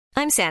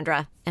I'm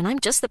Sandra, and I'm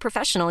just the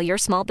professional your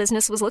small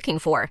business was looking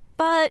for.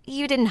 But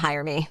you didn't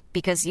hire me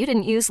because you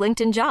didn't use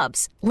LinkedIn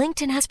Jobs.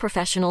 LinkedIn has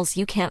professionals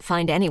you can't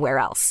find anywhere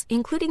else,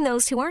 including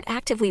those who aren't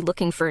actively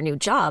looking for a new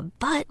job,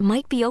 but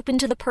might be open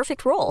to the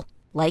perfect role,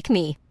 like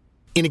me.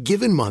 In a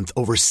given month,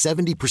 over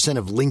 70%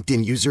 of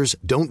LinkedIn users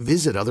don't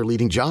visit other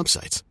leading job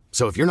sites.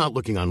 So if you're not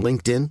looking on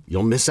LinkedIn,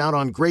 you'll miss out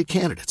on great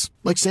candidates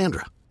like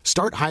Sandra.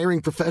 Start hiring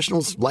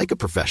professionals like a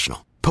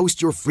professional.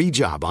 Post your free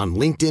job on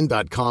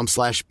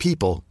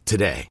linkedin.com/people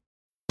today.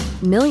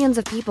 Millions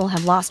of people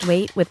have lost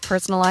weight with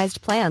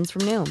personalized plans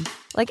from Noom.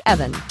 Like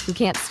Evan, who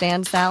can't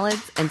stand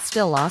salads and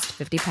still lost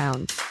 50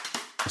 pounds.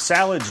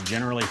 Salads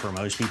generally for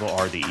most people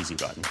are the easy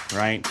button,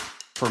 right?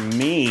 For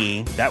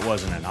me, that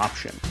wasn't an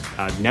option.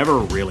 I never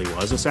really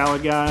was a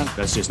salad guy.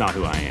 That's just not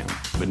who I am.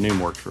 But Noom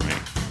worked for me.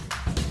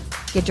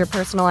 Get your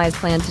personalized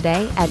plan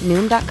today at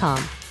Noom.com.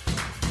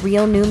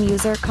 Real Noom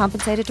user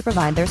compensated to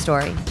provide their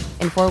story.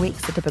 In 4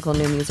 weeks, the typical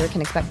Noom user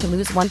can expect to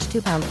lose 1 to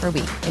 2 pounds per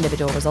week.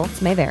 Individual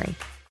results may vary.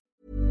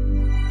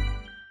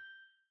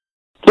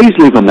 Please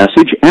leave a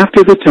message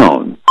after the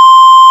tone.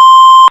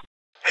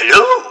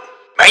 Hello,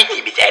 my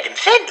name is Adam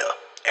Sandler,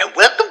 and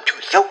welcome to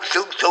So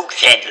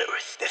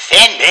Sandler's, the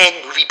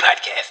Sandman Movie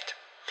Podcast.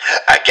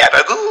 A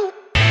gabagoo.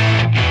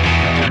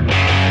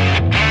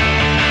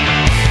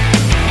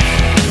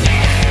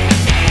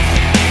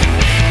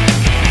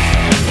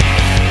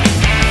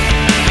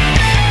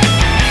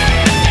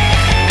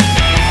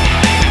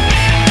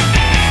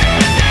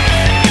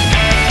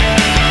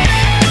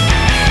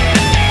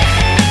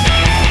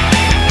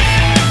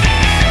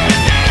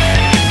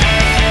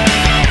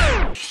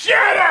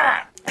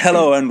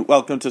 Hello and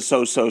welcome to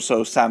So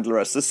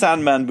Sandler's, the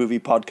Sandman Movie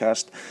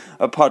Podcast,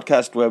 a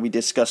podcast where we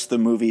discuss the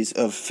movies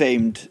of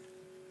famed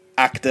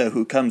actor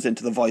who comes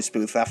into the voice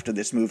booth after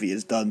this movie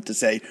is done to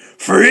say,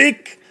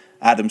 "Freak!"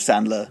 Adam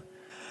Sandler.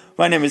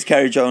 My name is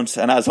Kerry Jones,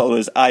 and as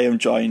always, I am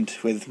joined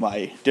with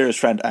my dearest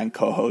friend and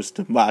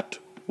co-host, Matt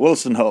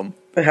Wilsonholm.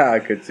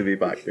 Good to be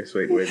back this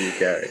week with you,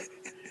 Kerry.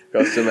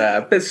 Got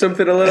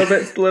something a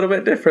little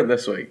bit different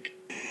this week.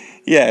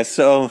 Yeah,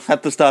 so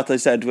at the start I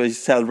said we're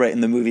celebrating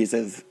the movies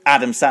of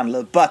Adam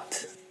Sandler,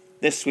 but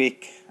this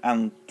week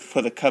and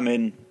for the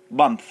coming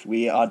month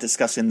we are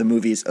discussing the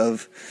movies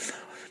of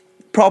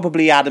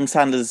probably Adam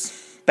Sandler's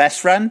best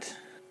friend,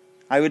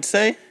 I would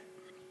say.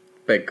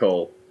 Big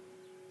call.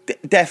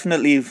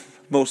 Definitely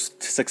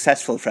most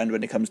successful friend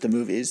when it comes to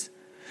movies.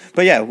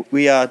 But yeah,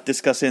 we are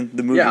discussing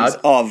the movies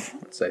of...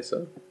 I'd say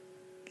so.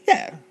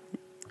 Yeah.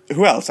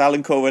 Who else?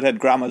 Alan Corwood had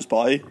Grandma's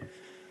Boy.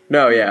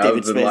 No, yeah.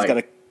 David Spade's got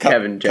a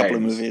Kevin James. couple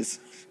of movies.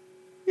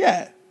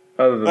 Yeah.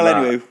 Other than that,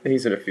 anyway,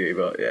 he's in a few,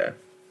 but yeah.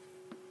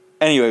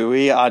 Anyway,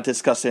 we are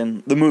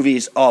discussing the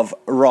movies of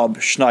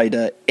Rob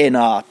Schneider in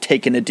our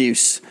Taking a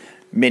Deuce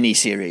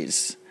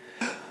mini-series.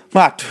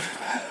 Matt,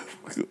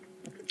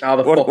 how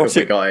the fuck have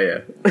we got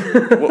here?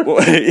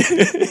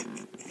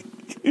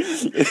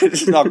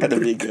 It's not going to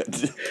be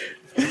good.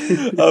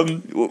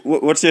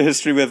 What's your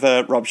history with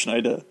Rob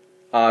Schneider?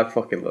 I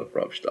fucking love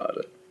Rob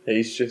Schneider.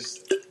 He's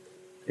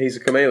a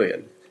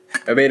chameleon.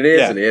 I mean, he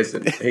is and he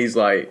isn't. He's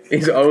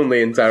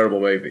only in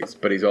terrible movies,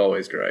 but he's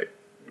always great.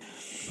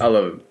 I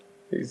love him.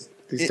 He's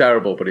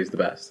terrible, but he's the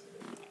best.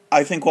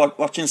 I think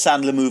watching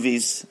Sandler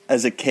movies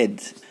as a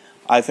kid,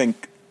 I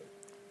think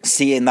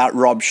seeing that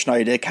Rob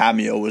Schneider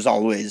cameo was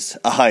always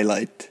a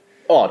highlight.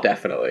 Oh,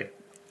 definitely.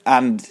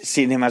 And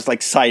seeing him as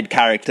like side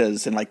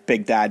characters in like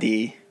Big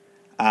Daddy,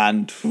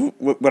 and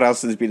what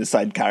else has been a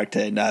side character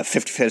in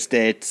 50 First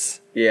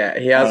Dates? Yeah,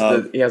 he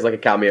has like a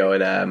cameo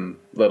in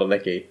Little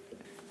Nicky.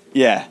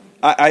 Yeah,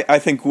 I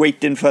think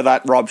waiting for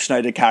that Rob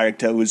Schneider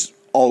character was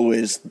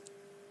always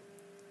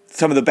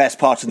some of the best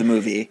parts of the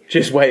movie.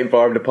 Just waiting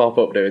for him to pop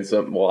up doing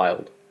something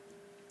wild.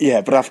 Yeah,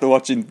 but after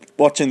watching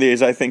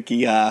these, I think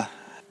he I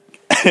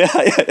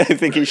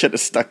think he should have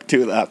stuck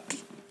to that.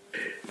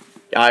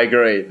 I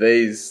agree.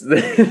 This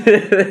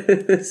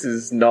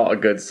is not a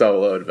good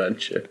solo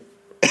adventure.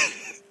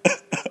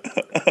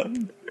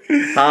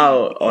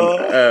 How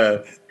on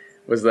earth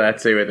was there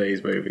two of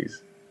these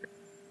movies?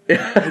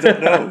 I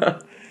don't know.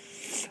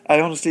 I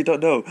honestly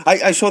don't know.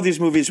 I saw these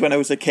movies when I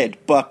was a kid,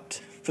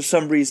 but for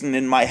some reason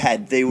in my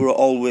head they were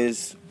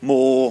always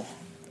more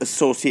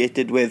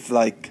associated with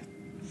like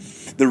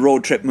the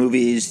road trip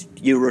movies,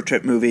 Euro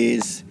trip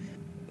movies,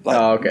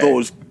 like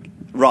those,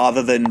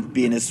 rather than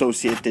being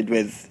associated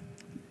with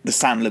the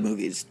Sandler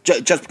movies.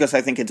 Just because I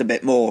think it's a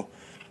bit more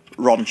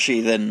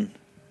raunchy than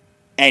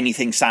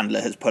anything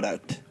Sandler has put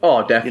out.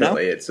 Oh,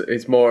 definitely. You know?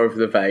 It's more of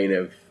the vein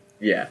of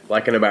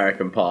like an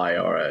American Pie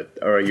or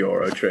a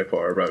Euro trip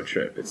or a road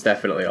trip. It's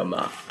definitely on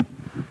that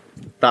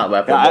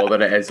level more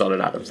than it is on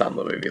an Adam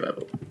Sandler movie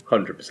level.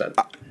 100%.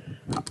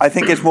 I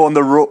think it's more on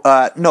the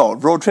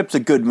Road Trip's a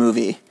good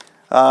movie.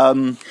 Are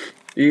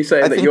you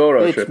saying that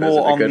Euro Trip isn't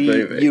a good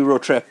movie? Euro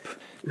Trip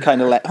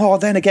kind of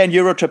then again,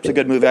 Euro Trip's a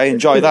good movie. I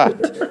enjoy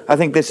that. I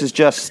think this is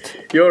just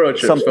Euro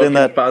Trip's something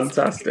that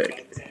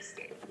fantastic.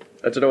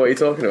 I don't know what you're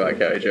talking about,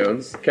 Kerry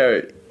Jones.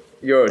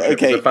 Euro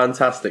Trip is a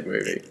fantastic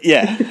movie.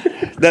 Yeah,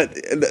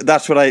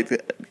 that's what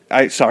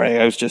I sorry,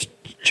 I was just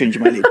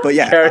changing my lead. But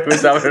yeah. Kerry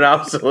was having an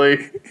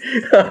absolute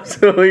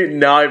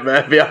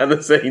nightmare behind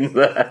the scenes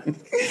then.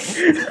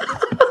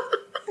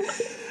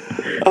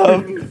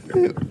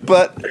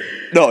 But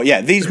no,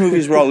 yeah, these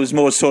movies were always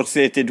more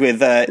associated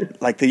with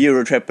like the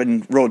Euro trip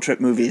and road trip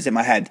movies in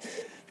my head,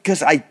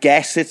 because I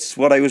guess it's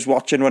what I was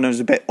watching when I was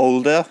a bit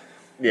older.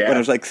 Yeah. When I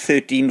was like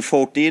 13,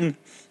 14,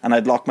 and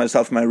I'd lock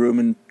myself in my room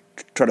and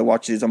try to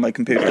watch these on my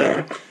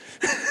computer.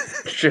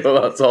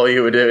 Sure, that's all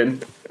you were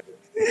doing.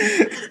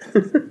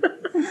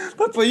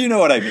 But you know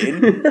what I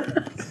mean.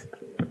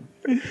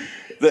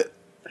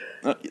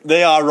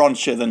 They are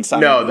raunchier than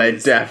some. No, they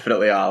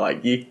definitely are.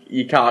 Like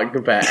you can't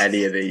compare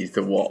any of these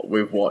to what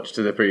we've watched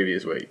in the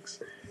previous weeks.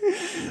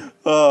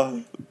 Yeah.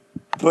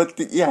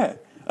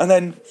 And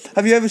then,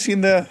 have you ever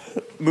seen the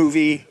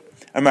movie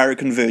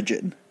American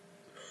Virgin?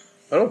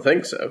 I don't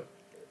think so.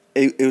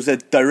 It was a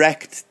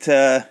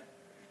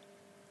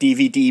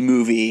direct-to-DVD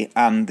movie,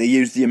 and they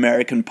used the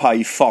American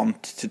Pie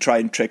font to try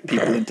and trick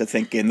people into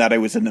thinking that it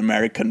was an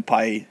American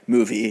Pie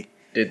movie.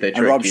 Did they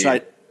trick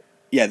you?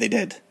 Yeah, they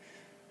did.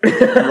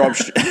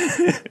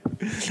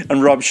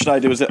 and Rob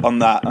Schneider was on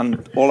that,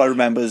 and all I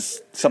remember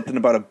is something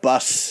about a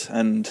bus,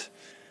 and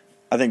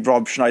I think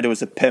Rob Schneider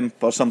was a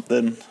pimp or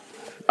something.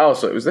 Oh,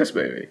 so it was this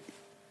movie?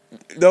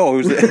 No, it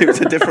was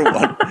a different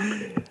one.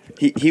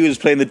 He was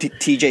playing the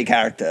TJ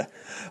character.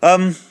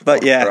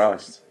 But yeah,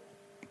 Christ.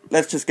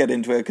 Let's just get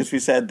into it, because we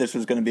said this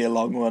was going to be a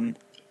long one.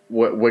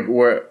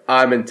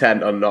 I'm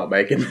intent on not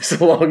making this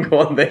a long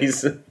one.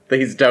 These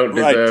don't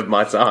deserve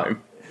my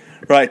time.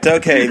 Right.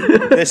 Okay.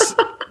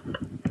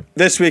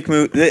 This week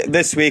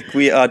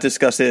we are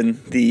discussing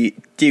the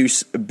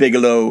Deuce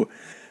Bigalow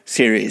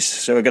series.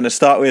 So we're going to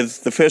start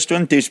with the first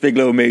one, Deuce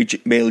Bigalow,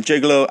 Male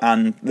Gigolo,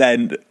 and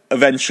then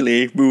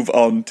eventually move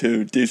on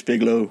to Deuce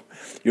Bigalow,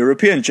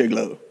 European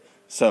Gigolo.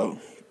 So,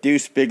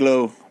 Deuce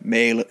Bigalow,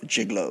 Male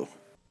Gigolo.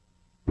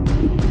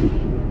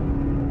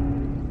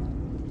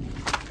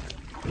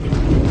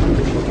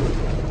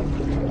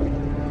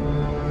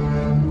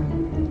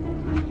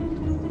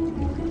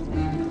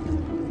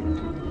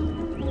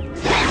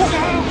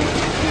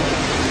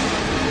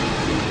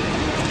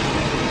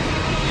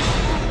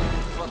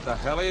 What the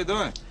hell are you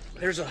doing?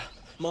 There's a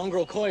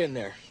mongrel koi in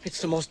there. It's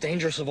the most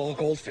dangerous of all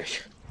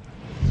goldfish.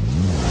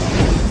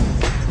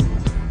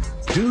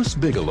 Deuce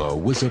Bigalow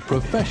was a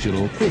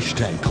professional fish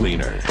tank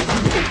cleaner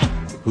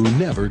who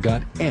never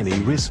got any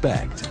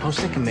respect. I was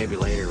thinking maybe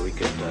later we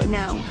could...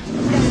 No.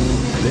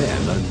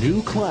 Then a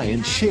new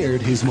client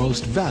shared his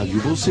most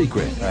valuable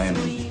secret. I am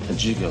a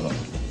gigolo.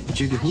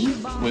 Who?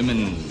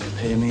 Women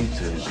pay me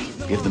to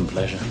give them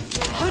pleasure.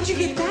 How'd you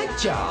get that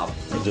job?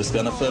 I just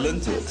gonna fell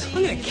into it.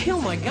 I'm gonna kill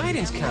my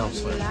guidance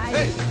counselor.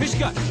 Hey, fish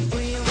guy!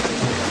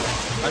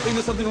 I think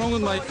there's something wrong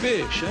with my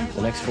fish, eh?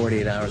 The next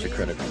 48 hours are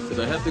critical. But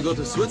I have to go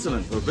to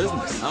Switzerland for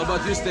business. How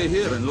about you stay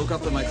here and look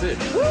after my fish?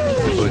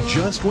 But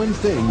just when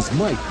things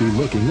might be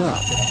looking up...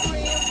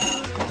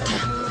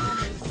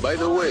 By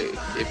the way,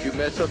 if you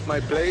mess up my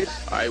place,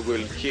 I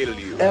will kill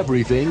you.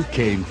 Everything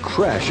came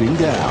crashing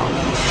down.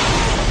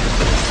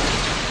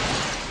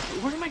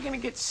 Where am I gonna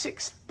get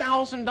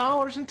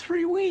 $6,000 in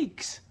 3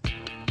 weeks?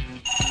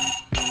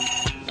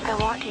 I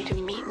want you to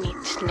meet me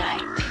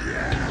tonight.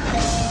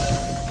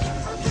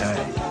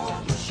 Hi,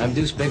 I'm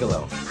Deuce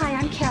Bigalow. Hi,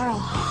 I'm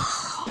Carol.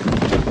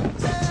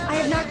 I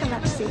have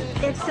narcolepsy.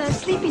 It's a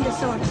sleeping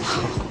disorder.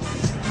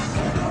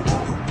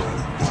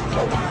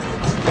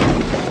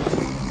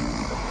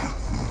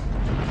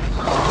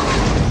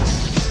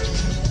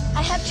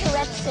 I have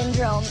Tourette's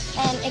syndrome,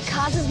 and it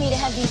causes me to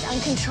have these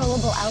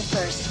uncontrollable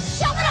outbursts.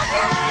 Shove it up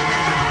here!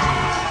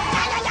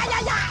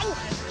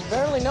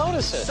 Barely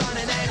notice it.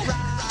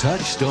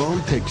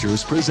 Touchstone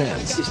Pictures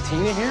presents... Is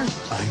Tina here?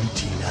 I'm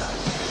Tina.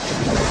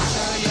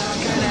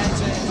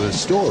 The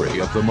story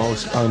of the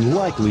most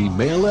unlikely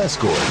male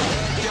escort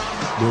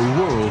the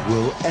world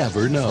will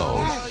ever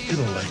know. You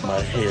don't like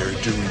my hair,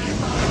 do you?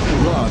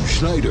 Rob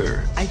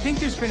Schneider. I think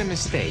there's been a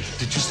mistake.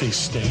 Did you say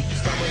steak?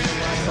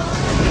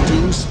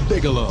 Deuce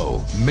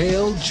Bigalow,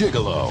 Male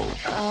Gigolo.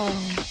 Oh,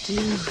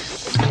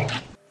 Deuce.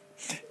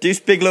 Deuce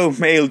Bigalow,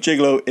 Male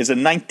Gigolo is a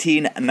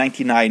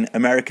 1999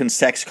 American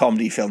sex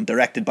comedy film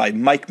directed by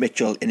Mike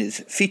Mitchell in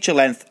his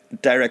feature-length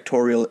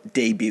directorial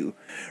debut.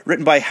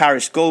 Written by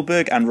Harris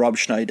Goldberg and Rob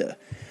Schneider.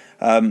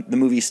 The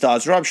movie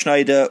stars Rob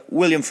Schneider,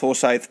 William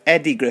Forsythe,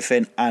 Eddie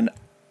Griffin, and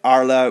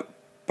Arla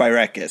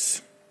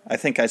Bairekis. I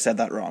think I said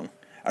that wrong.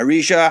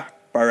 Arija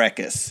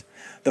Bairekis.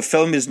 The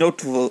film is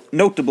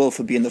notable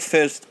for being the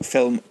first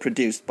film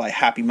produced by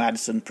Happy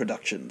Madison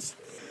Productions.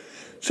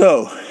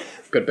 So...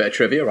 Good bit of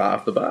trivia right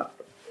off the bat.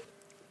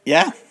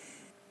 Yeah.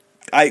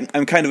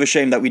 I'm kind of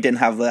ashamed that we didn't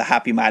have the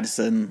Happy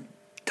Madison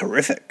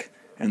terrific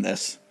in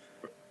this.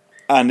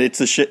 And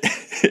it's a shame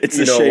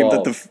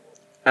that the...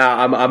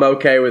 I'm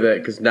okay with it,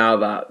 because now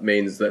that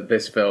means that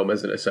this film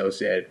isn't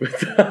associated with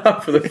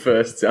that for the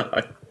first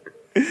time.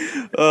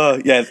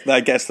 Yeah,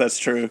 I guess that's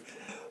true.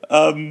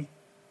 But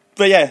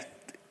yeah,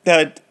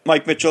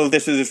 Mike Mitchell,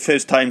 this was his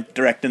first time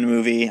directing a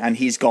movie, and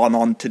he's gone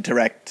on to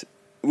direct...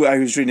 I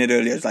was reading it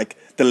earlier, it's like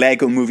the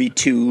Lego Movie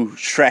 2,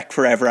 Shrek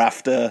Forever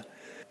After,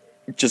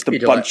 just a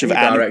bunch of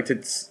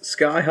directed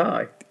Sky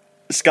High.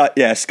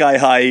 Sky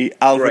High,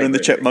 Alvin Great and the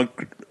movie.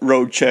 Chipmunk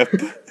Road Chip,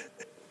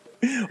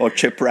 or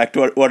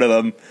Chipwrecked, one of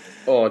them.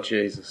 Oh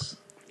Jesus,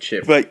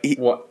 Chip! But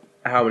what?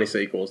 How many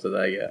sequels did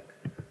they get?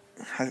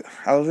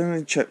 Alvin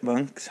and the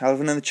Chipmunks,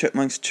 Alvin and the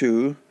Chipmunks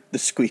 2, The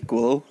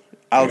Squeakquel,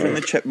 Alvin and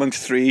the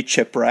Chipmunks 3,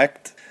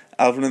 Chipwrecked,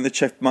 Alvin and the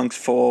Chipmunks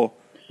 4,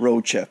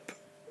 Road Chip.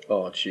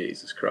 Oh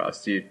Jesus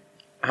Christ!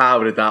 How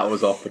did that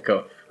was off the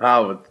cuff?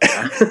 How would?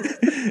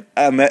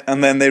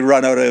 and then they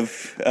run out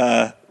of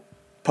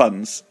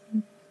puns.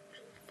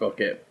 Fuck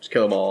it, just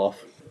kill them all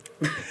off.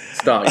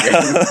 Start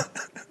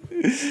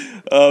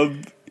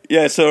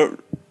again. So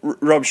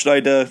Rob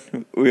Schneider,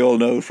 we all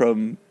know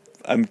from,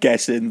 I'm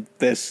guessing,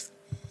 the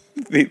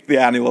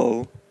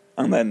annual,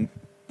 and then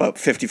about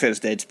 50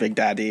 First Dates, Big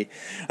Daddy,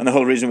 and the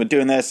whole reason we're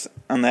doing this.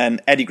 And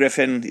then Eddie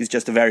Griffin, he's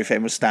just a very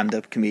famous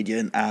stand-up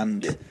comedian,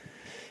 and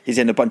he's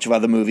in a bunch of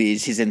other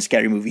movies. He's in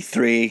Scary Movie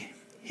 3.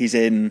 He's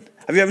in...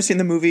 Have you ever seen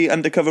the movie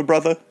Undercover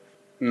Brother?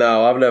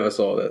 No, I've never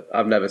saw it.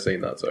 I've never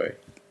seen that, sorry.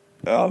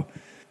 Oh.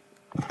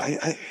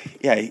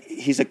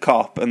 He's a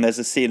cop, and there's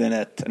a scene in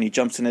it, and he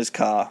jumps in his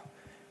car,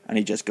 and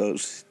he just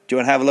goes, "Do you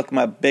want to have a look at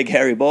my big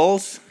hairy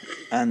balls?"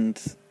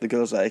 And the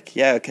girl's like,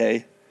 "Yeah,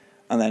 okay."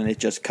 And then it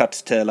just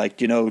cuts to, like,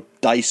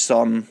 dice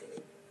on...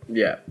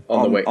 Yeah,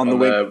 on the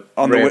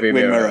rearview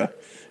mirror.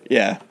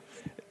 Yeah.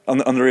 On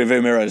the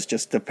rearview mirror is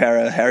just a pair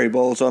of hairy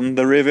balls on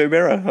the rearview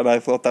mirror, and I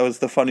thought that was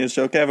the funniest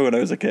joke ever when I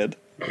was a kid.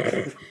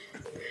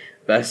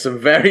 There's some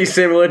very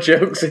similar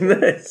jokes in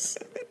this.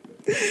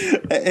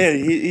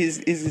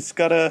 He's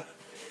got a...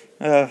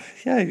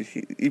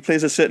 he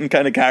plays a certain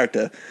kind of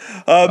character.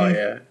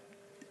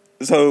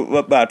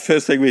 So, Matt,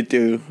 first thing we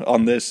do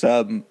on this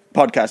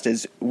podcast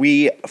is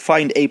we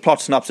find a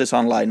plot synopsis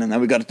online, and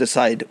then we got to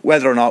decide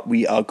whether or not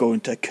we are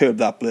going to curb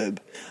that blurb.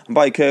 And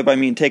by curb, I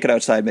mean take it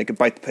outside, make it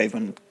bite the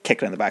pavement,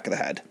 kick it in the back of the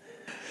head.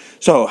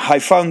 So, I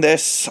found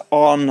this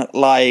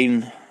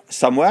online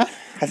somewhere.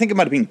 I think it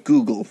might have been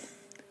Google.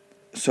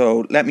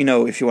 So, let me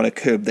know if you want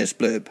to curb this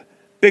blurb.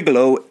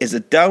 Bigelow is a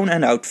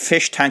down-and-out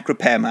fish tank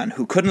repairman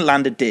who couldn't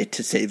land a date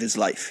to save his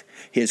life.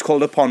 He is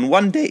called upon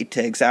one day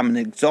to examine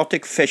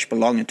exotic fish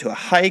belonging to a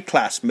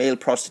high-class male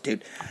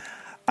prostitute,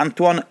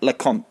 Antoine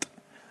Lecomte,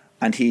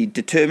 and he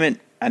determines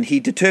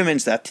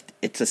that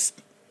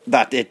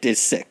it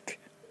is sick.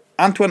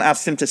 Antoine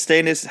asks him to stay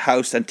in his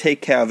house and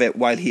take care of it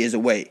while he is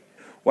away.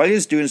 While he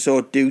is doing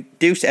so,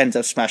 Deuce ends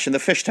up smashing the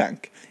fish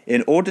tank.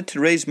 In order to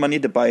raise money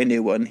to buy a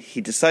new one,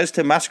 he decides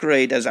to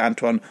masquerade as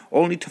Antoine,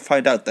 only to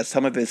find out that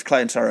some of his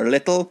clients are a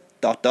little ...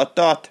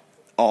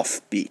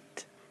 offbeat.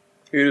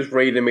 You're just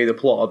reading me the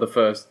plot of the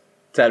first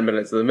 10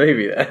 minutes of the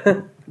movie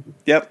there.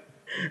 Yep.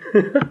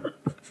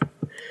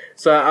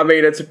 So, I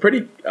mean, it's a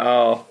pretty...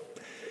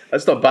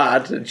 that's not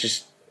bad. It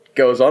just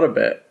goes on a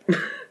bit.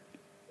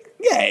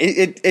 Yeah,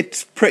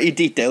 it's pretty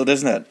detailed,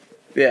 isn't it?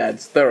 Yeah,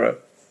 it's thorough.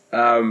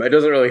 It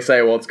doesn't really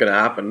say what's going to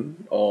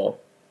happen or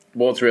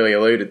what's really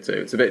alluded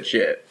to. It's a bit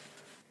shit.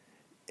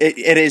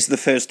 It is the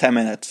first 10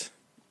 minutes.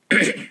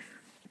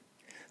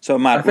 So,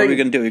 Matt, what are we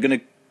going to do? Are we going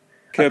to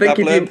curb that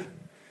blurb?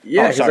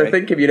 Yeah, because I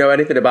think if you know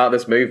anything about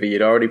this movie,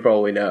 you'd already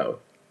probably know.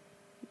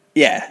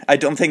 Yeah, I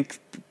don't think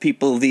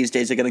people these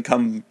days are going to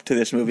come to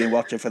this movie and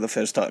watch it for the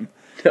first time.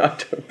 I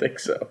don't think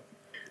so.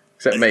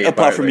 Except me,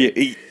 apart from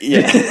you.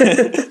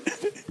 Yeah.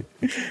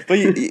 But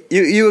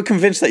you were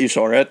convinced that you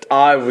saw it.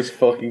 I was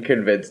fucking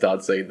convinced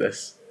I'd seen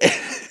this.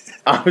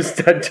 I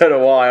don't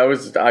know why.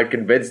 I'm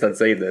convinced I'd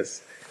seen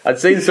this. I'd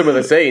seen some of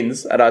the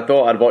scenes, and I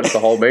thought I'd watched the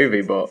whole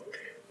movie, but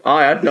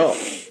I had not.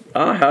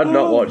 I had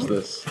not watched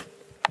this.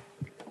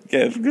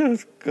 Yeah,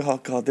 oh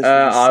God, this.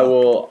 I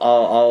will.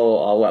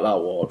 I'll let that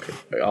walk.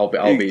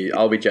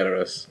 I'll be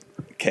generous.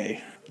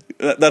 Okay,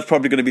 that's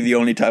probably going to be the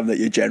only time that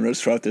you're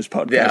generous throughout this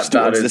podcast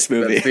towards this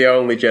movie. That's the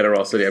only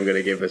generosity I'm going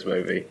to give this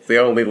movie. It's the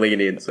only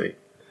leniency.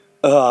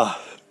 Yeah.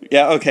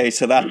 Okay,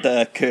 so that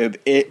that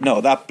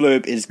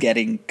blurb is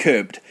getting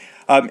curbed.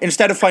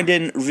 Instead of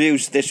finding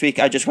reviews this week,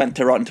 I just went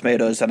to Rotten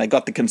Tomatoes and I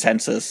got the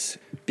consensus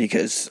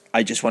because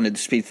I just wanted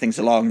to speed things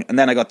along. And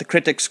then I got the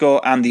critic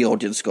score and the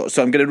audience score.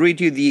 So I'm going to read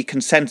you the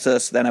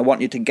consensus, then I want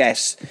you to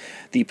guess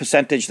the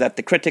percentage that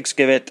the critics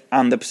give it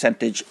and the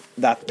percentage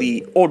that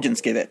the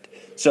audience give it.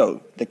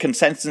 So the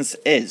consensus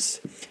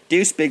is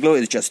Deuce Bigalow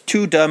is just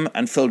too dumb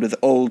and filled with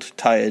old,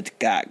 tired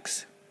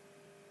gags.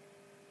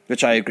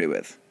 Which I agree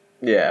with.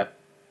 Yeah,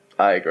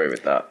 I agree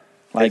with that.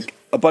 Like,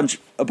 a bunch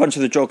of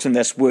the jokes in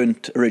this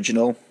weren't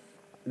original.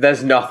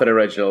 There's nothing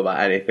original about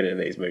anything in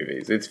these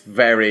movies. It's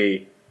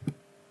very...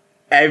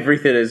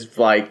 Everything is,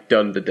 like,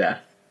 done to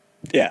death.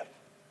 Yeah.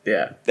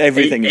 Yeah.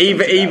 Everything is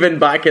even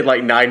back in,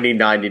 like,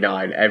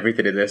 1999,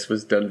 everything in this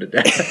was done to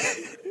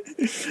death.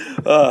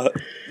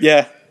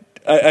 Yeah,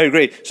 I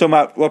agree. So,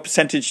 Matt, what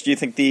percentage do you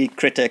think the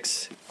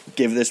critics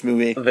give this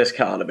movie? This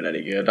can't have been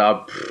any good.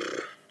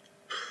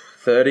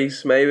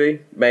 30s, maybe?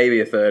 Maybe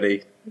a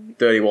 30.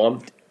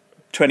 31.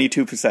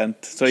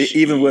 22%, so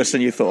even worse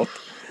than you thought.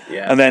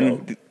 Yeah, and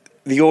then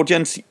the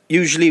audience,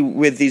 usually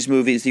with these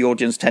movies, the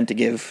audience tend to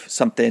give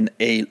something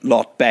a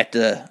lot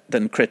better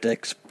than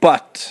critics,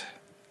 but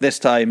this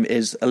time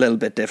is a little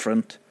bit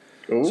different.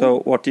 Ooh. So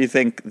what do you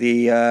think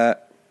the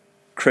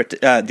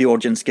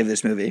audience give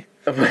this movie?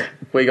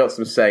 We got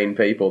some sane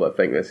people that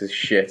think this is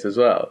shit as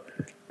well.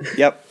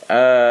 Yep.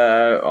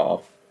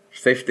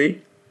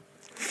 50?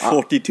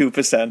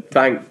 42%.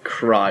 Thank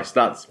Christ,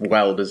 that's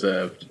well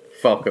deserved.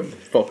 Fuck them.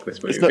 Fuck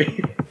this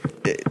movie.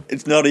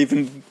 It's not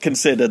even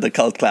considered a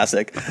cult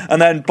classic. And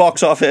then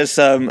box office,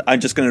 I'm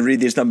just going to read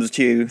these numbers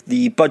to you.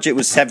 The budget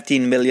was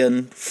 $17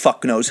 million.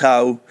 Fuck knows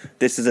how.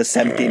 This is a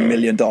 $17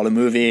 million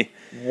movie.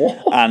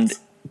 What? And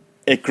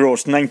it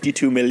grossed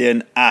 $92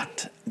 million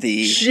at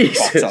the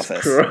box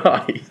office. Jesus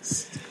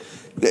Christ.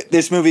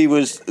 This movie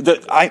was...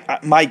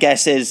 my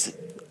guess is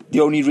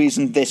the only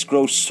reason this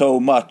grossed so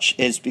much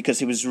is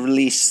because it was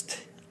released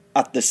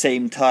at the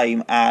same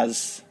time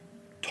as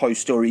Toy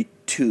Story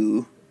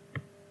 2.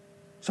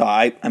 So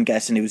I'm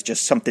guessing it was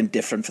just something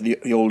different for the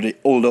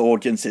older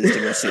audiences to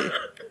go see.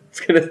 It's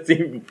going to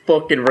be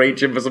fucking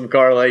reaching for some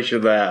correlation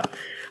there.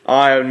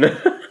 I am...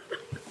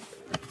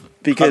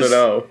 I don't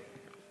know.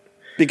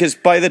 Because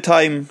by the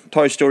time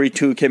Toy Story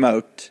 2 came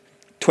out,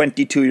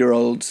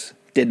 22-year-olds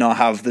did not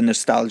have the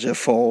nostalgia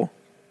for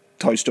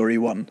Toy Story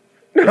 1.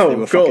 No, they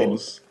were of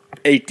course.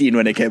 18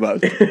 when it came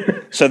out.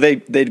 So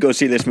they'd go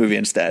see this movie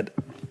instead.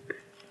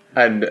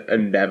 And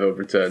never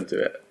return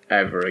to it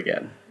ever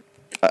again.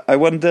 I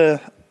wonder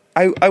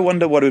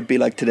what it would be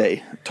like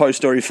today. Toy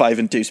Story 5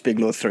 and Deuce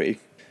Bigalow 3.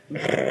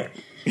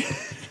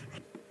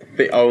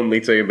 The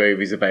only two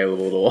movies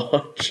available to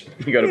watch.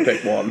 You got to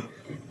pick one.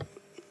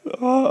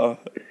 Oh.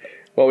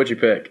 What would you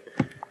pick?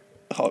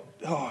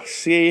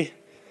 See,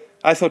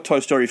 I thought Toy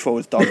Story 4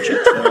 was dog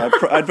shit, so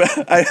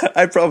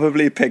I'd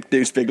probably pick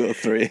Deuce Bigalow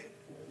 3.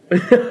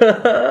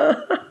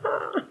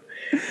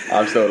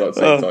 I've still not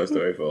seen Toy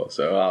Story 4,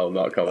 so I'll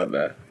not comment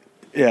there.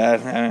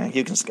 Yeah,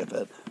 you can skip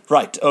it.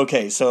 Right,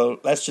 okay, so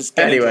let's just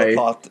get into the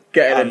plot.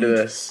 Getting into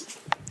this.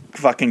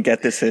 Fucking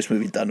get this first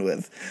movie done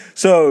with.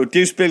 So,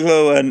 Deuce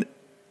Bigalow, an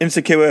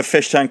insecure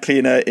fish tank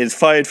cleaner, is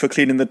fired for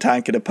cleaning the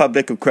tank in a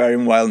public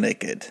aquarium while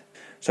naked.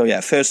 So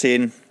yeah, first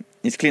scene,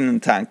 he's cleaning the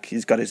tank,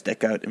 he's got his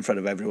dick out in front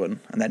of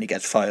everyone, and then he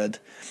gets fired.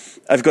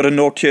 I've got a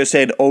note here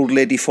saying, old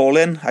lady fall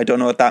in. I don't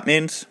know what that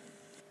means.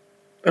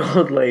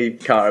 Old lady,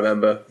 can't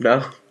remember,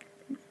 no.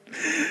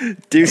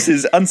 Deuce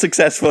is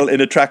unsuccessful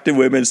in attracting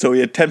women, so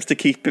he attempts to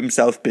keep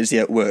himself busy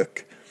at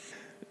work.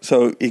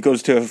 So he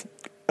goes to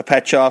a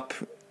pet shop,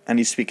 and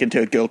he's speaking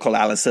to a girl called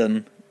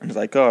Alison, and he's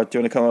like, oh, do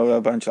you want to come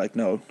over? And she's like,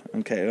 no,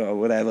 okay, or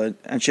whatever.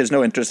 And she has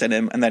no interest in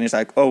him, and then he's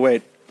like, oh,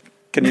 wait,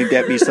 can you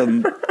get me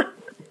some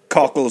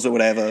cockles or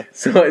whatever?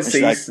 So like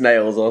sea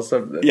snails or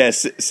something?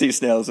 Yes, sea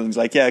snails. And he's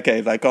like, yeah,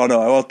 okay. Like, oh,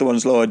 no, I want the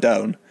ones lower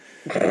down.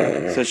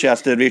 So she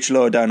has to reach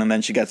lower down, and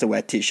then she gets a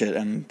wet T-shirt,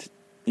 and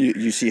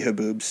you see her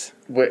boobs.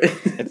 Wait,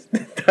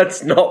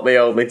 that's not the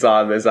only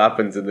time this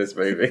happens in this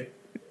movie.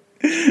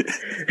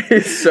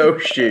 It's so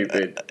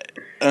stupid.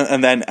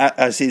 And then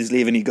as he's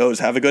leaving, he goes,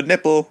 have a good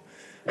nipple.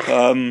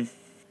 And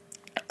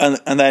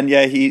then,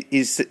 yeah,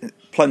 he's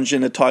plunged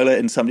in a toilet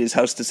in somebody's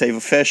house to save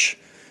a fish.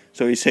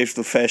 So he saves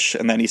the fish,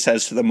 and then he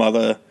says to the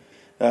mother,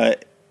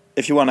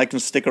 if you want, I can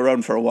stick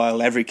around for a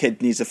while. Every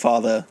kid needs a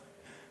father.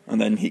 And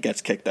then he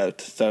gets kicked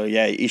out. So,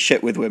 yeah, he's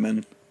shit with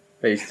women.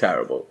 He's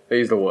terrible.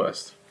 He's the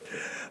worst.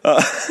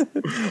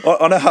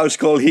 On a house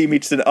call, he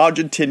meets an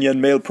Argentinian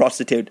male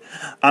prostitute,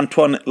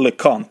 Antoine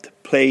Leconte,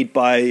 played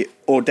by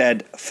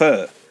Oded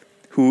Fur,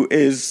 who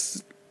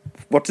is...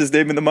 What's his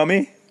name in The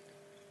Mummy?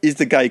 He's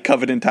the guy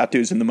covered in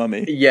tattoos in The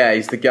Mummy. Yeah,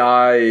 he's the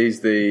guy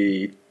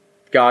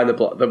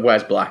that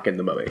wears black in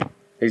The Mummy.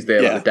 He's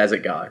the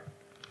desert guy.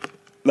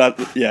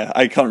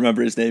 I can't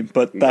remember his name,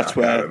 but that's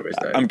where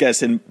I'm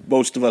guessing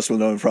most of us will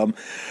know him from.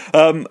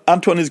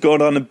 Antoine is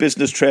going on a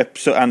business trip,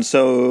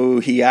 so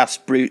he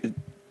asked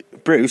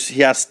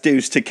he asked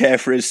Deuce to care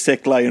for his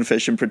sick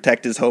lionfish and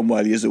protect his home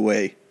while he's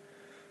away.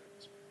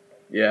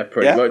 Yeah,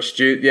 pretty much.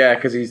 Yeah,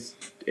 because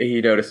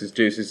he notices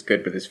Deuce is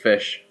good with his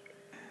fish.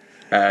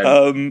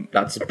 And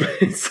that's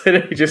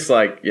just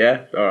like,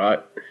 yeah, all right.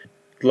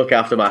 Look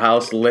after my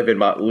house, live in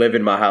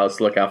my house,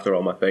 look after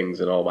all my things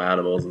and all my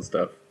animals and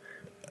stuff.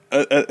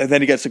 And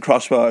then he gets a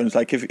crossbow and it's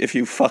like, if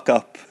you fuck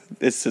up,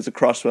 this is a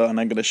crossbow and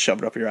I'm going to shove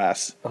it up your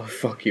ass. I'll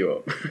fuck you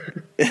up.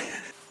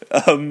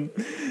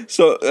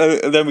 So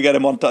then we get a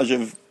montage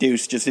of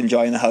Deuce just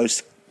enjoying the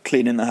house,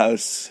 cleaning the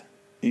house.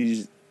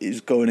 He's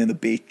going in the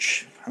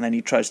beach, and then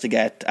he tries to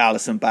get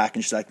Alison back,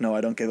 and she's like, no,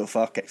 I don't give a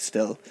fuck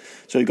still.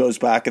 So he goes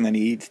back, and then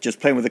he's just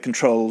playing with the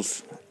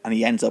controls, and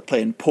he ends up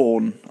playing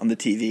porn on the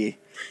TV.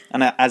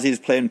 And as he's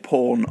playing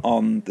porn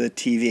on the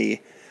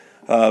TV,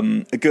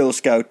 a Girl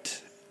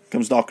Scout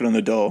comes knocking on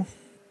the door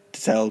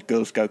to sell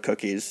Girl Scout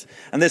cookies.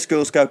 And this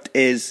Girl Scout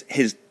is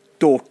his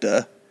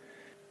daughter.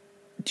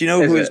 Do you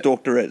know who his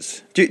daughter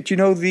is? Do you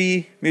know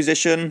the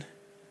musician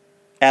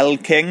Elle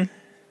King?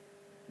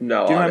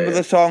 No, do you remember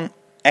the song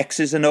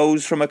X's and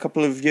O's from a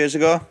couple of years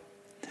ago?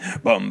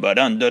 Bum ba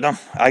dun dun dun.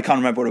 I can't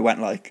remember what it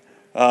went like.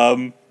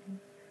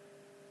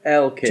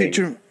 Elle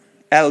King.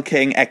 Elle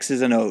King,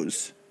 X's and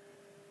O's.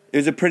 It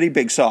was a pretty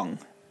big song.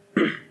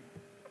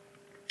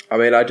 I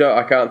mean, I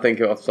can't think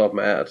of it off the top of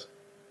my head.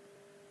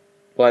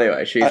 Well,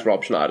 anyway, she's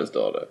Rob Schneider's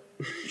daughter.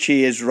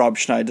 She is Rob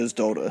Schneider's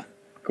daughter.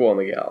 Go on,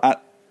 Miguel.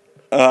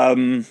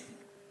 And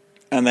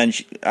then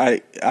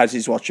as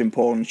he's watching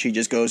porn, she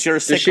just goes, "You're a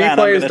sick man."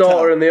 Does she play his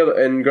daughter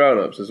in Grown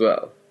Ups as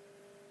well?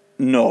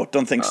 No,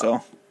 don't think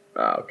so.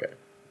 Ah, okay.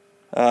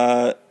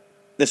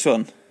 This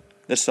song.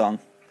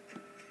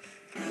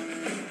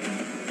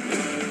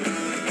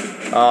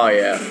 Oh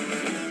yeah.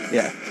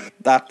 Yeah,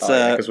 that's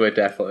because we're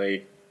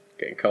definitely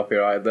getting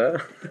copyrighted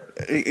there.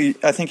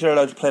 I think you're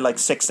allowed to play like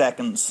 6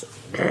 seconds,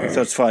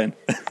 so it's fine.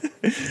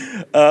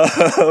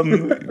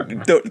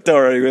 Don't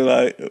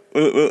worry,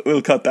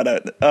 we'll cut that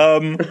out.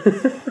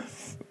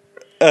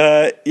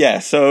 Yeah,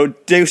 so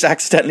Deuce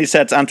accidentally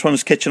sets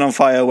Antoine's kitchen on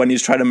fire when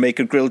he's trying to make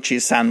a grilled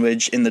cheese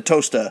sandwich in the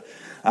toaster,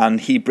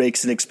 and he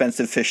breaks an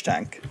expensive fish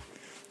tank.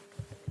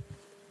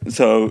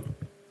 So,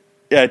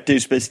 yeah,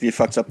 Deuce basically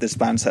fucks up this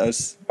man's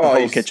house. The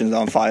whole kitchen's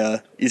on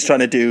fire. He's trying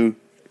to do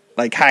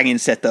like hanging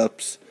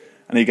sit-ups,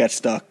 and he gets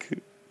stuck.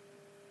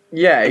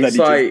 Yeah,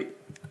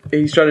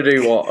 he's trying to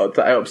do what?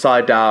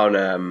 Upside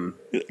down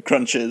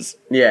crunches.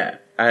 Yeah,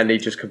 and he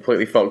just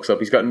completely fucks up.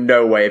 He's got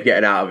no way of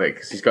getting out of it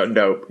because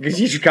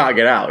he just can't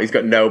get out. He's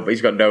got no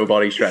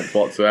body strength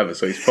whatsoever,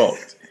 so he's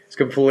fucked. He's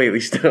completely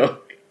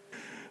stuck.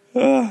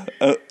 And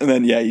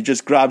then he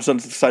just grabs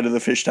onto the side of the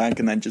fish tank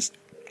and then just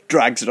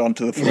drags it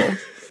onto the floor.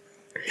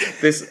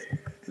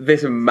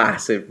 This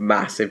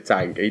massive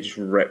tank. He just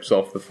rips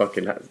off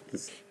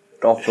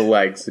off the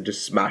legs and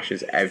just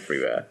smashes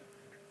everywhere.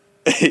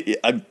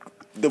 The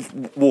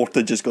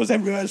water just goes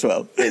everywhere as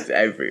well. It's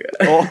everywhere.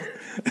 Oh,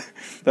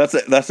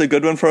 that's a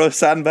good one for our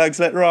sandbags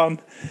later on.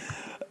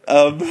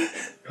 Oh,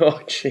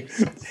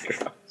 Jesus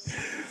Christ.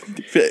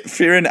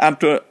 Fearing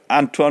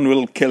Antoine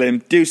will kill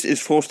him, Deuce is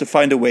forced to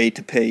find a way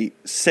to pay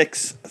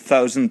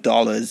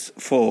 $6,000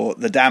 for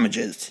the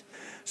damages.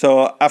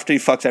 So after he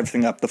fucks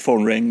everything up, the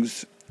phone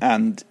rings,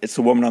 and it's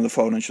a woman on the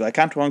phone, and she's like,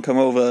 "Antoine, come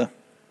over.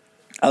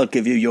 I'll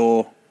give you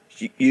your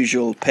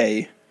usual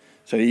pay."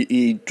 So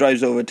he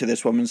drives over to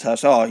this woman's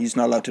house. Oh, he's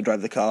not allowed to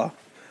drive the car.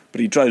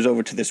 But he drives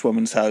over to this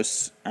woman's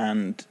house,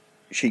 and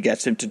she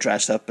gets him to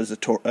dress up as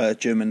a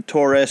German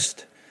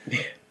tourist,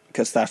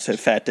 because that's her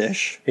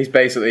fetish. He's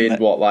basically in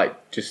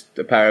just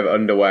a pair of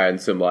underwear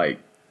and some,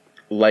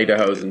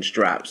 lederhosen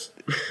straps.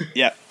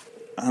 Yeah.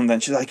 And then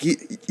she's like,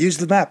 use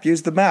the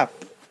map.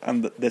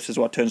 And this is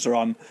what turns her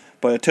on.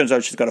 But it turns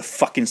out she's got a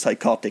fucking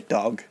psychotic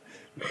dog.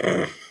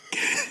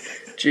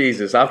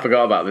 Jesus, I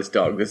forgot about this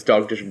dog. This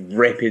dog just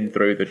ripping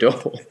through the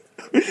door.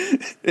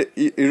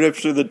 He rips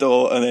through the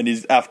door, and then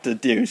he's after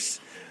Deuce.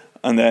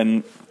 And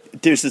then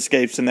Deuce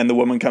escapes, and then the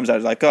woman comes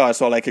out like, "Oh,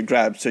 that's all I could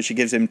grab." So she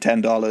gives him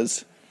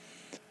 $10.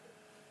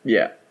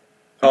 Yeah.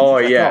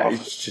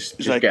 Just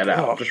get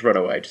out. Oh. Just run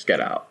away. Just get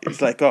out.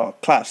 He's like, "Oh,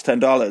 class,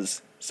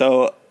 $10."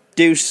 So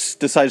Deuce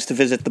decides to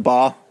visit the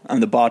bar,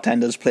 and the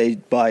bartender's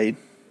played by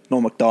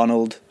Norm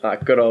Macdonald.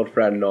 That good old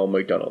friend Norm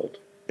Macdonald.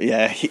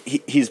 Yeah,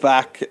 he's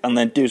back, and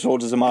then Deuce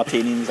orders a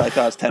martini, and he's like,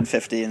 "Oh, it's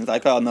 $10.50," and he's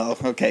like, "Oh no,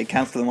 okay,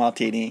 cancel the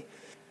martini.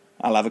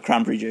 I'll have a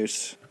cranberry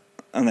juice."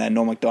 And then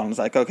Norm Macdonald's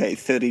like, "Okay,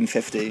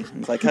 $13.50." And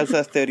he's like, "How's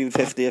that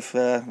 $13.50 if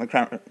my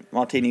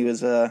martini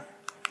was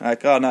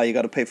like, oh no, you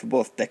got to pay for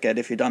both, dickhead.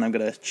 If you're done, I'm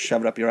gonna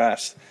shove it up your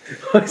ass."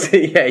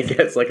 Yeah, he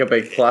gets a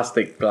big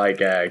plastic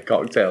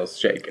cocktail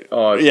shaker.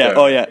 Oh yeah,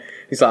 so, oh yeah.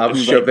 He's like, "I'll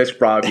shove this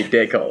right up your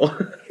dick hole."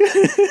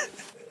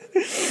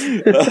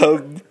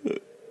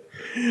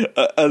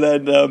 And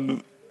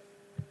then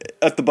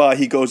at the bar,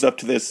 he goes up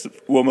to this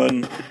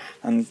woman,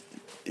 and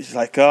he's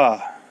like, I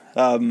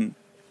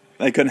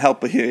couldn't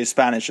help but hear his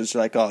Spanish. It's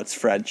like, "Oh, it's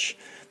French."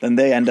 Then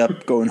they end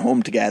up going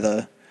home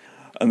together,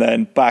 and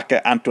then back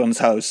at Antoine's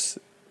house,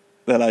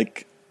 they're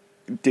like,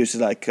 Deuce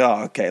is like,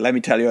 "Oh, okay, let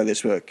me tell you how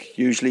this works.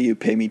 Usually you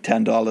pay me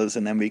 $10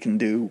 and then we can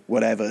do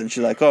whatever." And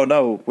she's like, "Oh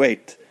no,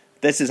 wait.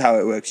 This is how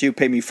it works. You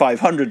pay me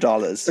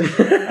 $500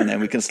 and then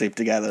we can sleep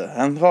together."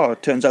 And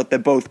it turns out they're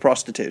both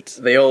prostitutes.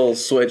 They all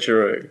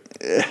switcheroo.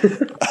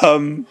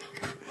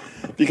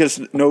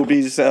 Because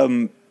nobody's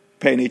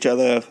paying each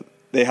other,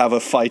 they have a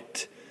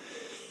fight.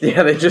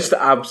 Yeah, they just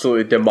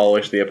absolutely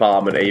demolish the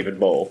apartment even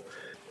more.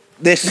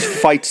 This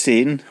fight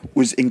scene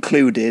was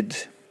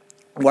included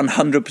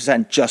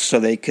 100% just so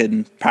they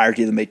can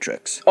parody the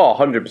Matrix. Oh,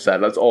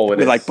 100%. That's all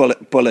it is.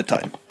 With bullet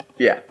time.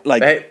 Yeah.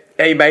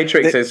 Hey,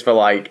 Matrix is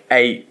for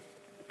eight.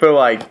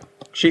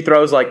 She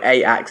throws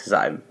 8 axes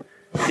at him.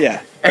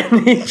 Yeah.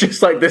 And it's just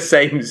the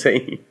same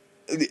scene.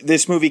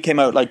 This movie came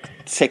out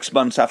 6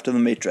 months after The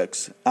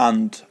Matrix,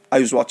 and I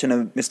was watching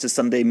a Mr.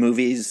 Sunday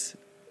Movies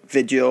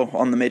video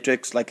on The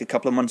Matrix a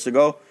couple of months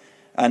ago,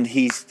 and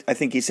I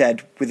think he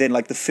said within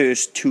the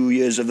first 2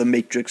 years of The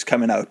Matrix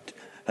coming out,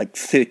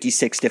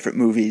 36 different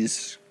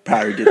movies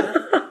parodied it.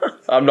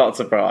 I'm not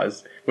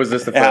surprised. Was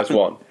this the first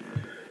one?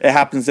 It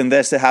happens in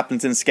this, it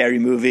happens in Scary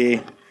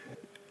Movie,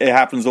 it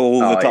happens all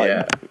the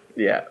time.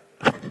 Yeah.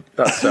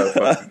 That's so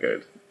fucking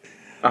good.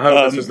 I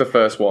hope this was the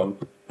first one.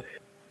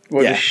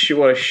 What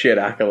a shit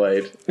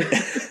accolade.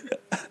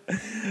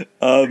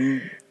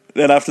 Then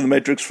after the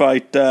Matrix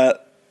fight,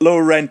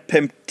 Low-rent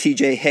pimp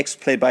TJ Hicks,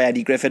 played by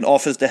Eddie Griffin,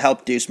 offers to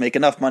help Deuce make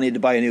enough money to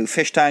buy a new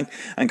fish tank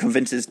and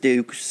convinces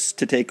Deuce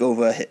to take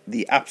over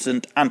the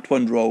absent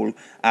Antoine role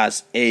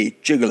as a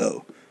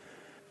gigolo.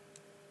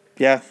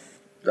 Yeah.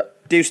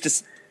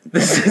 Deuce...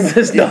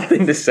 There's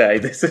nothing to say.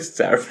 This is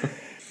terrible.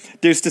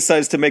 Deuce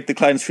decides to make the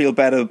clients feel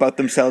better about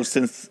themselves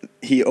since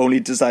he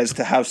only desires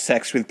to have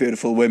sex with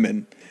beautiful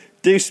women.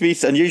 Deuce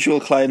meets unusual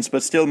clients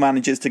but still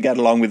manages to get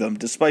along with them,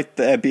 despite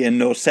there being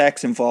no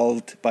sex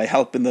involved, by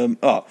helping them...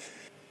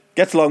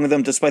 Gets along with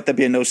them despite there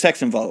being no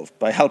sex involved,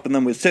 by helping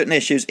them with certain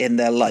issues in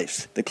their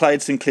lives. The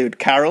clients include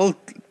Carol,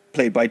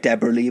 played by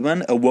Deborah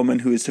Lehman, a woman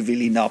who is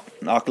severely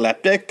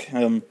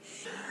narcoleptic.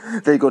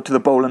 They go to the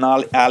bowling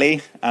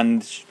alley,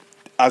 and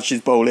as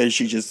she's bowling,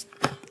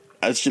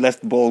 as she lets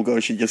the ball go,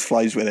 she just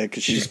flies with it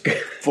because she's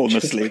fallen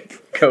asleep.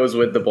 Goes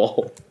with the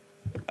ball.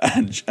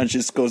 And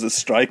she scores a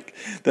strike.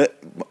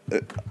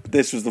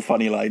 This was the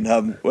funny line.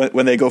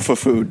 When they go for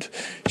food,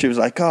 she was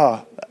like,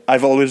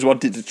 I've always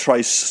wanted to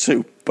try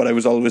soup, but there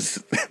was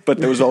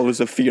always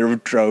a fear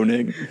of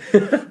drowning.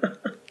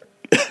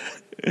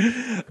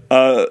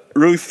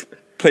 Ruth,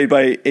 played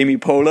by Amy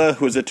Poehler,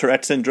 who has a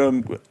Tourette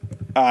syndrome,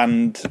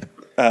 and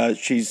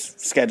she's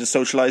scared of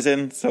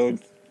socializing, so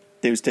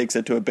Deuce takes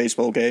her to a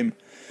baseball game.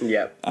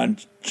 Yeah.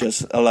 And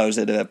just allows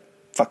her to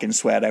fucking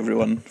swear at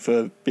everyone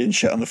for being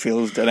shit on the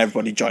field, and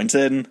everybody joins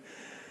in.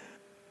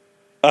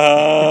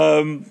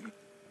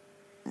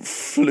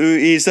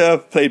 Louisa,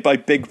 played by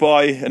Big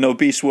Boy, an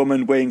obese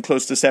woman weighing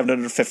close to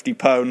 750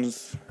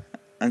 pounds.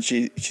 And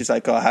she's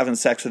like, having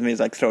sex with me is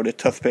like throwing a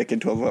toothpick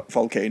into a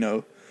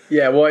volcano.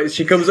 Yeah, well,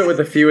 she comes up with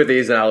a few of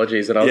these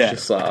analogies, and I was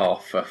just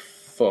like, for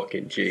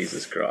fucking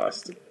Jesus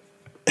Christ.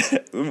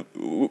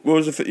 What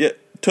was it? Yeah,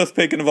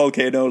 toothpick in a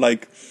volcano,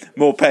 like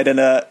moped in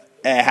a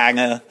air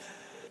hanger.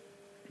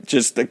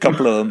 Just a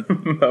couple of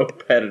them.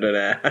 Moped in an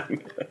air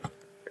hanger.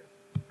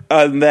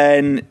 And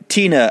then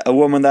Tina, a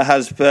woman that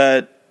has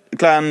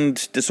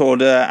gland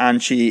disorder,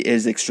 and she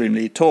is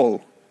extremely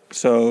tall.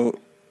 So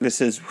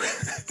this is...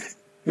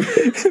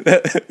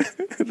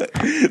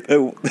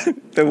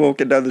 they're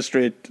walking down the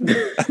street,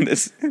 and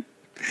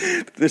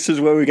this is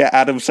where we get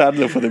Adam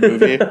Sandler for the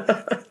movie.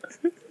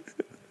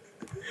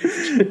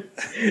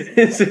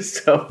 This is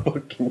so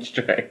fucking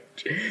strange.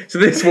 So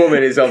this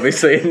woman is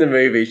obviously in the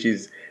movie,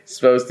 she's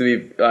supposed to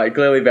be like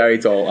clearly very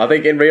tall. I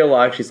think in real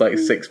life she's like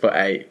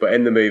 6'8", but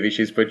in the movie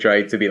she's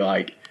portrayed to be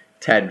like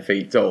 10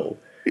 feet tall.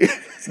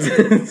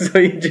 So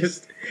you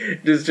just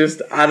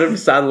Adam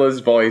Sandler's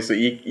voice,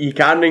 you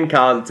can and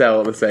can't tell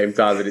at the same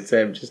time that it's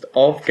him, just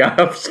off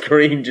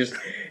screen, just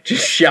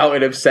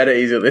shouting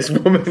obscenities at this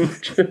woman,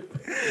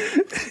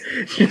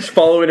 just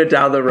following her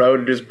down the road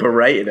and just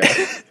berating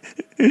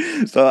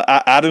her. So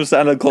Adam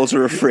Sandler calls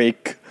her a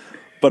freak,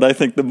 but I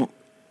think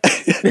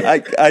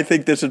I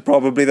think this is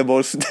probably the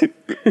most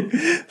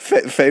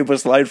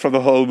famous line from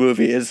the whole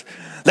movie is,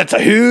 "That's a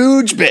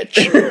huge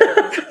bitch."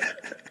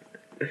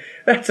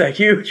 That's a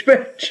huge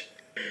bitch.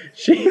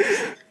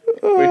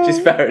 Which is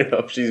fair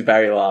enough. She's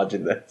very large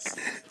in this.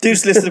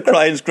 Deuce's list of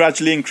clients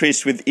gradually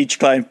increased, with each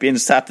client being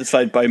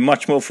satisfied by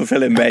much more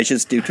fulfilling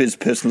measures due to his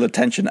personal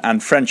attention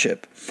and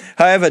friendship.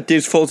 However,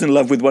 Deuce falls in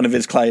love with one of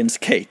his clients,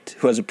 Kate,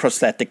 who has a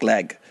prosthetic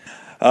leg.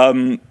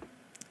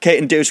 Kate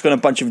and Deuce go on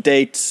a bunch of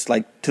dates,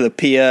 like to the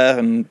pier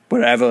and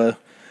wherever.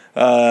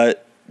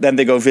 Then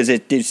they go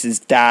visit Deuce's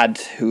dad,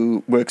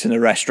 who works in a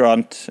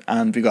restaurant,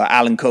 and we got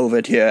Alan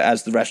Covert here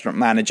as the restaurant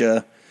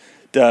manager.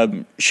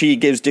 She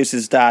gives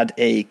Deuce's dad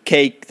a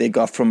cake they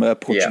got from a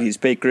Portuguese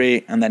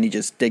bakery, and then he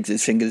just digs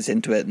his fingers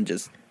into it, and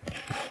just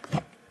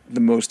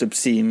the most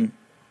obscene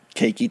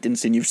cake eating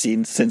scene you've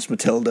seen since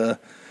Matilda.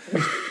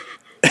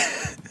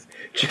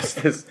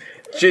 Just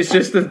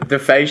the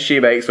face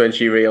she makes when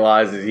she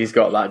realises he's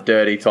got that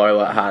dirty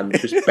toilet hand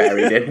just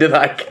buried into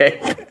that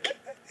cake.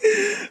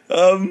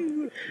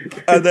 And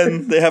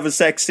then they have a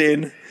sex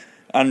scene,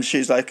 and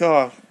she's like,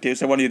 "Oh,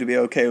 Deuce, I want you to be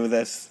okay with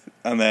this."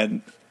 And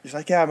then he's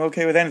like, "Yeah, I'm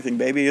okay with anything,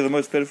 baby. You're the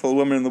most beautiful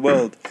woman in the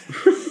world."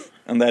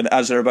 And then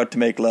as they're about to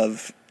make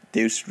love,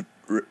 Deuce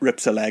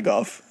rips her leg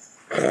off.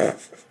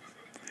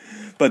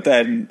 But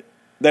then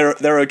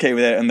they're okay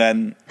with it, and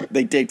then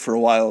they date for a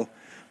while.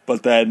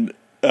 But then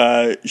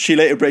she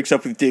later breaks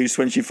up with Deuce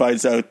when she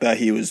finds out that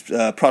he was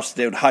a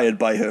prostitute hired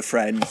by her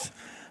friends.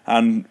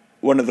 And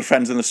one of the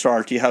friends in the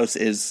sorority house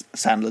is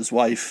Sandler's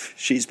wife.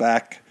 She's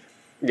back.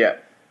 Yeah.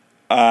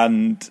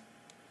 And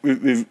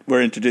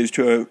we're introduced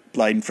to a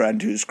blind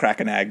friend who's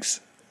cracking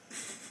eggs.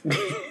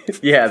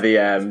 Yeah,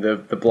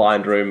 the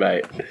blind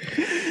roommate.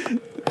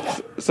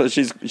 So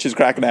she's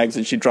cracking eggs,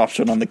 and she drops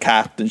one on the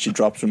cat, and she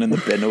drops one in the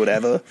bin or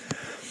whatever.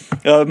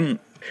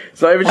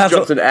 So even she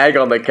drops an egg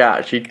on the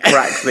cat, she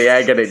cracks the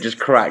egg and it just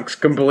cracks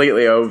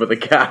completely over the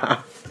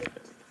cat.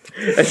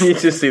 And you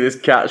just see this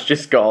cat's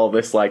just got all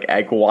this like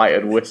egg white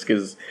and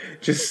whiskers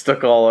just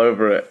stuck all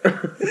over it.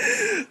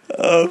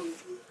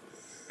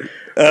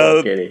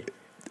 Kitty.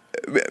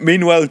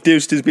 Meanwhile,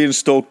 Deuce is being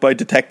stalked by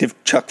Detective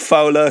Chuck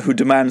Fowler, who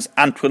demands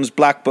Antoine's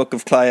black book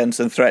of clients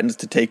and threatens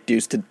to take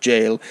Deuce to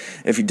jail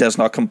if he does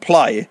not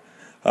comply.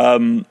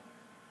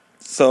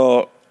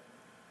 So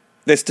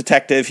this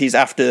detective, he's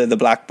after the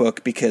Black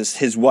Book because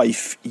his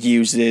wife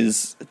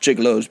uses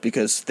gigolos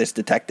because this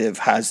detective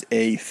has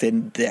a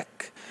thin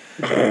dick.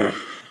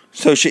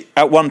 So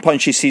at one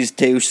point she sees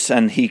Deuce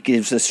and he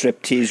gives a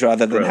striptease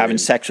rather than having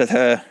sex with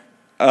her.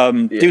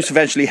 Deuce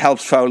eventually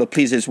helps Fowler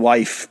please his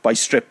wife by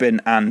stripping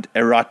and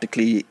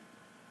erotically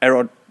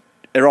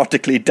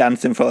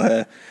dancing for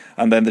her,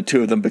 and then the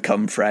two of them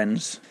become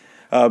friends.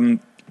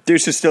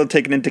 Deuce is still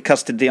taken into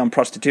custody on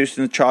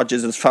prostitution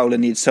charges as Fowler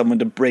needs someone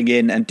to bring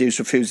in, and Deuce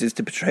refuses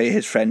to betray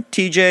his friend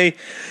TJ.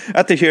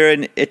 At the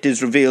hearing, it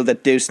is revealed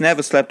that Deuce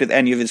never slept with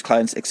any of his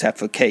clients except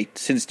for Kate.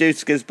 Since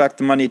Deuce gives back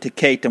the money to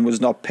Kate and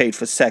was not paid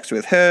for sex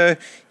with her,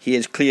 he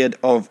is cleared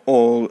of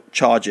all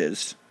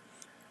charges.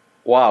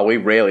 Wow, we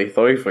really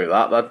thought through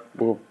that.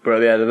 We're at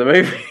the end of the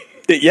movie.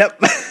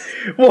 Yep.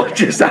 What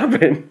just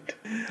happened?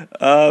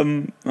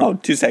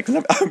 2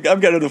 seconds.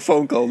 I'm getting a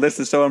phone call. This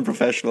is so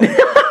unprofessional.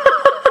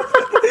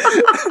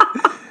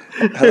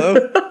 Hello?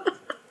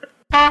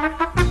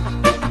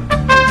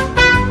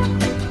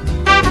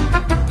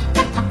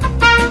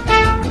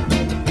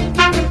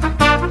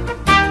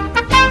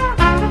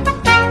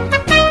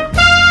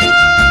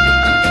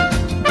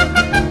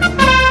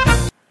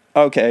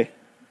 Okay.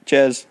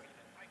 Cheers.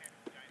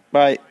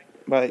 Bye.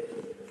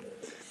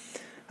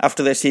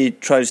 After this, he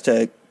goes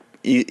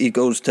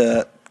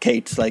to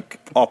Kate's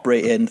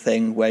operating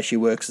thing where she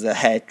works as a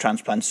hair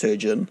transplant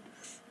surgeon,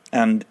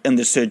 and in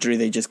the surgery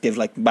they just give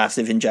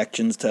massive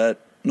injections to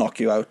knock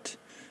you out.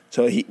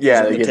 So they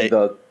give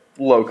the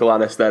local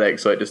anaesthetic,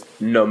 so it just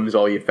numbs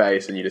all your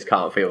face and you just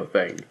can't feel a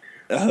thing.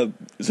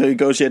 So he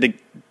goes here to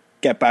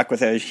get back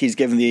with her. He's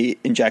given the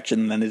injection,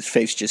 and then his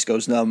face just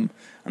goes numb,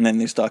 and then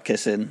they start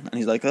kissing, and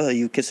he's like, "Oh, are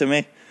you kissing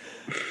me?"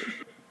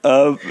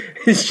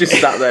 He's just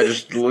sat there,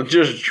 just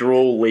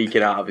drool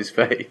leaking out of his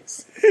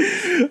face.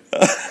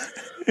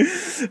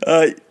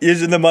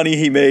 Using the money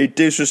he made,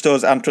 Deuce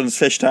restores Antoine's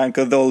fish tank,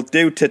 although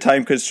due to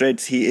time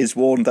constraints, he is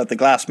warned that the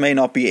glass may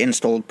not be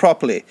installed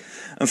properly.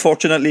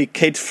 Unfortunately,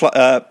 Kate's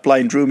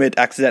blind roommate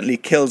accidentally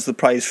kills the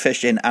prize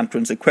fish in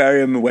Antoine's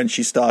aquarium when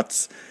she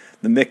starts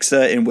the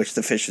mixer in which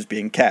the fish is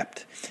being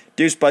kept.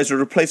 Deuce buys a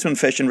replacement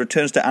fish and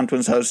returns to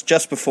Antoine's house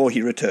just before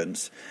he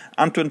returns.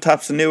 Antoine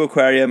taps the new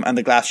aquarium and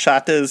the glass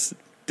shatters.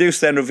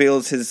 Deuce then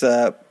reveals his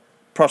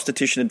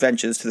prostitution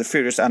adventures to the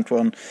furious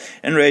Antoine.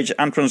 Enraged,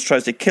 Antoine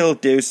tries to kill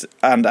Deuce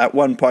and at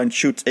one point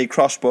shoots a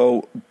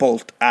crossbow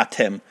bolt at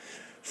him.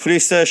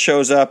 Felisa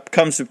shows up,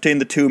 comes between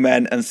the two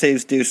men and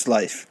saves Deuce's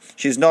life.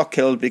 She is not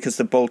killed because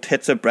the bolt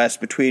hits her breast,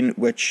 between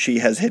which she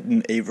has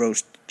hidden a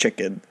roast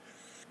chicken.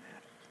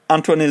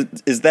 Antoine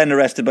is then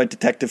arrested by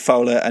Detective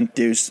Fowler, and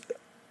Deuce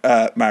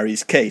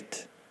marries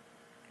Kate.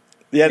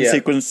 The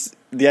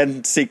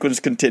end sequence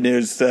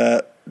continues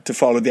to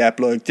follow the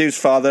epilogue. Deuce's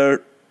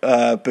father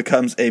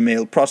becomes a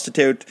male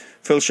prostitute.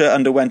 Fulcia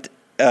underwent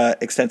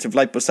extensive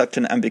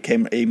liposuction and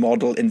became a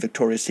model in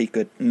Victoria's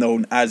Secret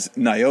known as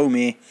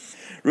Naomi.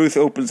 Ruth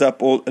opens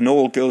up an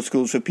all-girls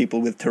school for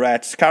people with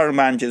Tourette's. Carol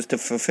manages to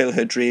fulfill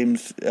her dream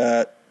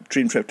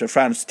trip to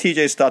France.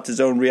 TJ starts his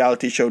own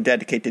reality show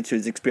dedicated to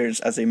his experience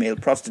as a male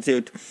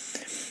prostitute.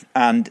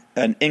 And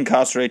an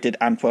incarcerated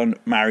Antoine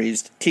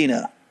marries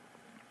Tina.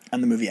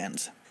 And the movie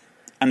ends.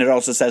 And it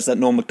also says that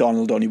Norm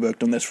Macdonald only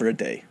worked on this for a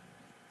day.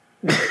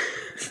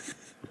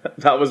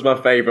 That was my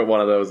favourite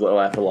one of those little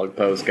epilogue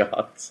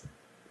postcards.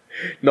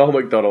 Norm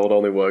Macdonald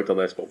only worked on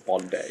this for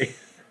one day.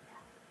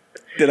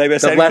 Did I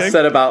miss anything? The less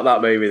said about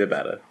that movie, the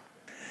better.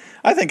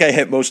 I think I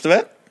hit most of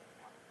it.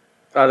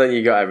 I think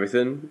you got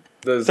everything.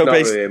 There's not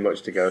really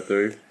much to go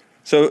through.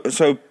 So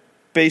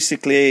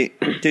basically,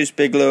 Deuce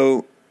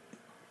Bigalow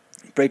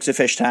breaks a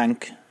fish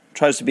tank,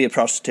 tries to be a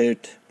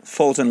prostitute,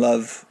 falls in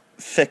love,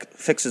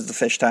 fixes the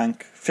fish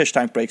tank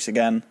breaks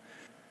again,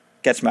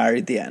 gets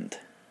married, the end.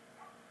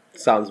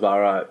 Sounds about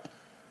right.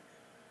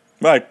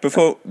 Right,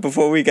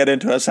 before we get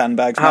into our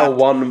sandbags, how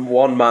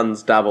one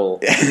man's dabble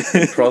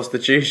in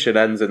prostitution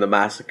ends in the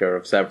massacre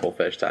of several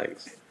fish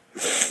tanks.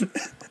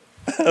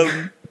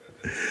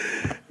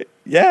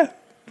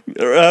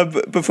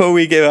 Before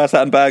we give our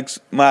sandbags,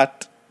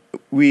 Matt,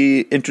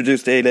 we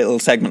introduced a little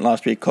segment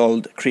last week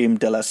called Creme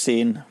de la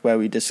Scene, where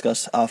we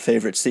discuss our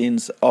favourite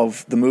scenes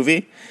of the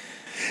movie.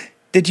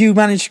 Did you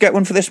manage to get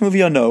one for this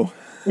movie or no?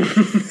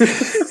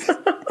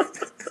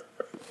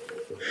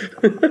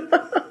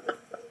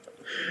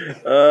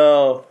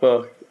 Oh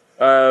fuck!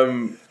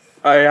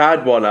 I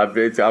had one. I've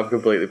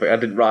completely. I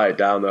didn't write it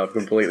down though. I've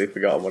completely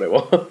forgotten what it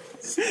was.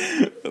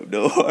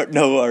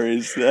 No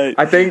worries.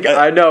 I think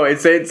I know.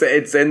 It's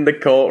in the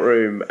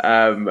courtroom.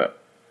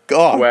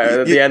 God,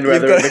 where at the end, where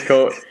they're in the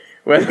court,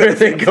 where they're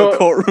in the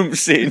courtroom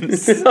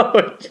scenes. No,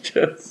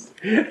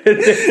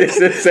 it's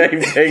the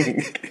same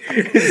thing.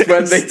 It's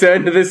when they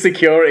turn to the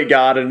security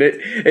guard, and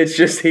it's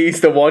just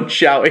he's the one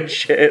shouting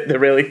shit at the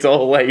really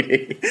tall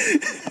lady.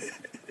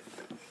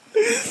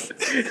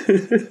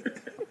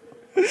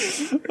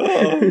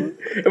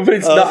 But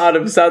it's not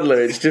Adam Sandler,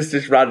 it's just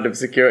this random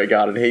security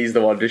guard and he's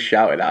the one just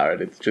shouting at her,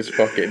 and it's just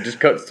fucking just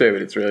cuts to him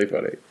and it's really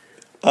funny.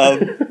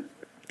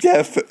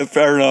 Yeah,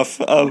 fair enough.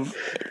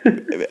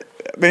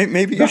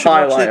 Maybe you the should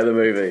highlight watch of the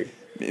movie.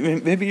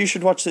 Maybe you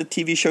should watch the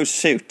TV show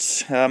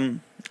Suits.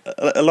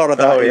 A lot of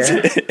that is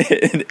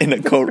in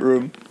a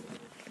courtroom.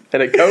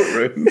 In a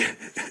courtroom?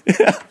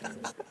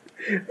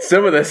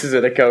 Some of this is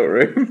in a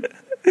courtroom.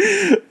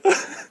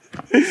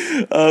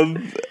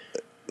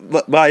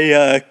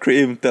 My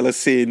creme de la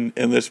scene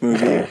in this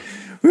movie,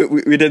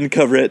 we didn't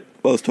cover it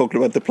while I was talking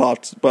about the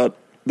plot, but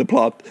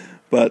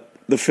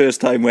the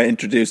first time we're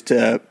introduced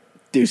to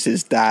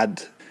Deuce's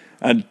dad,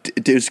 and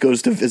Deuce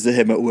goes to visit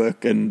him at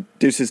work, and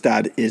Deuce's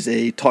dad is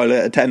a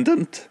toilet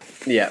attendant.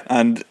 Yeah.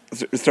 And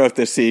throughout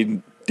this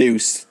scene,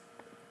 Deuce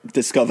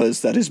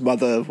discovers that his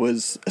mother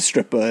was a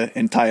stripper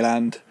in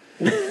Thailand.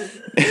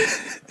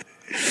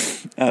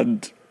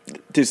 And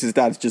Deuce's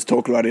dad's just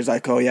talking about it. He's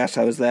like, oh yes,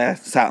 I was there,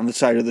 sat on the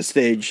side of the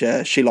stage.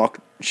 She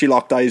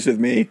locked eyes with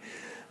me.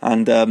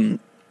 And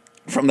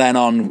from then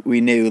on,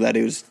 we knew that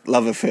it was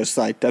love at first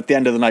sight. At the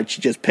end of the night,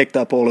 she just picked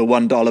up all her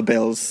 $1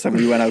 bills and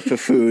we went out for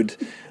food.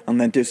 And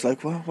then Deuce's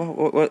like,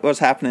 what's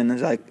happening? And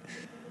he's like,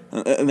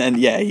 and then,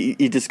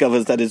 he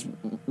discovers that his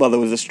mother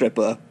was a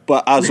stripper.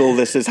 But as all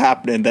this is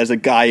happening, there's a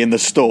guy in the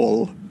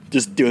stall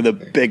just doing the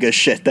biggest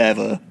shit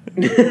ever.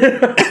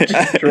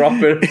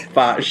 Dropping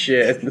fat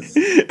shit.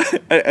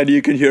 And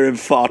you can hear him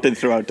farting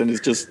throughout, and it's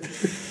just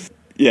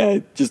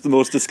the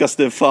most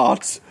disgusting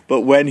farts.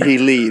 But when he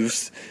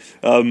leaves,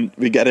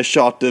 we get a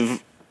shot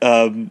of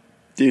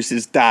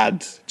Deuce's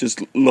dad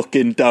just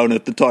looking down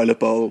at the toilet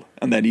bowl,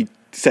 and then he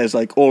says,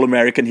 like, all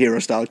American hero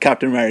style,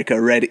 Captain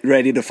America,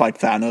 ready to fight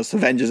Thanos,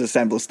 Avengers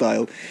Assemble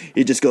style.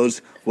 He just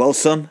goes, well,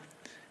 son,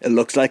 it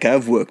looks like I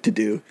have work to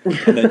do.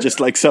 And then just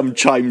like some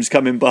chimes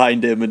coming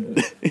behind him,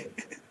 and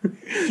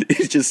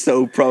he's just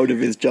so proud of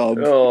his job.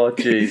 Oh,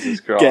 Jesus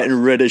Christ. Getting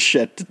rid of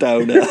shit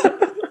down there.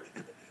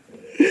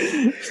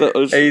 He's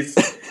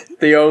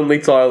the only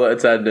toilet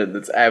attendant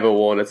that's ever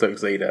worn a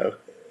tuxedo.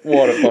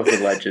 What a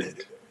fucking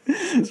legend.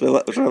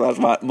 So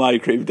that's my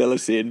creme de la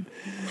scene.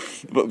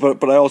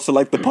 But I also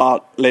like the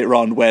part later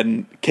on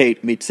when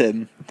Kate meets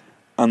him,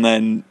 and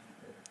then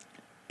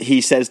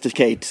he says to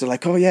Kate, so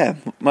like, oh yeah,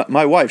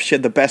 my wife, she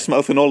had the best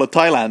mouth in all of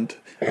Thailand.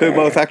 Her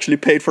mouth actually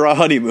paid for our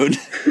honeymoon.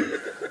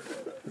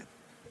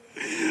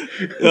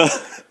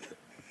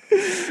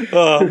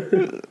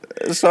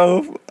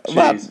 So,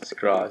 Jesus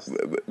Christ.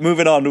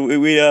 Moving on,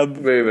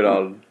 moving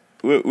on.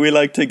 We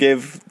like to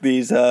give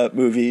these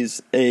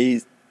movies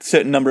a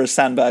certain number of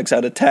sandbags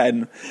out of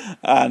 10,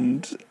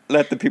 and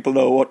let the people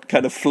know what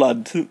kind of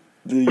flood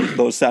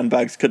those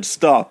sandbags could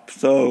stop.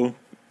 So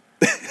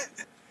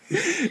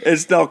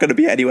it's not going to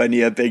be anywhere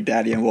near Big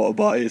Daddy and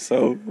Waterboy.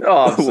 So,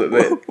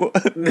 absolutely.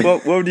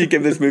 What would you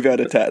give this movie out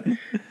of 10?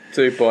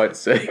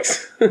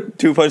 2.6.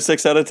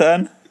 2.6 out of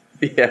 10?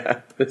 Yeah,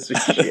 this is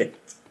shit.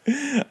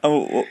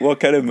 What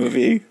kind of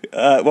movie?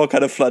 What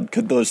kind of flood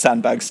could those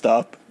sandbags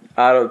stop?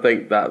 I don't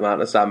think that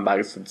amount of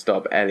sandbags would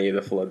stop any of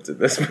the floods in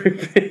this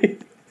movie.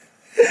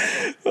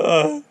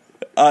 I'm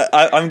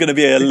going to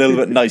be a little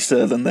bit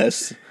nicer than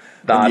this.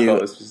 I thought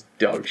it was just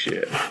dog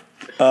shit.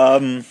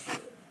 I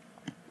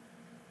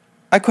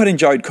quite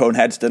enjoyed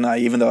Coneheads, didn't I?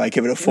 Even though I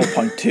give it a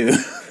 4.2.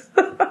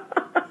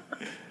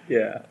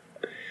 Yeah.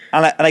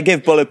 And I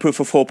gave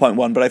Bulletproof a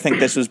 4.1, but I think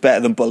this was better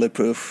than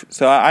Bulletproof.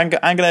 So I'm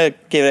going to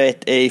give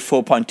it a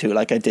 4.2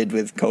 like I did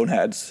with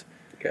Coneheads.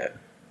 Okay.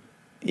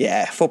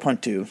 Yeah,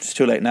 4.2. It's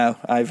too late now.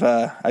 I've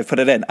put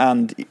it in.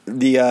 And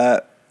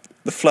the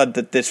flood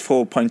that this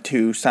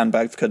 4.2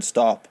 sandbags could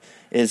stop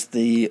is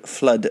the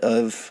flood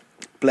of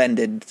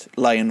blended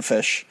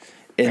lionfish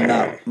in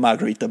that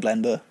margarita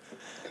blender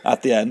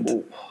at the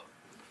end.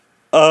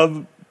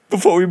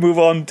 Before we move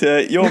on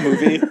to your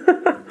movie,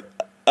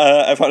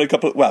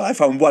 I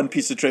found one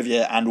piece of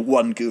trivia and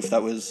one goof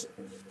that was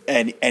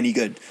any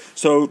good.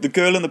 So the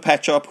girl in the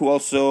pet shop who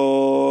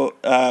also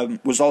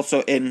was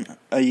also in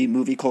a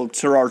movie called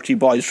Sorority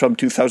Boys from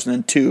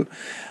 2002,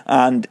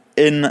 and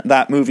in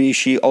that movie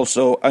she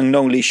also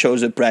unknowingly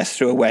shows her breast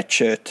through a wet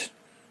t-shirt.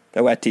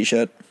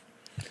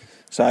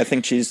 So I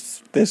think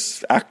she's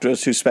this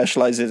actress who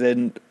specialises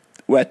in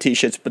wet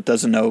t-shirts but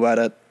doesn't know about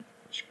it.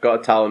 She's got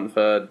a talent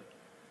for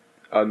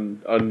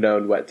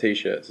unknown wet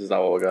t-shirts. Is that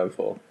what we're going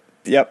for?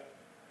 Yep.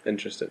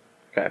 Interesting.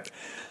 Okay.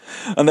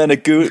 And then a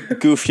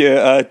goof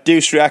here.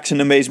 Deuce reacts in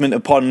amazement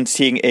upon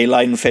seeing a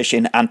lionfish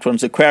in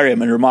Antoine's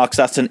aquarium and remarks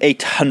that's an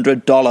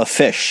 $800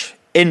 fish.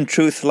 In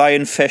truth,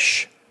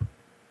 lionfish.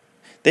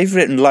 They've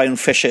written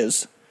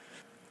lionfishes.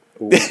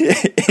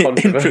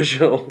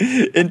 Controversial.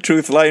 In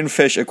truth,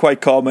 lionfish are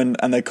quite common,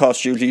 and their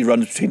cost usually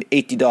runs between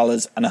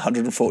 $80 and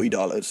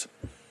 $140.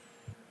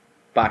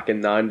 Back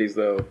in 90s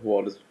though,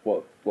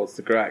 what's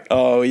the crack?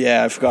 Oh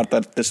yeah, I forgot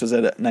that this was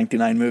a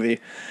 99 movie.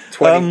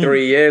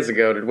 23 years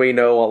ago, did we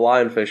know what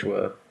lionfish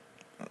were?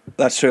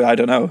 That's true, I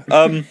don't know.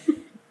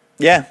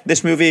 Yeah,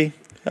 this movie,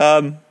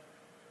 I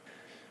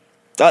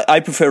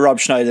prefer Rob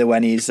Schneider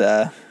when he's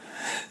doing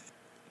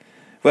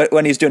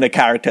a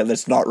character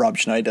that's not Rob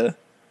Schneider.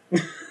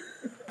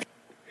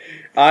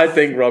 I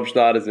think Rob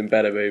Schneider's in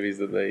better movies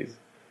than these.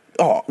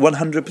 Oh,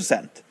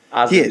 100%.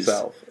 As he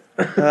himself.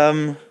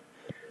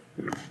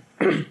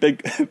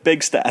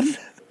 Big Stan.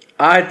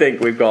 I think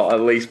we've got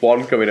at least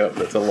one coming up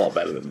that's a lot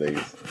better than these.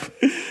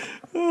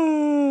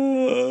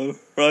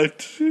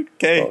 Right.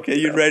 Okay. Are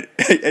you ready?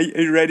 Are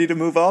you ready to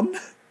move on?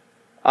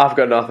 I've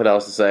got nothing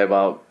else to say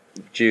about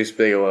Deuce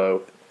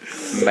Bigalow,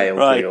 male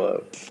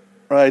Bigalow.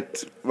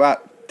 Right.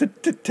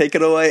 Take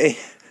it away.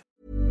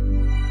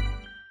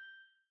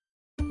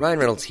 Ryan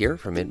Reynolds here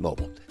from Mint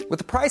Mobile. With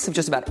the price of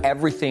just about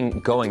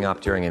everything going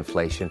up during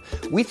inflation,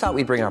 we thought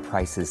we'd bring our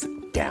prices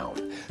down.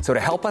 So to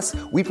help us,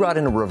 we brought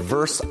in a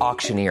reverse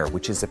auctioneer,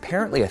 which is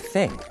apparently a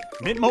thing.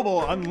 Mint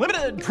Mobile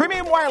Unlimited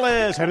Premium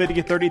Wireless. How to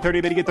get 30,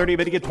 30, bit to get 30,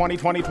 bit to get 20,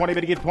 20, 20,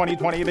 bit to get 20,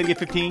 20, bit to get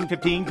 15,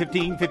 15,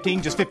 15,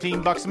 15, just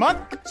 $15 a month?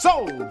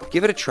 Sold!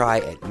 Give it a try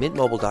at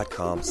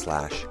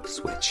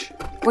mintmobile.com/switch.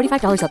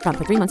 $45 up front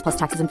for 3 months plus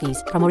taxes and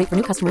fees. Promo rate for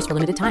new customers for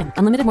limited time.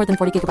 Unlimited more than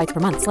 40 gigabytes per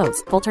month.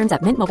 Slows full terms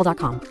at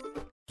mintmobile.com.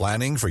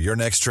 Planning for your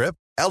next trip?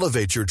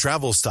 Elevate your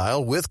travel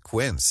style with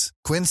Quince.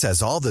 Quince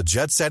has all the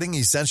jet-setting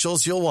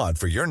essentials you'll want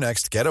for your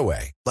next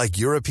getaway, like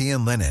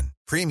European linen,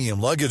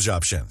 premium luggage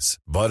options,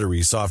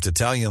 buttery soft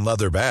Italian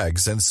leather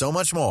bags, and so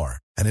much more.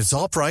 And it's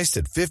all priced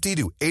at 50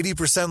 to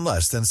 80%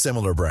 less than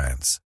similar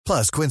brands.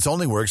 Plus, Quince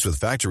only works with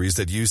factories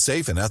that use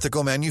safe and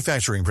ethical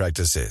manufacturing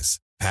practices.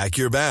 Pack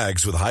your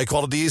bags with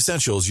high-quality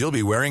essentials you'll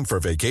be wearing for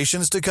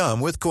vacations to come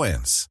with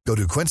Quince. Go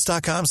to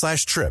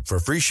quince.com/trip for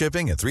free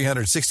shipping and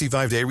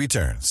 365-day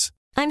returns.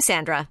 I'm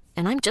Sandra,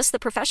 and I'm just the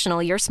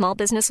professional your small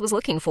business was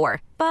looking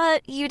for.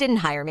 But you didn't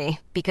hire me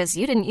because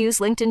you didn't use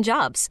LinkedIn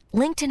Jobs.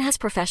 LinkedIn has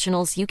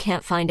professionals you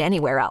can't find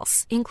anywhere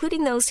else,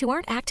 including those who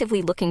aren't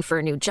actively looking for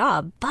a new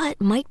job, but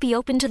might be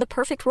open to the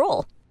perfect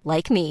role,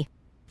 like me.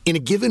 In a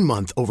given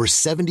month, over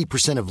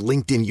 70% of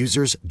LinkedIn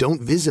users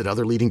don't visit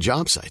other leading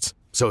job sites.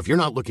 So if you're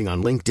not looking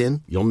on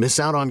LinkedIn, you'll miss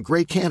out on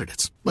great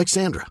candidates like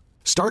Sandra.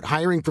 Start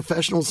hiring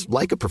professionals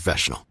like a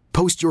professional.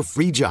 Post your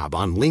free job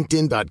on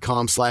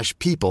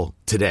linkedin.com/people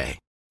today.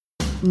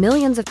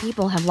 Millions of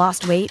people have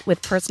lost weight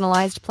with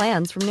personalized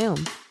plans from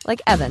Noom.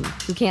 Like Evan,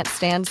 who can't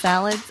stand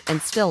salads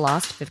and still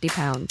lost 50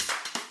 pounds.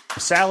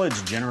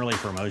 Salads generally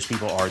for most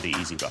people are the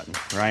easy button,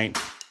 right?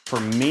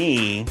 For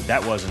me,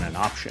 that wasn't an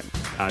option.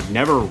 I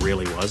never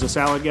really was a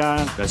salad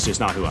guy. That's just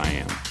not who I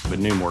am. But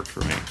Noom worked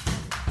for me.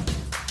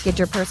 Get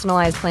your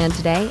personalized plan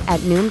today at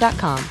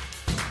Noom.com.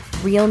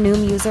 Real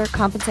Noom user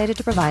compensated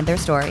to provide their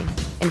story.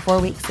 In 4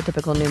 weeks, the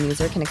typical Noom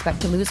user can expect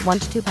to lose 1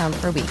 to 2 pounds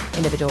per week.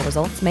 Individual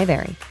results may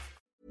vary.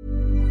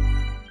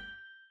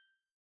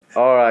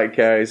 Alright,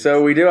 Kerry,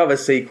 so we do have a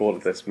sequel to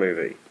this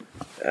movie.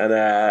 And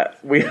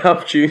we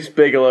have Deuce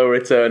Bigalow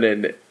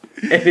returning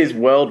in his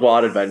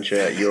worldwide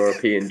adventure,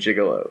 European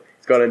Gigolo.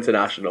 It's gone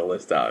international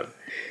this time.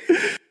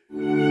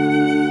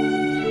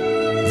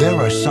 There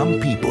are some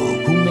people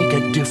who make a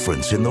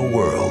difference in the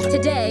world.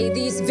 Today,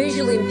 these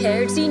visually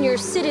impaired senior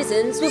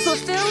citizens will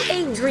fulfill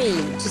a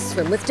dream to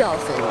swim with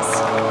dolphins.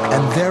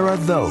 And there are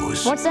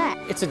those What's that?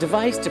 It's a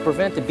device to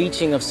prevent the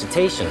beaching of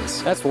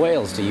cetaceans. That's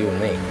whales to you and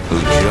me.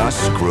 who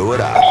just screw it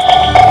up.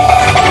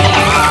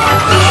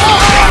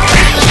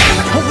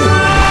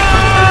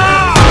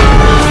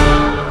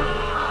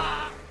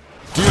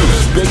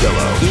 Deuce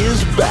Bigalow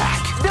is back.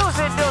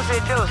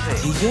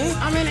 TJ?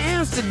 I'm in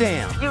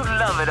Amsterdam. You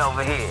love it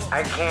over here.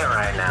 I can't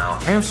right now.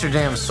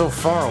 Amsterdam's so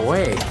far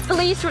away.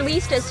 Police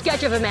released a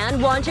sketch of a man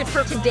wanted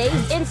for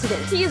today's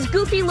incident. He is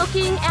goofy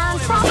looking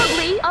and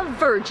probably a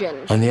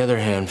virgin. On the other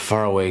hand,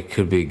 far away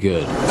could be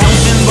good.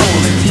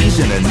 He's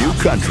in a new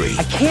country.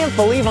 I can't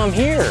believe I'm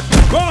here.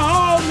 Go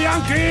home,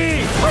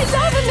 Yankee! We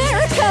love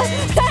America!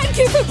 Thank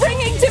you for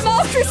bringing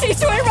democracy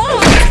to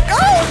Iran!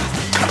 Oh!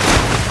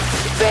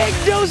 Big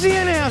Josie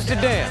in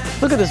Amsterdam.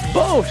 Look at this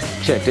boat.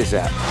 Check this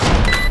out.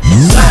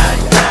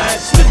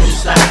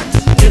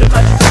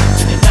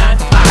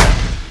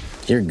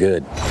 You're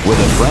good. With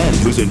a friend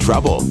who's in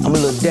trouble. I'm a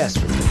little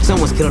desperate.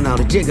 Someone's killing all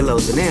the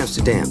gigolos in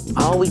Amsterdam.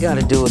 All we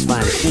gotta do is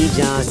find the key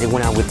Johns that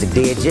went out with the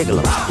dead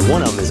gigolos.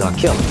 One of them is our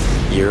killer.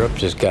 Europe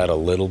just got a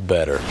little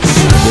better.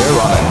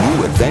 They're on a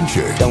new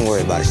adventure. Don't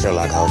worry about it,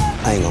 Sherlock Holmes.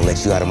 I ain't gonna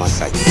let you out of my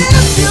sight.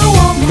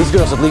 These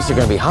girls at least are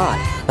gonna be hot.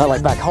 Not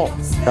like back home,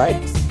 right?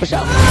 For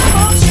sure.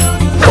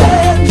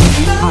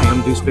 Hi,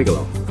 I'm Deuce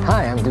Bigalow.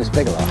 Hi, I'm Deuce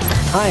Bigalow.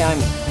 Hi, I'm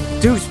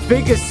Deuce,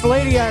 biggest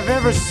lady I've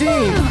ever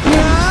seen.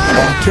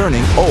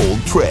 Turning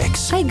old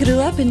tricks. I grew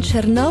up in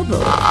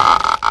Chernobyl.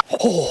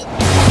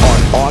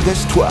 On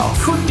August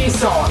 12th. Put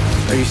this on.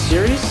 Are you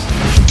serious?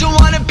 Don't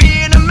wanna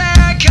be an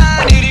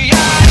American idiot.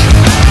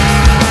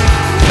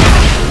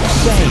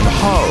 Same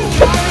ho.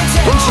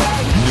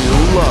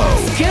 New low.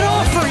 Get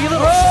off her, you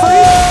little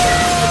freak!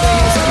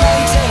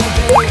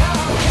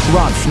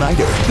 Rob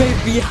Schneider.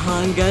 Baby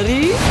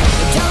Hungary.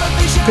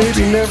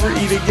 Baby, never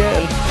eat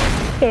again.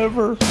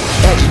 Ever.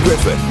 Eddie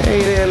Griffin.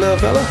 Hey there, little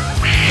fella.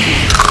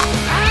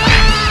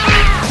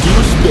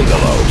 Deuce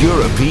Bigalow,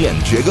 European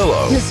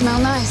Gigolo. You smell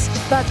nice,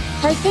 but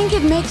I think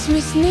it makes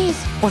me sneeze.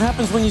 What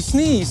happens when you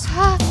sneeze?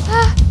 Oh,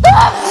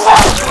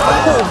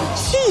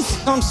 jeez,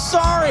 I'm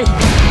sorry.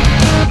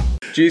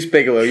 Deuce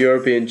Bigalow,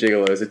 European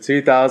Gigolo is a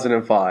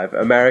 2005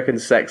 American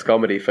sex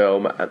comedy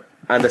film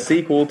and a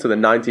sequel to the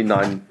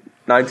 1999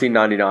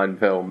 1999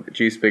 film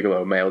Deuce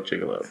Bigalow, Male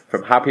Gigolo,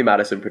 from Happy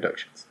Madison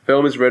Productions. The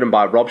film is written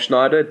by Rob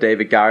Schneider,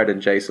 David Garrett,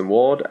 and Jason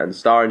Ward, and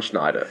starring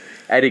Schneider,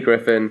 Eddie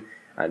Griffin,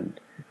 and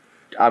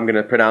I'm going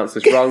to pronounce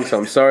this wrong, so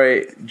I'm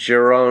sorry,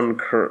 Jerome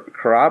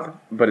Crab,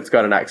 but it's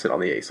got an accent on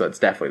the E, so it's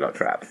definitely not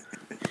Crab.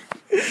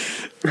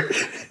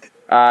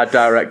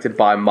 Directed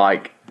by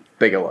Mike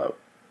Bigelow.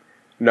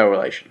 No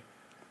relation,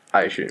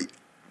 I assume.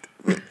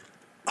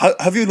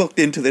 Have you looked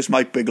into this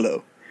Mike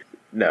Bigelow?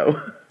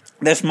 No.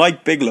 This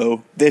Mike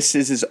Bigelow, this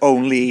is his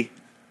only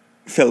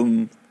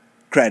film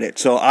credit.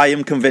 So I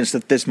am convinced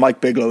that this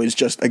Mike Bigelow is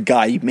just a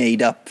guy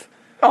made up.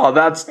 Oh,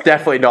 that's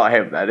definitely not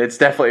him then. It's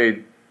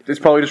probably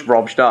just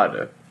Rob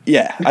Schneider.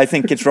 Yeah, I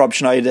think it's Rob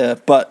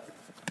Schneider, but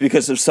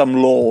because of some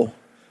law,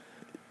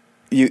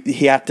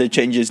 he had to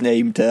change his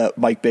name to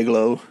Mike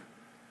Bigelow.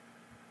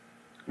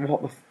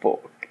 What the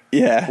fuck?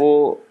 Yeah.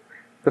 Well,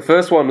 the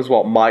first one was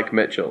Mike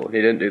Mitchell.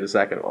 He didn't do the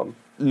second one.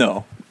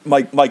 No,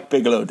 Mike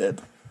Bigelow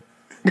did.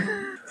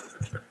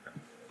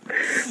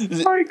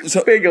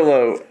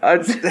 Bigelow.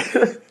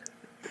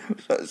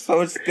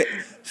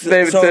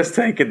 David's just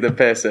taking the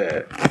piss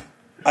here.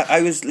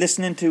 I was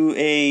listening to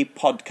a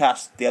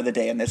podcast the other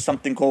day, and there's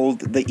something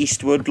called the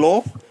Eastwood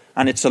Law,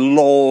 and it's a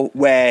law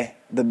where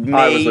the main...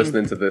 I was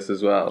listening to this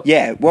as well.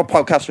 Yeah, what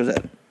podcast was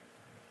it?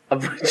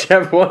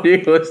 Whichever one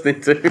you were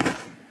listening to,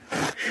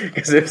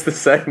 because it's the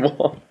same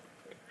one.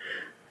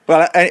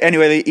 Well,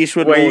 anyway, the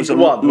Eastwood Law is a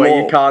law...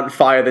 Where you can't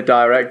fire the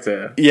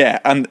director? Yeah,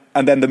 and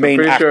then the main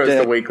actor... I'm pretty sure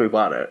it's the Weekly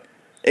Planet.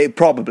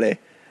 Probably.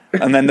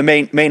 And then the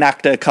main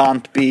actor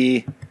can't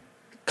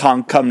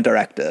come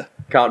director.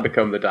 Can't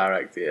become the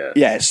director, yeah.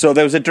 Yeah, so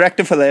there was a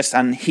director for this,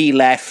 and he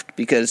left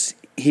because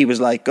he was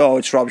like, oh,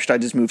 it's Rob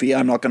Schneider's movie,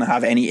 I'm not going to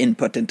have any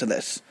input into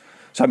this.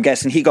 So I'm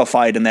guessing he got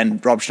fired, and then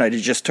Rob Schneider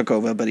just took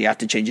over, but he had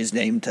to change his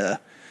name to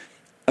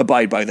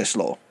abide by this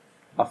law.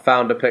 I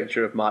found a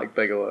picture of Mike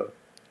Bigelow.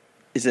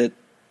 Is it?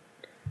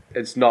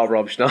 It's not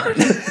Rob Schneider.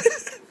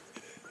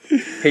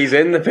 He's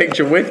in the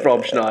picture with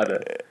Rob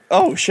Schneider.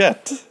 Oh,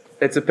 shit.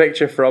 It's a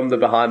picture from the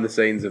behind the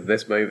scenes of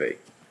this movie.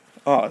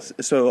 Oh,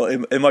 so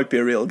it might be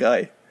a real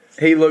guy.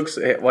 He looks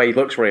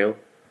real.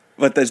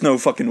 But there's no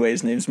fucking way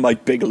his name's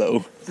Mike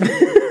Bigelow.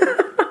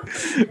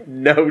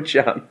 No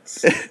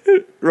chance.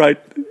 Right.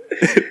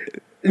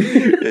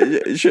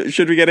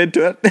 Should we get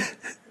into it?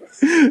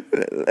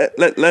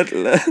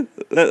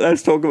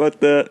 Let's talk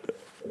about the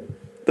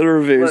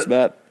reviews,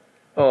 Matt.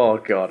 Oh,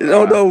 God.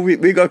 Oh, no,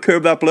 we got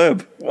Curb That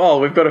Blurb. Oh,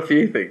 we've got a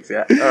few things,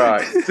 yeah. All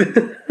right.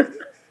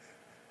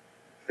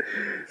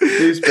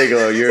 Deuce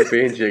Bigalow,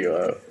 European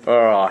Gigolo.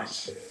 All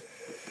right.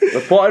 The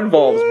plot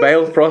involves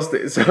male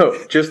prostitutes. So,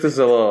 just as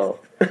a little...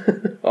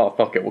 Oh,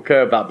 fuck it. We'll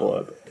curb that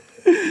blurb.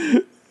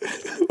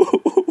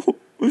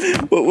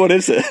 What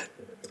is it?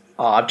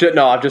 Oh, I've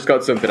just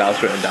got something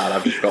else written down.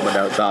 I've just got my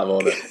notes out of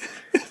order.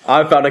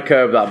 I found a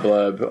curb that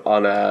blurb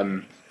on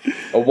a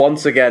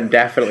once again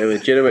definitely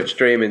legitimate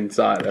streaming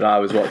site that I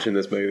was watching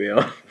this movie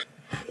on.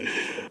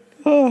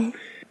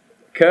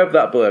 Curb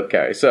that blurb,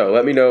 Kerry. So,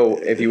 let me know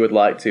if you would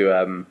like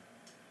to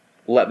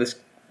let this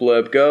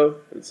blurb go.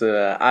 It's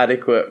an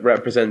adequate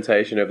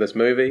representation of this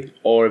movie,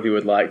 or if you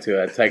would like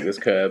to take this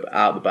curb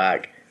out the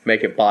back,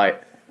 make it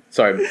bite.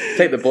 Sorry,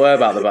 take the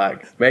blurb out the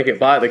back, make it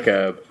bite the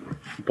curb,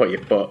 and put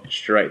your foot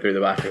straight through the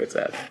back of its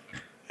head.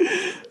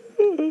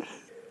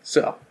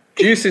 So,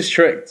 Deuce is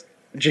tricked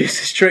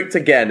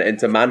again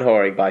into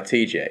man-whoring by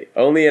TJ,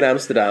 only in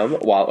Amsterdam,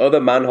 while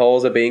other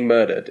man-whores are being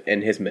murdered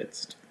in his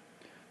midst.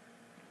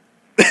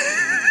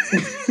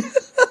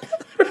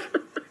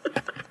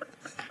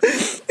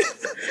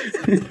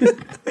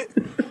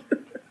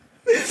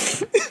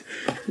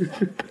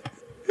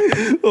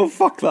 Oh,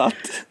 fuck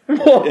that.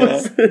 What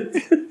was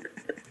it?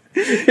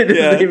 It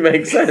doesn't even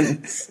make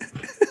sense.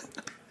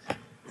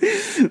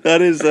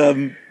 That is...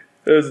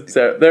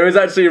 There is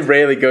actually a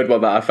really good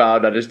one that I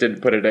found. I just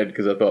didn't put it in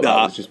because I thought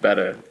that was just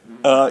better.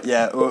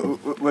 Yeah,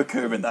 we're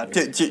curbing that.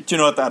 Do you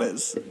know what that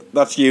is?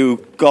 That's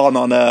you gone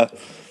on a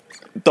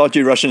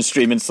dodgy Russian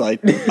streaming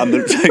site and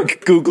the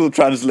Google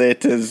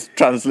translators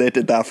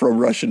translated that from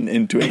Russian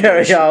into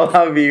English. Yeah, I'll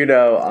have you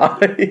know,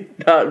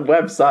 that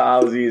website I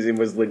was using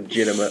was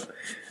legitimate.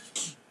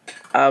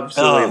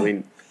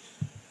 Absolutely.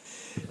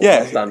 Yeah.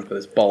 I'll stand for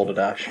this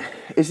balderdash.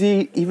 Is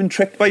he even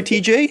tricked by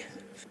TJ?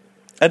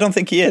 I don't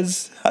think he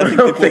is. I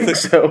don't think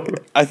so.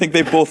 I think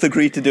they both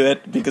agree to do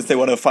it because they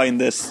want to find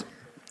this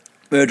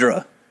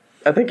murderer.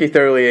 I think he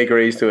thoroughly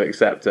agrees to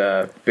accept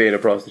being a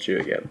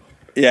prostitute again.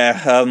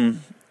 Yeah,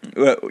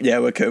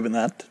 we're curbing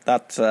that.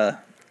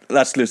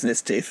 That's losing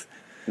its teeth.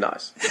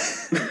 Nice.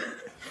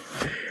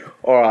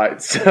 All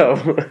right,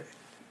 so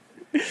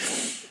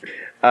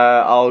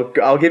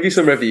I'll give you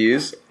some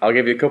reviews. I'll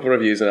give you a couple of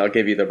reviews, and I'll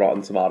give you the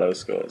Rotten Tomatoes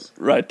scores.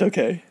 Right.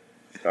 Okay.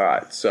 All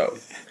right. So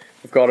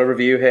we've got a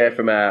review here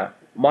from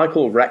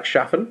Michael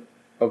Reckschaffen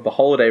of The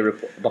Holiday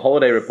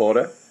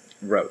Reporter.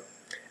 Wrote,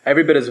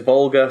 "Every bit as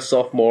vulgar,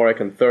 sophomoric,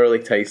 and thoroughly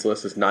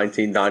tasteless as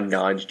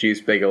 1999's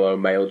Deuce Bigalow,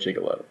 Male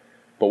Gigolo.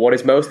 But what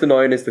is most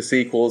annoying is the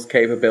sequel's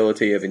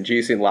capability of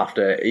inducing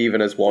laughter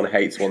even as one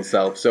hates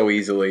oneself so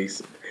easily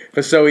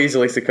for so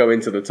easily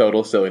succumbing to the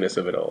total silliness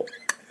of it all.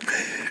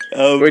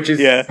 Which is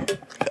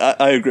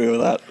I agree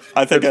with that.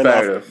 I think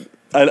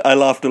I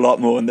laughed a lot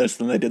more in this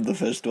than I did the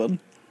first one.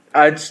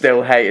 I'd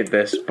still hated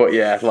this, but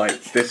yeah,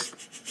 like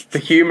the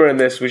humour in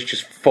this was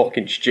just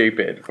fucking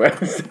stupid.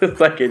 Like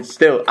it's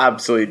still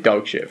absolute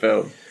dog shit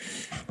film,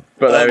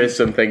 but there is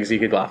some things you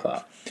could laugh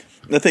at.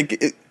 I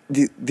think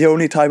the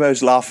only time I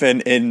was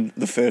laughing in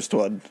the first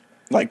one,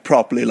 like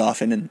properly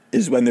laughing,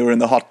 is when they were in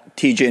the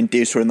TJ and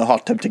Deuce were in the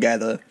hot tub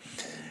together,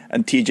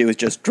 and TJ was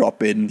just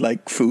dropping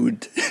like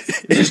food,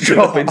 just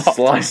dropping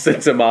sliced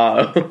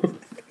tomato,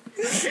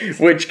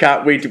 which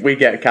we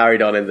get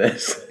carried on in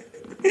this.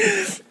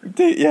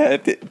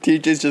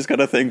 TJ's just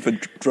got a thing for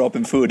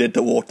dropping food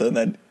into water and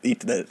then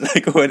eating it,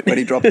 like when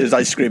he dropped his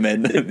ice cream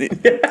in.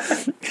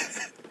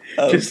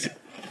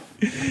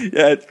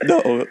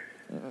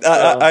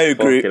 I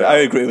agree. I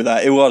agree with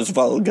that. It was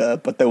vulgar,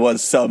 but there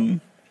was some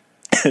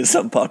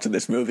parts of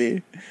this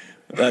movie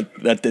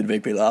that did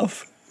make me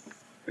laugh.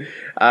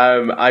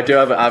 I've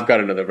got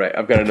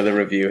another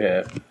review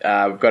here.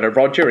 I've got a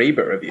Roger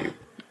Ebert review.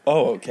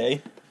 Oh,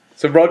 okay.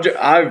 So Roger,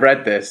 I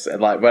read this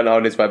and like went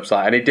on his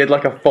website, and he did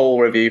like a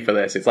full review for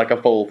this. It's like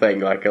a full thing,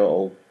 like a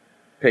little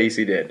piece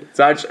he did.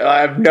 So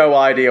I have no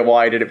idea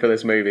why he did it for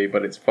this movie,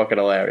 but it's fucking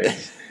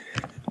hilarious.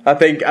 I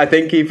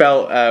think he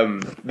felt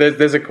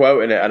there's a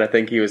quote in it, and I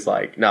think he was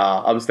like,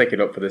 "Nah, I'm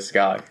sticking up for this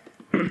guy."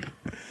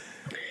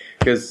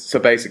 Because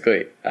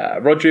basically,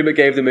 Roger Ebert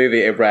gave the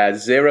movie a rare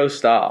 0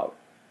 star,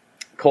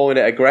 calling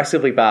it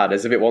aggressively bad,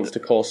 as if it wants to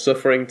cause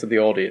suffering to the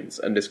audience,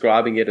 and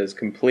describing it as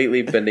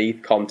completely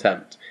beneath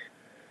contempt.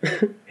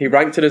 He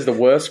ranked it as the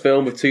worst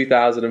film of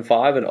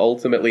 2005 and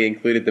ultimately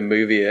included the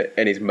movie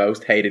in his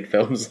most hated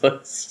films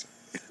list.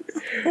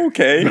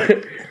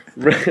 Okay.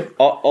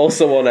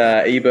 Also on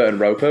Ebert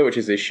and Roper, which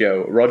is his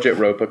show, Roger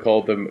Roper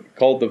called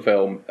the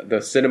film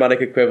the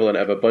cinematic equivalent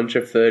of a bunch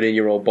of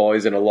 13-year-old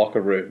boys in a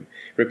locker room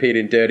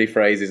repeating dirty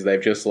phrases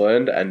they've just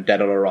learned and dead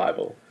on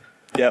arrival.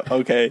 Yep.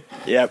 Okay.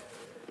 Yep.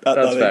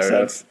 That's that fair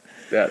makes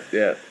enough.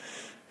 Yeah.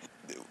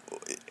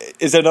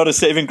 Is there not a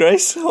saving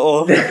grace?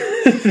 Or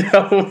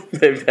no,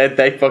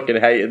 they fucking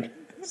hated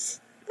this.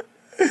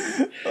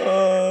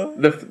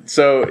 With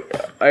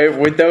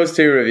those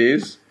two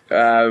reviews,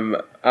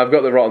 I've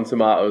got the Rotten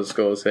Tomatoes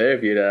scores here.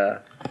 If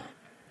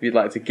you'd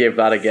like to give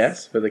that a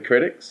guess for the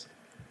critics.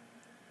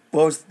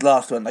 What was the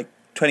last one? Like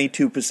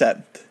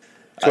 22%.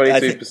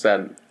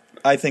 22%.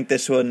 I think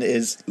this one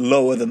is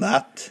lower than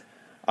that.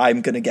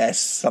 I'm gonna guess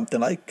something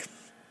like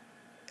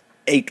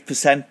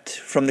 8%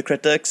 from the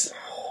critics.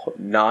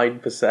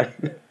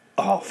 9%.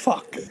 Oh,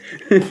 fuck.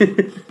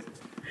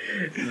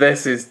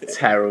 This is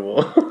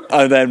terrible.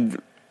 And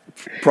then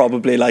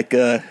probably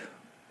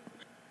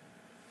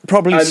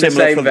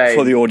similar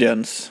for the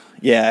audience.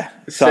 Yeah.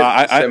 So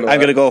I'm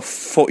going to go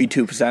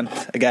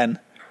 42% again.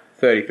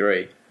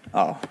 33.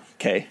 Oh,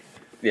 okay.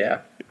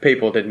 Yeah.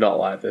 People did not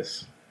like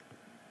this.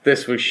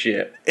 This was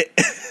shit.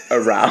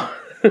 Around.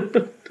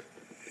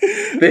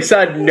 This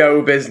had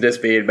no business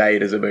being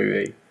made as a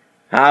movie.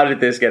 How did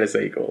this get a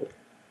sequel?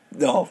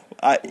 No,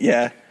 I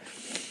guess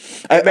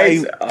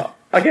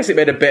it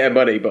made a bit of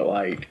money, but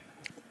like,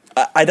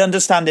 I'd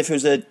understand if it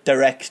was a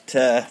direct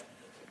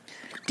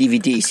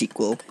DVD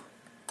sequel.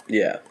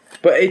 Yeah,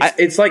 but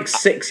it's like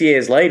 6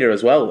 years later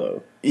as well,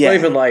 though. It's not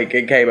even like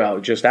it came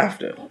out just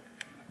after.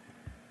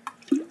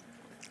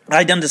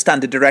 I'd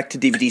understand a direct to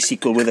DVD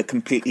sequel with a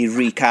completely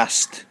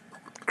recast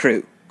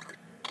crew.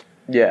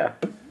 Yeah,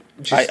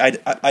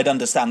 I'd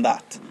understand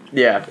that.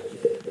 Yeah,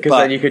 because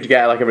then you could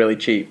get like a really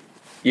cheap.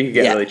 You could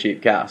get a really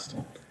cheap cast.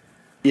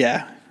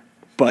 Yeah.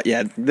 But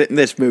yeah,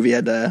 this movie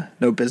had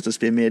no business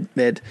being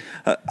made.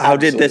 How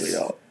did this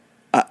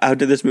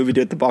movie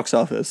do at the box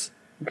office?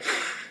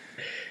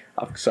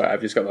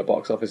 I've just got my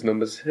box office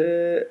numbers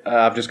here.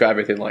 I've just got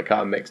everything like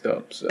kind of mixed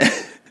up. So.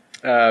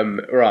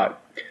 Right.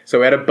 So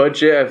we had a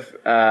budget of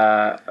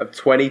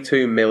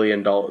 $22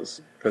 million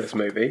for this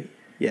movie.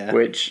 Yeah.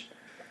 Which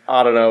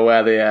I don't know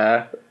where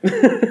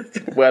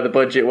the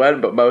budget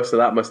went, but most of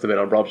that must have been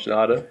on Rob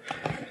Schneider.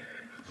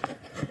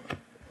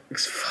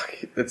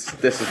 This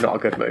is not a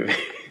good movie.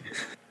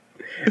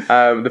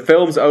 The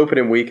film's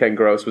opening weekend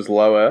gross was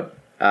lower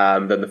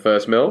than the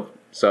first film,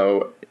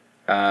 so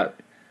I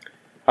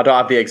don't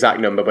have the exact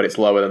number, but it's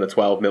lower than the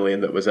 12 million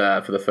that was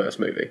for the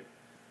first movie.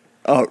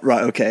 Oh,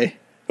 right, okay.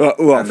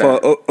 What for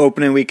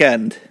opening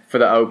weekend? For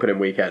the opening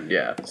weekend,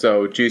 yeah.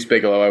 So Deuce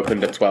Bigalow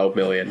opened at 12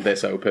 million.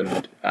 This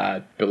opened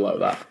below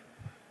that.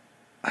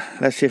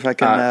 Let's see if I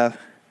can.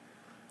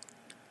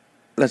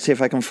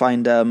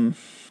 Find.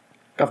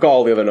 I've got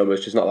all the other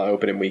numbers, just not that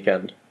opening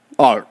weekend.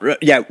 Oh,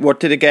 yeah. What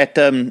did it get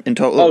in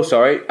total? Oh,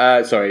 sorry.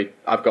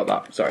 I've got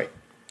that. Sorry.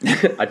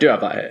 I do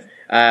have that here.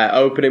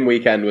 Opening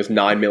weekend was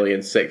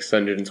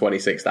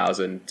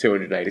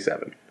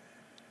 9,626,287.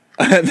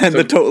 And then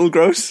the total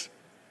gross?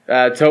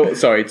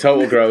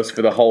 Total gross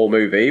for the whole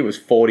movie was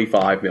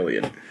 45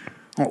 million.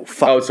 Oh,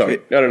 fuck. Oh,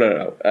 sorry. No.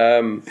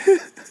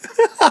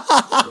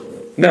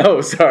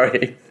 No,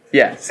 sorry.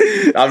 Yes.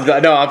 I've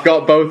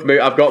got both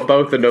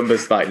the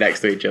numbers like next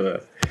to each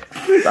other.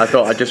 I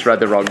thought I just read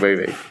the wrong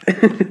movie.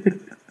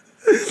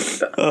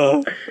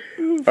 All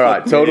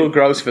right, total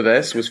gross for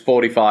this was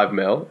 45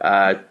 mil,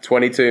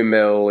 22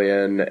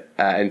 million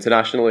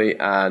internationally,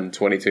 and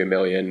 22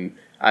 million,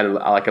 and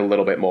like a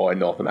little bit more in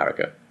North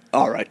America.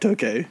 All right,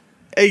 okay.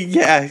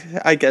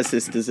 Yeah, I guess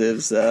this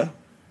deserves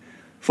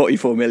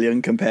 44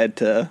 million compared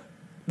to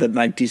the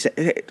 92.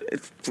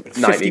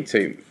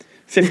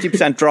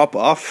 50% drop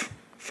off.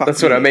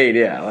 That's what I mean,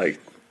 yeah. Like,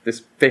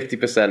 there's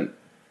 50%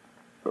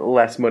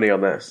 less money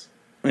on this.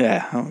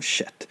 Yeah, oh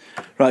shit.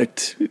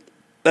 Right,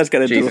 let's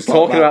get into Jesus,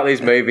 talking about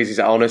these movies is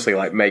honestly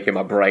like making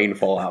my brain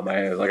fall out of my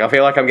ears. Like, I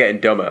feel like I'm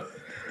getting dumber.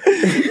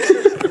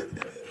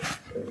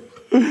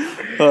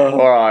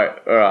 All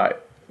right.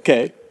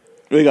 Okay,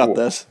 we got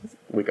this.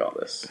 We got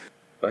this.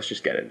 Let's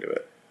just get into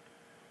it.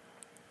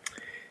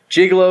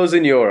 Gigolos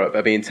in Europe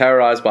are being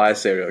terrorized by a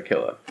serial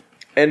killer.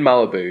 In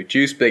Malibu,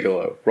 Deuce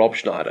Bigalow, Rob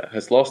Schneider,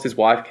 has lost his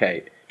wife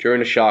Kate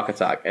during a shark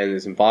attack and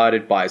is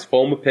invited by his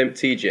former pimp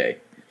TJ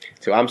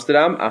to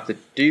Amsterdam after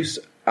Deuce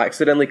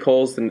accidentally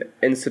caused an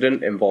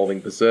incident involving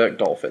berserk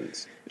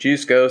dolphins.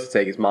 Deuce goes to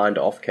take his mind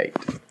off Kate.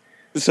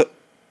 So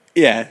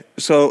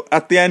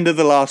at the end of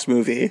the last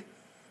movie,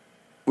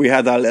 we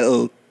had that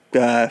little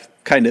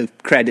kind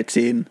of credit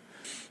scene.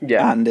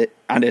 Yeah.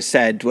 And it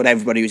said what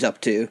everybody was up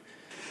to.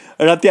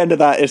 And at the end of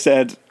that, it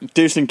said,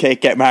 Deuce and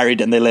Kate get married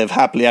and they live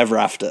happily ever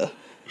after.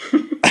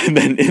 And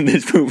then in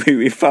this movie,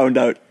 we found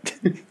out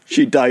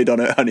she died on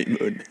her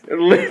honeymoon.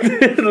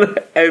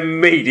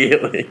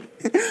 Immediately.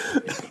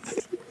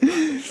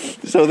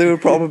 So they were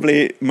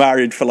probably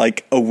married for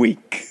like a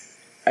week.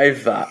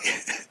 If that.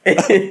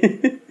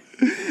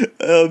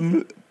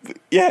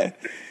 Yeah.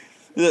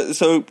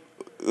 So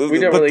we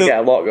don't really get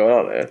a lot going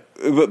on here.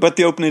 But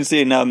the opening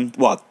scene,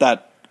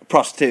 that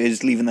prostitute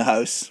is leaving the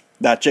house.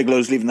 That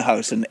gigolo's leaving the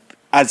house, and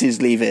as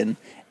he's leaving,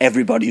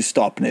 everybody's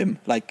stopping him.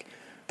 Like,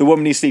 the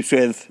woman he sleeps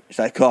with is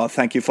like, oh,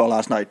 thank you for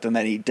last night. And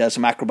then he does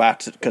some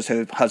acrobats because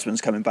her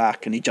husband's coming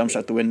back, and he jumps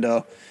out the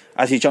window.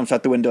 As he jumps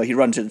out the window, he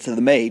runs into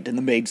the maid, and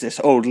the maid's this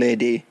old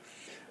lady.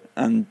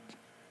 And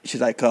she's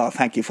like, oh,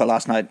 thank you for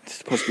last night. It's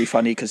supposed to be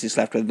funny because he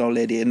slept with an old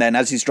lady. And then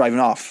as he's driving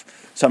off,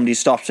 somebody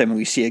stops him, and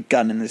we see a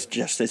gun, and there's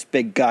just this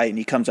big guy, and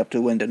he comes up to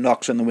the window,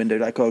 knocks on the window,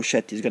 like, oh,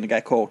 shit, he's going to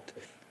get caught.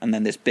 And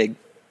then this big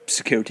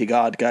security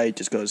guard guy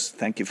just goes,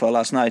 thank you for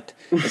last night.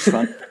 It's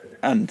fun.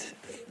 And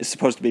it's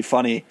supposed to be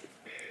funny.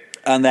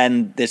 And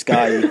then this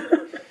guy,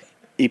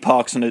 he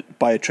parks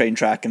by a train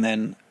track, and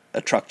then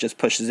a truck just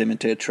pushes him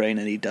into a train,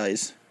 and he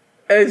dies.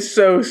 It's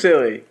so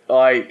silly.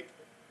 Like,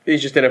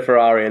 he's just in a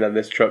Ferrari, and then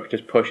this truck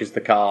just pushes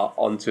the car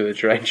onto the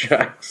train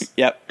tracks.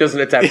 Yep. Doesn't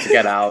attempt to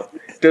get out.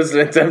 Doesn't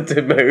attempt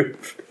to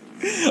move.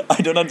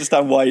 I don't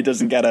understand why he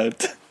doesn't get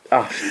out.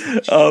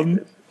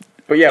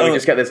 But yeah, we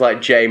just get this like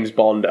James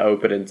Bond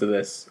open into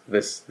this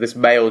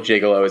male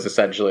gigolo is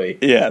essentially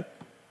a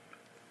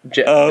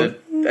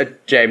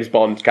James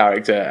Bond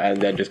character,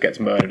 and then just gets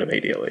murdered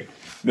immediately.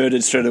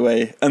 Murdered straight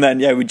away, and then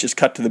we just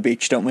cut to the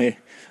beach, don't we?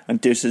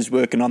 And Deuce is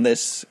working on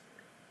this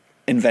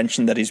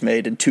invention that he's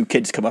made, and two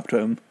kids come up to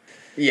him.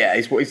 Yeah,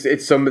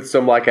 it's some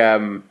like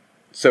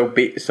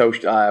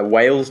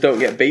whales don't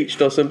get beached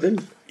or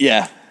something.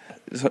 Yeah,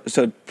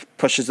 so it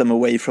pushes them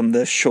away from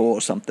the shore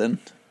or something.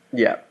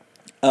 Yeah.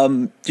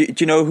 Do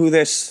you know who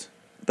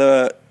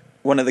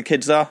one of the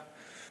kids are?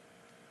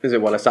 Is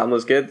it one of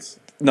Sandler's kids?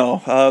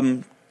 No.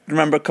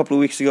 Remember a couple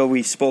of weeks ago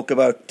we spoke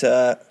about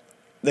the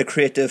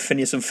creator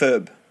Phineas and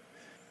Ferb?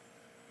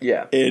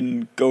 Yeah.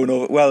 In going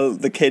over... Well,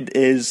 the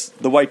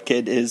white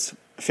kid is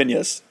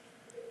Phineas.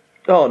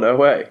 Oh, no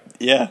way.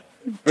 Yeah.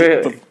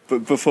 Really?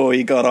 Before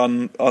he got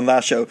on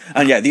that show.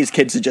 And yeah, these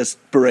kids are just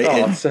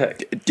berating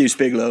Deuce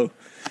Bigalow.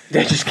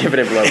 They're just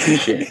giving him loads of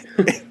shit.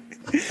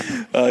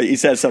 He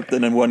says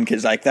something, and one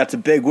kid's like, "That's a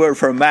big word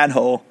for a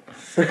manhole."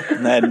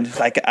 And then it's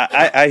like,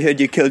 "I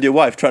heard you killed your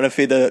wife trying to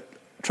feed the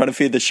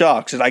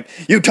sharks." It's like,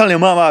 "You tell your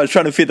mama I was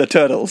trying to feed the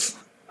turtles."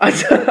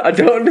 I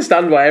don't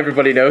understand why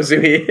everybody knows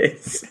who he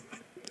is.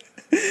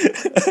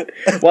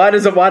 Why do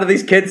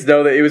these kids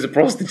know that he was a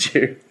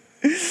prostitute?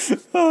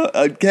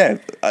 Again,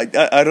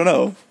 I don't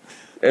know.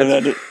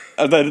 And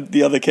then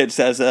the other kid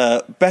says,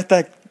 "Bet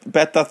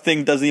that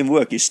thing doesn't even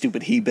work, you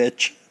stupid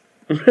he-bitch."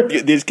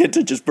 These kids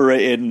are just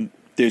berating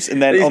Deuce.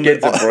 And then these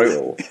kids are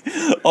brutal.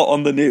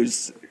 On the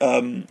news,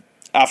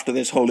 after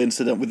this whole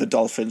incident with the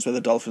dolphins, where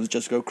the dolphins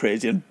just go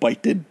crazy and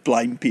bited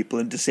blind people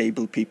and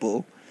disabled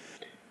people.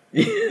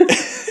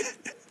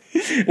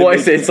 What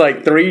is it? It's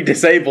like 3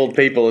 disabled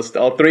people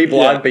or 3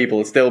 blind people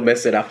are still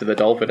missing after the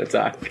dolphin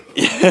attack.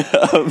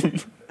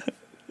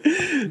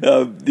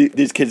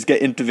 These kids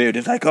get interviewed.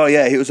 It's like, oh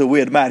yeah, he was a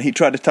weird man. He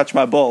tried to touch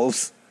my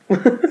balls.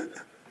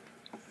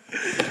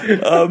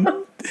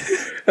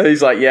 And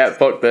he's like, yeah,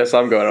 fuck this,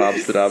 I'm going to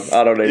Amsterdam.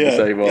 I don't need to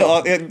say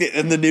more.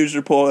 And the news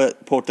reporter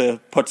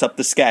puts up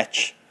the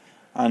sketch,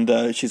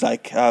 and she's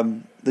like,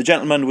 the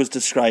gentleman was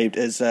described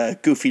as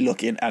goofy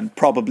looking and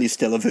probably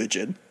still a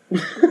virgin.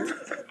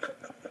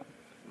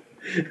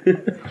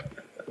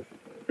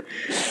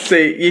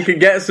 See, you can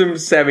get some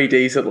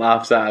semi-decent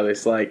laughs out of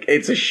this. Like,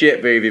 it's a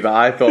shit movie, but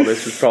I thought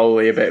this was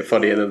probably a bit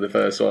funnier than the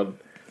first one.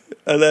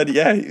 And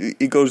then,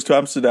 he goes to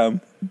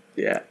Amsterdam.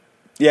 Yeah.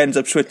 He ends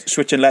up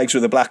switching legs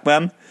with a black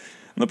man. And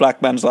the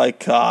black man's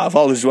like, I've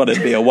always wanted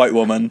to be a white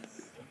woman.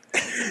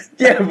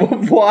 Yeah,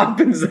 what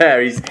happens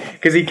there is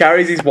because he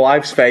carries his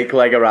wife's fake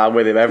leg around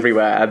with him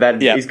everywhere, and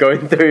then he's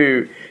going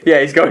through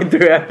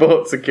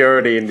airport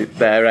security, and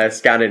they're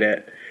scanning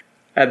it.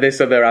 And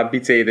this other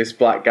amputee, this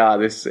black guy,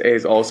 this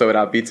is also an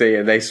amputee,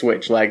 and they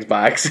switch legs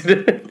by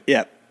accident.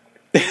 Yeah.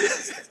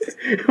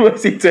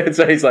 Once he turns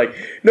around, he's like,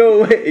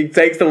 "No, wait." He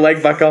takes the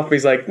leg back off.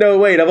 He's like, "No,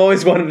 wait, I've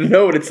always wanted to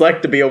know what it's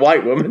like to be a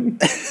white woman."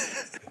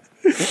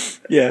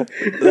 Yeah,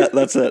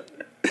 that's it.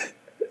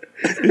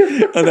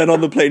 And then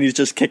on the plane, he's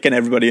just kicking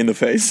everybody in the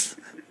face.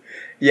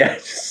 Yeah,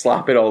 just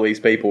slapping all these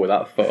people with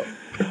that foot.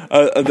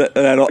 And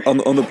then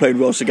on the plane,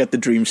 we also get the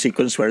dream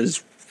sequence where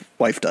his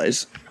wife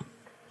dies.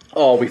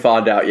 Oh, we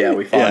find out. Yeah,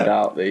 we find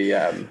out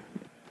the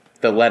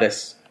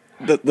lettuce.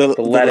 The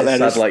lettuce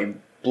had like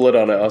blood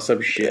on it or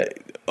some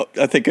shit.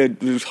 I think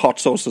it was hot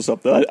sauce or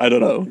something. I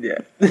don't know. Yeah.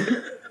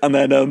 And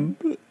then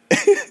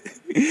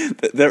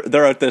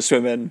they're out there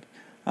swimming,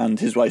 and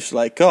his wife's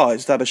like, "Oh,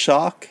 is that a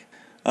shark?"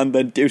 And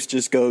then Deuce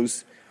just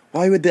goes,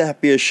 "Why would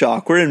that be a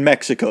shark? We're in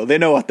Mexico. They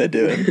know what they're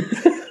doing."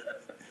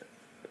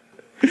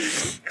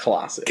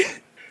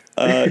 Classic.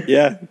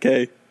 Yeah,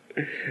 okay.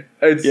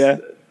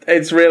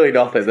 It's really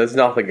nothing. There's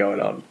nothing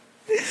going on.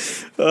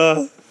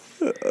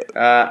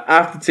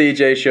 After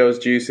TJ shows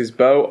Deuce his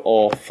boat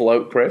or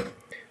float crib,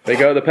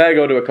 the pair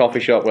go to a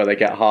coffee shop where they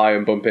get high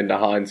and bump into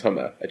Heinz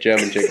Hummer, a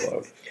German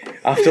gigolo.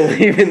 After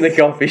leaving the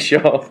coffee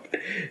shop,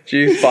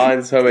 Deuce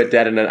finds Hummer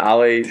dead in an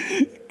alley.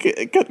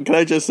 Can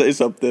I just say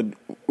something?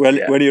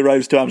 When he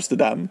arrives to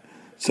Amsterdam,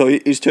 so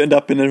he's turned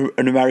up in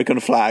an American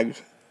flag,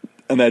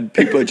 and then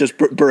people are just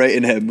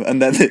berating him,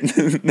 and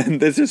then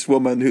there's this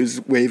woman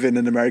who's waving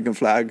an American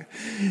flag,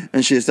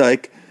 and she's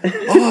like,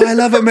 "Oh, I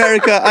love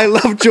America. I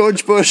love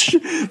George Bush.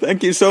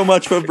 Thank you so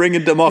much for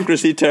bringing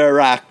democracy to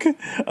Iraq."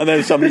 And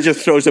then somebody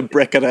just throws a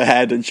brick at her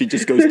head, and she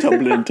just goes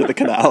tumbling into the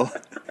canal.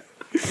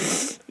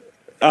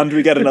 And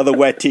we get another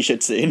wet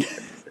t-shirt scene.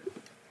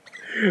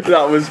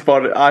 That was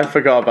funny. I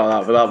forgot about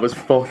that, but that was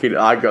fucking.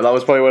 That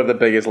was probably one of the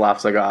biggest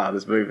laughs I got out of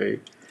this movie.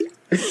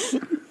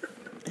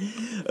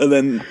 And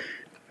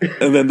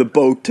then the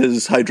boat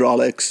has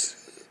hydraulics,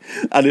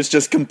 and it's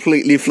just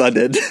completely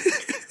flooded.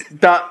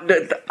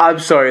 I'm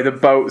sorry, the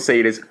boat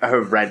scene is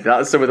horrendous.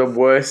 That's some of the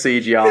worst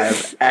CGI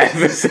I've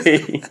ever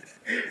seen.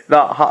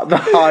 The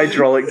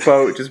hydraulic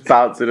boat just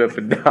bouncing up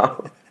and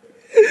down.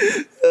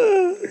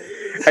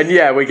 And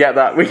yeah, we get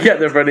that. We get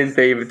the running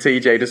theme of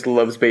TJ just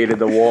loves being in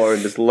the water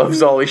and just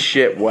loves all his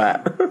shit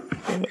wet.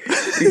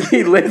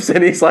 He lives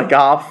in his like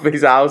half of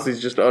his house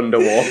is just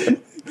underwater.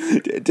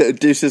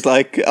 Deuce is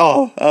like,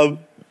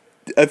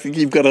 I think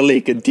you've got a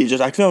leak, and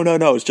TJ's like,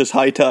 no, it's just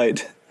high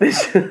tide.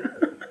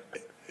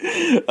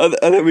 And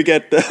then we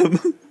get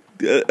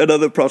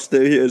another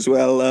prostitute here as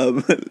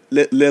well,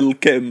 Lil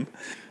Kim.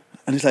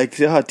 And he's like,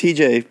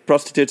 TJ,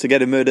 prostitutes are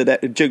getting murdered,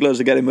 gigolos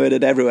are getting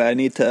murdered everywhere. I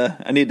need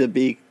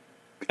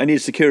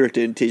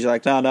security. And TJ's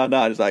like,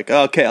 no. He's like,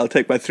 okay, I'll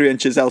take my 3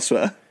 inches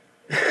elsewhere.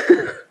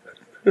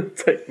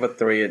 Take my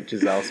 3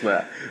 inches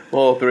elsewhere.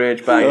 Oh,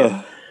 3-inch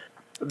banging.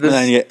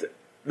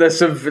 There's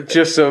some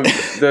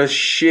the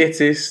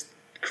shittest,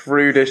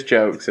 crudest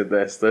jokes in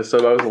this. There's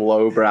some of those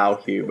lowbrow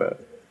humour.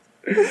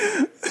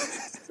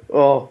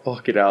 Oh,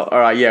 fucking hell.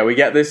 Alright, yeah, we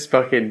get this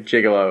fucking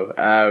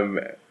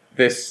gigolo.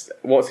 This,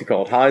 what's he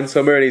called? Heinz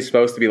Hummer, and he's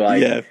supposed to be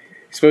like... Yeah.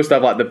 He's supposed to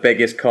have like the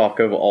biggest cock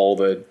of all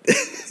the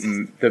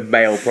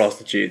male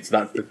prostitutes.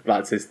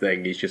 That's his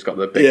thing. He's just got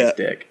the biggest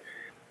dick.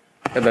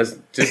 And there's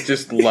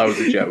just loads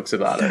of jokes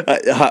about it.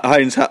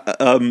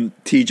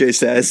 TJ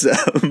says...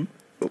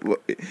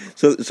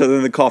 So they're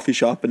in the coffee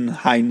shop, and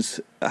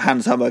Hans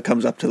Hammer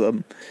comes up to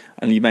them,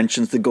 and he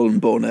mentions the golden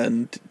boner,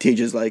 and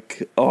TJ's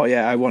like, "Oh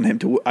yeah, I want him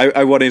to.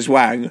 I want his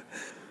wang,"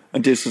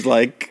 and Deuce is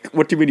like,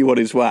 "What do you mean you want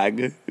his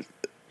wang?"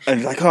 And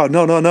he's like, "Oh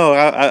no,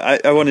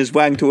 I want his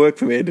wang to work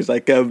for me." And he's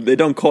like, "They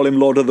don't call him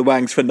Lord of the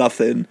Wangs for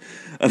nothing."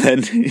 And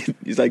then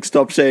he's like,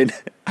 "Stop saying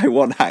I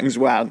want Hang's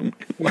wang.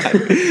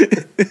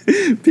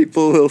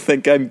 People will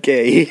think I'm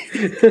gay."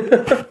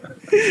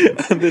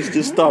 And this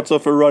just starts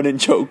off a running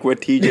joke where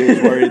TJ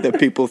is worried that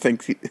people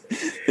think he's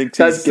gay.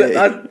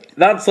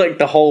 That's like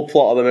the whole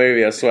plot of the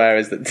movie, I swear,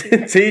 is that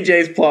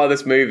TJ's plot of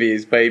this movie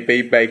is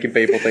making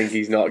people think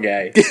he's not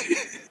gay.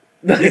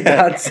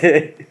 That's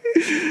it.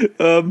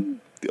 And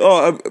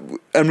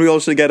we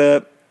also get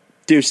a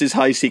Deuce's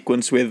high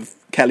sequence with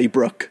Kelly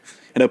Brook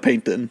in a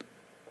painting.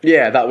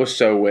 Yeah, that was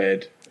so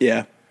weird.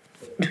 Yeah.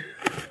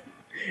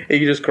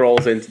 He just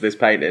crawls into this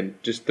painting,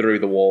 just through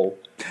the wall.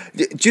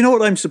 Do you know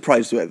what I'm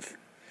surprised with?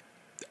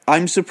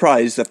 I'm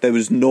surprised that there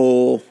was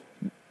not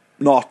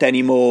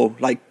any more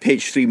like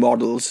page 3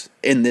 models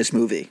in this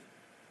movie.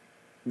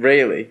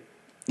 Really?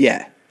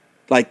 Yeah.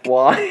 Like,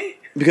 why?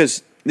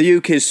 Because the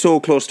UK is so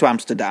close to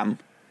Amsterdam.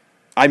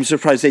 I'm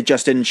surprised they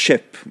just didn't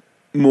ship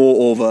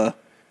more over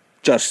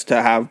just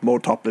to have more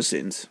topless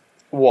scenes.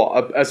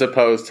 What, as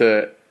opposed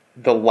to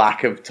the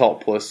lack of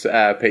topless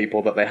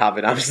people that they have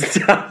in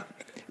Amsterdam?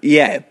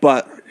 Yeah,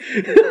 but...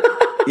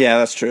 yeah,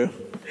 that's true.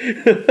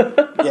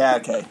 Yeah,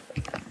 okay.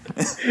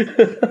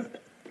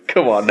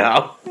 Come on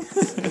now.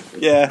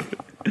 Yeah.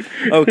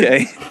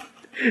 Okay.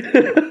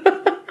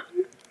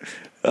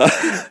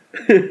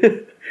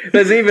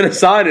 There's even a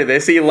sign of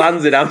this. He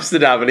lands in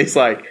Amsterdam and he's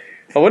like,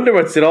 I wonder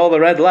what's in all the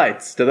red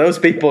lights. Do those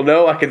people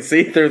know I can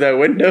see through their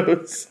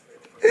windows?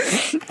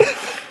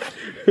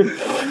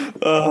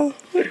 Oh,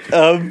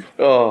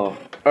 all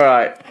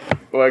right.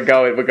 We're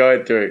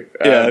going through.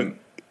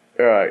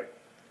 All right.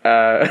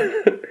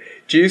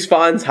 Deuce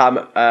finds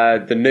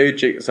the new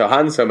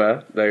Hans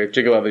Hummer, the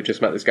gigolo who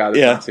just met this guy with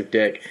a massive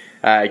dick,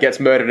 gets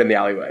murdered in the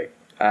alleyway.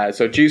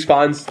 So Deuce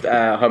finds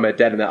Hummer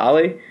dead in the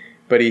alley,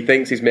 but he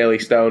thinks he's merely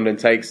stoned and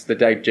takes the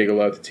dead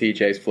gigolo to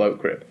TJ's float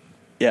crib.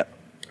 Yeah.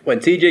 When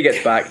TJ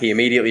gets back, he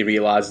immediately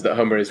realizes that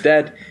Hummer is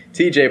dead.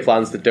 TJ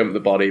plans to dump the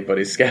body, but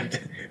is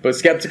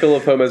skeptical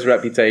of Hummer's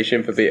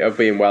reputation of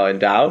being well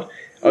endowed.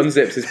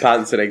 Unzips his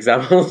pants and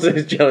examines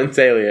his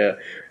genitalia,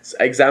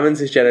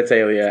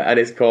 and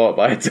is caught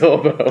by a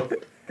turbo.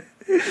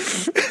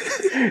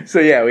 So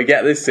yeah, we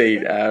get this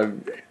scene.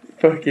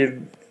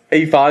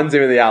 He finds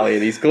him in the alley,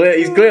 and he's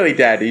clearly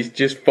dead. He's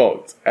just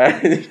fucked.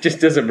 He just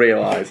doesn't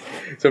realise.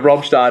 So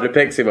Rob Schneider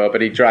picks him up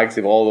and he drags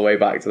him all the way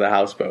back to the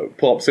houseboat,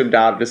 plops him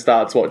down, and just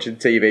starts watching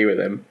TV with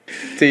him.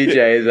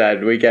 TJ is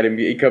then we get him.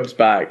 He comes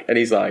back and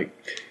he's like,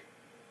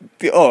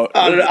 "Oh,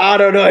 I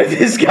don't know if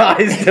this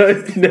guy's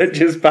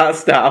just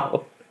passed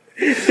out."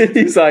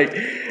 He's like,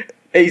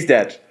 "He's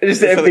dead."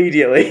 Just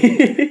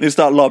immediately. They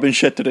start lobbing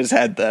shit at his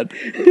head. Then.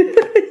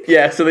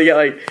 Yeah. So they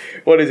get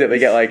what is it? They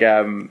get like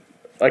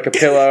a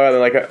pillow, and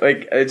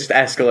then it just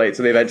escalates,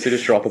 and they eventually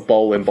just drop a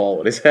bowling ball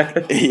on his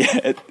head.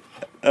 Yeah.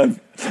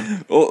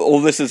 All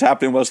this is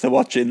happening whilst they're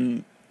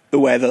watching the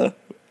weather,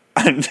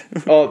 and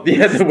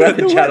the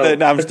weather channel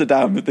in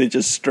Amsterdam. They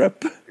just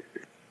strip.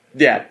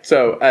 Yeah.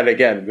 So, and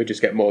again, we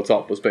just get more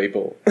topless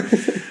people.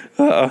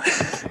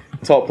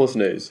 Topless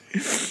news.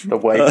 The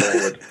way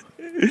forward.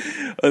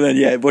 And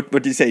then what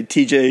do you say?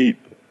 TJ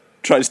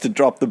tries to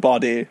drop the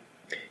body.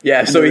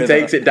 Yeah, so he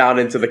takes it down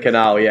into the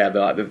canal,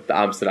 the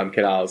Amsterdam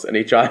canals, and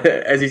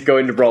as he's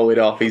going to roll it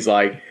off, he's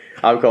like,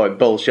 I'm calling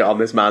bullshit on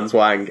this man's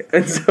wang.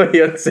 And so he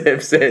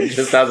unzips it and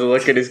just has a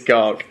look at his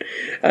cock.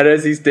 And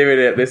as he's doing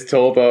it, this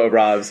tour boat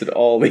arrives, and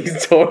all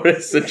these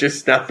tourists are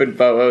just snapping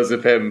photos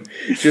of him,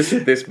 just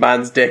with this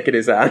man's dick in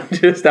his hand,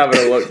 just having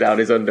a look down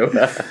his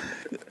underwear.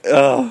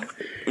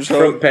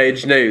 Front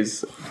page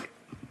news.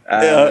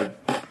 It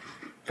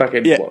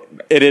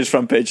is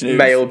front page news.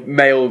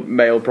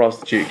 Male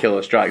prostitute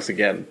killer strikes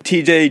again.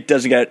 TJ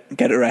doesn't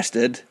get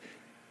arrested.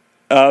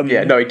 He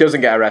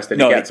doesn't get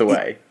arrested. He gets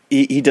away.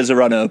 He does a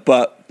runner,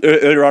 but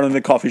earlier on in the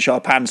coffee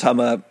shop, Hans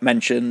Hummer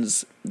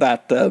mentions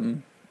that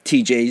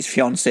TJ's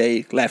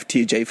fiance left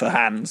TJ for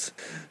Hans.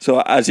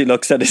 So as he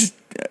looks at his,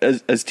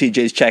 as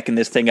TJ's checking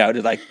this thing out,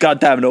 he's like, "God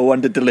damn, no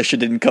wonder Delicia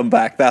didn't come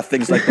back. That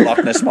thing's like the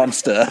Loch Ness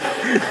Monster."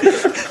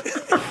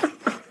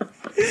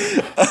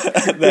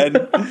 And then,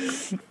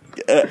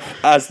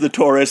 as the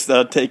tourists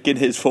are taking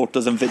his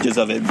photos and videos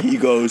of him, he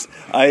goes,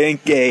 "I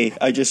ain't gay.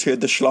 I just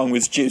heard the schlong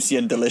was juicy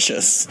and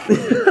delicious."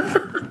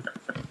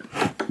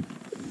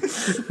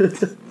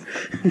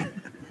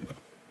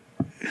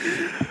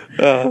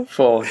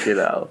 Fucking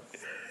hell.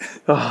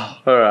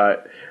 Alright.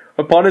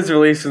 Upon his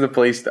release from the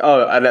police...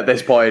 and at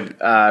this point...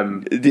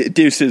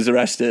 Deuce is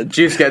arrested.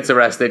 Deuce gets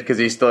arrested because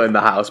he's still in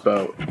the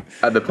houseboat.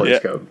 And the police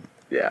go...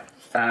 Yeah.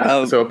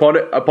 So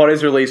upon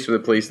his release from the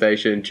police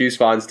station, Deuce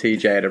finds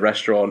TJ at a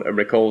restaurant and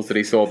recalls that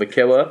he saw the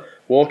killer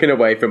walking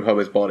away from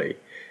Hummer's body.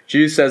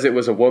 Deuce says it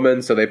was a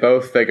woman, so they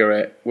both figure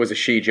it was a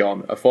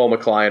she-John, a former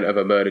client of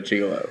a murdered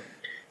gigolo.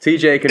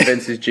 TJ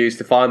convinces Deuce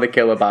to find the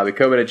killer by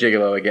becoming a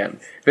gigolo again,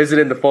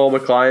 visiting the former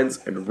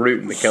clients and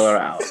rooting the killer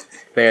out.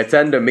 They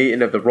attend a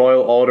meeting of the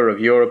Royal Order of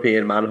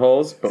European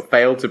Manwhores, but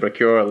fail to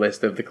procure a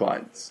list of the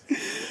clients.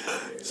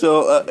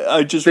 So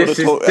I just want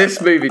to talk... This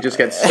movie just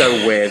gets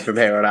so weird from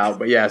here on out,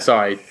 but yeah,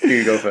 sorry,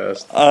 you go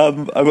first. I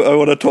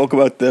want to talk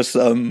about this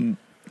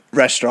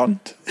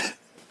restaurant.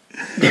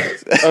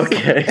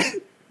 Okay.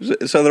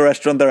 So the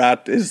restaurant they're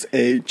at is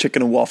a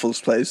chicken and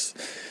waffles place.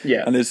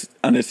 Yeah. And it's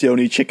the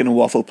only chicken and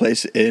waffle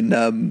place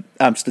in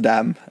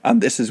Amsterdam. And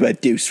this is where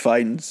Deuce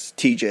finds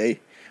TJ.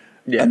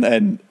 Yeah. And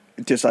then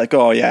just like,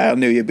 "Oh yeah, I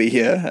knew you'd be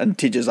here." And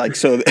TJ's like,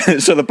 so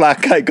the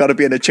black guy got to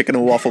be in a chicken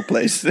and waffle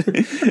place.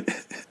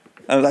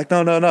 I was like,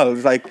 no.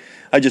 It's like,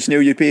 "I just knew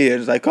you'd be here."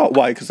 It's like, "Oh,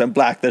 why? Because I'm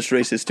black. That's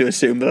racist to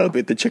assume that I'll be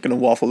at the chicken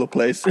and waffle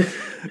place."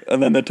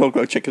 And then they talk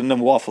about chicken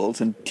and waffles.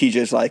 And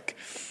TJ's like,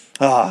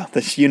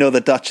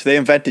 the Dutch, they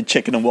invented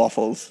chicken and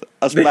waffles.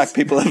 Us black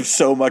people have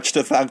so much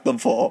to thank them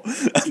for.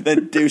 And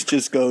then Deuce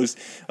just goes,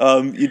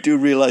 "You do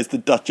realize the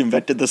Dutch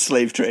invented the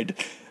slave trade?"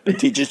 And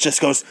TJ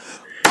just goes,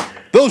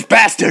 "Those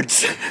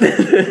bastards!"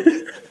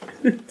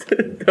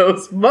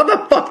 Those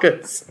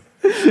motherfuckers!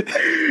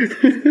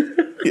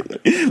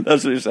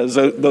 That's what he says,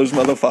 "Those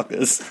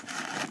motherfuckers."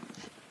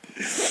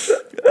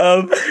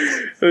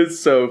 It's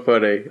so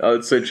funny. Oh,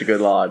 it's such a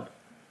good line.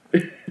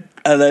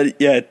 And then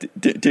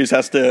Deuce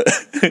has to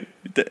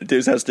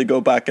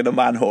go back in a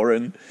man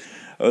whoring.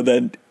 And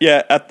then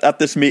at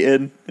this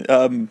meeting,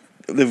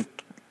 they're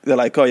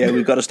like, oh yeah,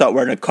 we've got to start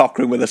wearing a cock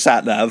ring with a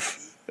sat nav.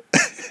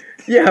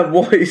 Yeah,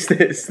 what is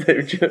this?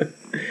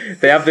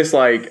 They have this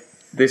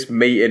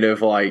meeting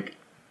of like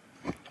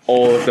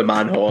all of the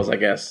man whores, I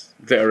guess,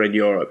 that are in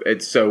Europe.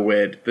 It's so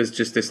weird. There's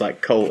just this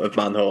like cult of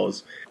man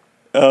whores.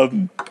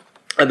 And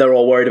they're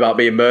all worried about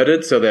being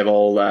murdered, so they've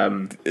all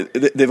got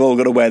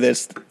to wear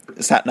this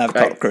sat nav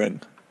cock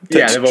ring.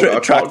 Yeah, they've all got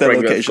a track cock their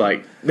ring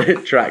location. that's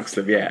like tracks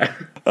them. Yeah.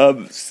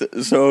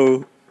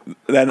 So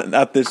then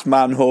at this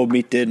man whore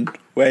meeting,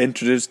 we're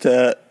introduced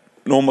to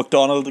Norm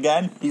Macdonald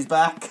again. He's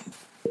back.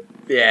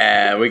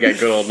 Yeah, we get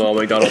good old Norm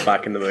Macdonald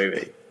back in the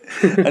movie.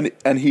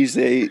 and he's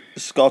a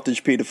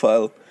Scottish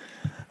paedophile,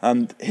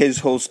 and his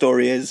whole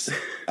story is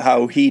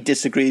how he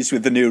disagrees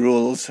with the new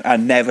rules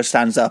and never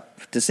stands up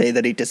to say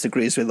that he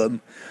disagrees with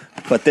them.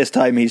 But this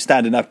time he's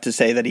standing up to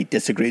say that he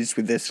disagrees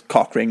with this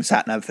cock ring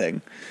sat nav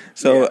thing.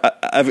 So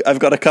I've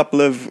got a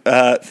couple of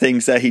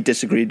things that he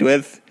disagreed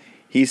with.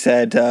 He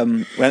said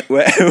when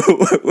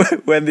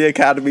the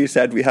Academy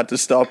said we had to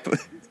stop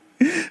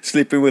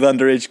sleeping with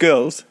underage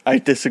girls, I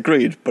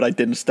disagreed, but I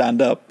didn't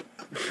stand up.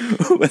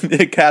 When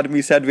the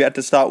Academy said we had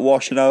to start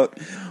washing our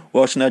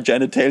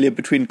genitalia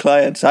between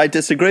clients, I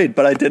disagreed,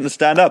 but I didn't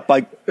stand up.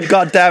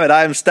 God damn it,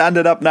 I am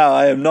standing up now.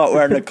 I am not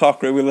wearing a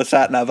cock ring with a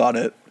sat nav on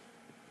it.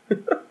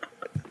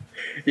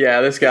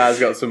 Yeah, this guy's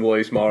got some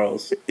loose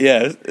morals.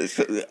 Yeah,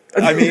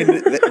 I mean,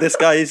 this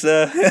guy's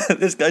a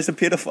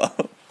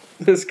paedophile.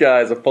 This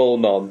guy's a full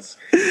nonce,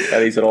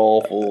 and he's an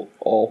awful,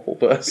 awful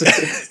person.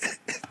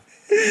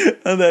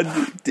 And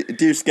then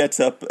Deuce gets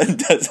up and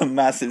does a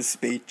massive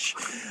speech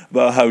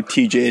about how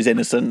TJ is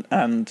innocent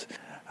and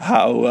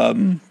how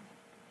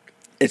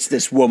it's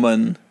this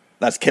woman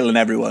that's killing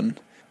everyone.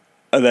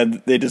 And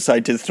then they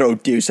decide to throw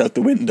Deuce out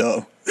the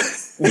window.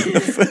 And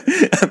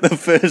the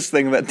first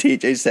thing that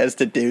TJ says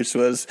to Deuce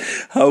was,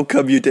 how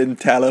come you didn't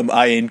tell him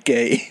I ain't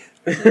gay?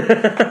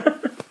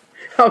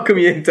 How come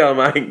you didn't tell him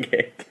I ain't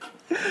gay?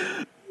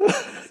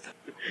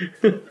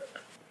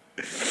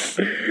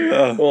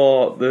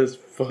 Oh, this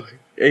fuck.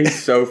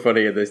 He's so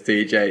funny in this,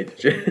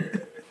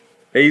 TJ.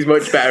 He's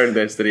much better in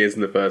this than he is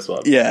in the first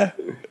one. Yeah,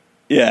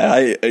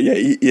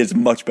 he is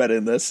much better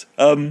in this.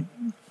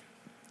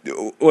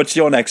 What's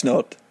your next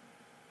note?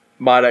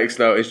 My next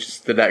note is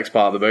just the next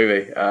part of the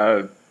movie.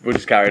 We'll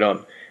just carry it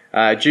on.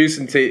 Juice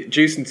and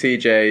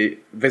TJ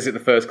visit the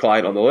first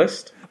client on the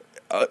list.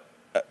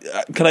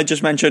 Can I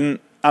just mention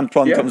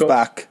Antoine comes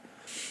back?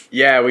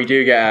 Yeah, we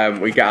do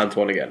get we get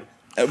Antoine again.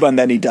 And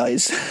then he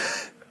dies.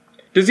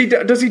 Does he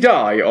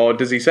die or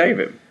does he save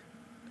him?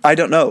 I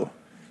don't know.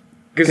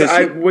 Because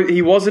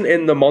he wasn't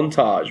in the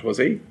montage, was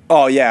he?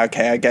 Oh yeah,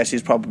 okay. I guess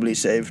he's probably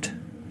saved.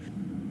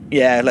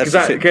 Yeah, let's.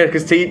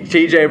 Because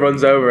TJ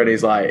runs over and he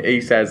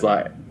says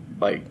like.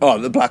 Oh,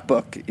 the black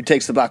book. He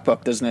takes the black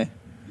book, doesn't he?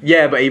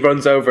 Yeah, but he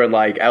runs over and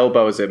like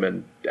elbows him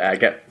and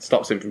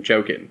stops him from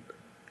choking.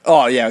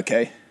 Oh yeah,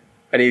 okay.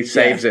 And he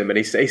saves him and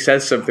he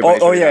says something.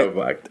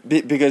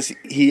 Because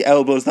he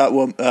elbows that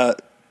one.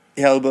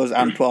 He elbows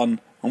Antoine,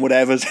 and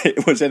whatever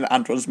was in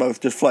Antoine's mouth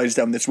just flies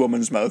down this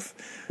woman's mouth.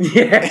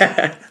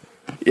 Yeah.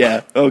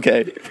 Yeah.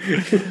 Okay.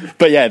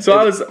 But yeah. So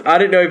I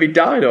didn't know if he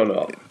died or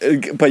not.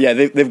 But yeah,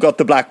 they've got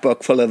the black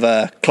book full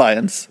of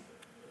clients.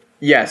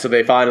 Yeah. So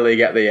they finally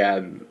get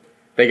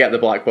the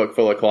black book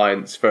full of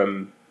clients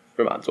from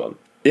Antoine.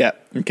 Yeah.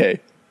 Okay.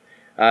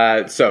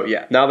 So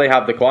yeah, now they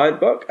have the client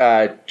book.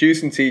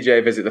 Juice and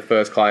TJ visit the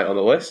first client on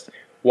the list.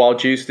 While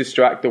Juice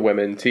distracts the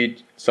woman,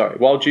 TJ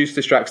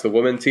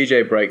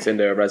breaks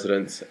into a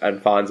residence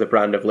and finds a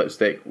brand of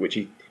lipstick which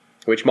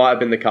might have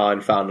been the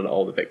kind found on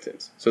all the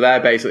victims. So they're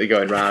basically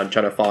going around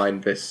trying to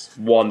find this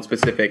one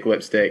specific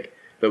lipstick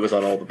that was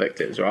on all the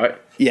victims, right?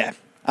 Yeah.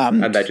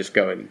 And they're just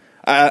going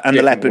and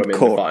the leopard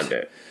coat. To find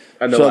it.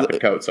 And the leopard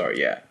coat, sorry,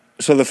 yeah.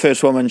 So the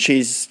first woman,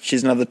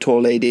 she's another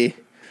tall lady,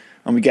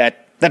 and we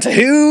get, that's a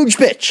huge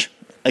bitch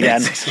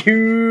again. That's a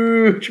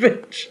huge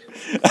bitch.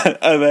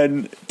 And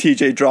then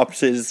TJ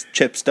drops his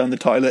chips down the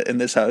toilet in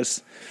this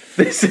house.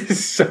 This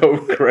is so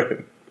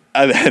grim.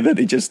 And then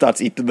he just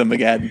starts eating them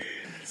again.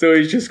 So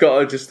he's just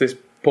got this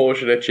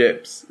portion of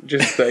chips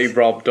just that he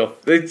robbed off.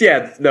 What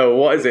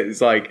is it?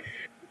 It's like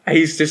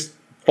he's just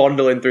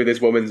fondling through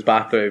this woman's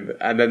bathroom,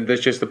 and then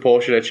there's just a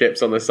portion of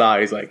chips on the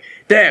side. He's like,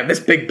 damn, this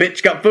big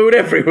bitch got food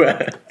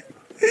everywhere.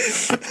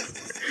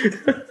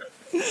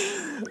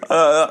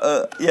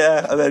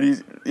 And then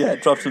he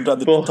drops them down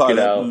the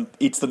toilet and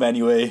eats them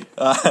anyway.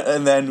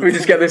 And then we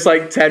just get this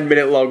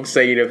 10-minute long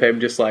scene of him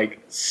just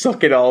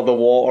sucking all the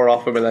water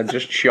off him and then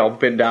just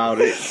chomping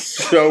down. It's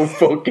so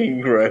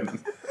fucking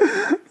grim.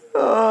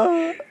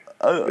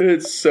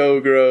 It's so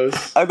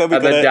gross. And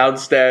then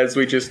downstairs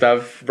we just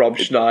have Rob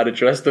Schneider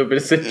dressed up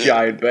as a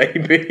giant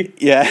baby.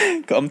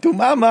 Yeah, come to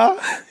mama.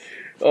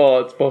 Oh,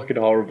 it's fucking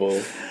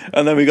horrible.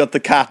 And then we got the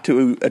cat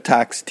who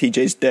attacks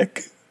TJ's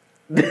dick.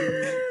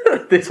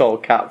 This whole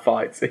cat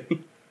fight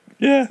scene.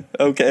 Yeah,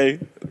 okay.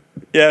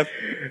 Yeah.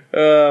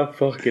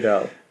 Fucking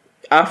hell.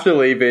 After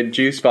leaving,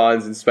 Deuce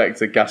finds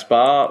Inspector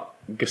Gaspar.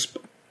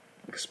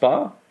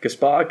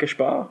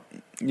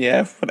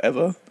 Yeah,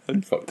 whatever.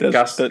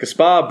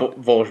 Gaspar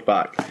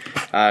Volchbach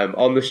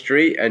on the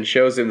street and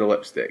shows him the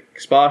lipstick.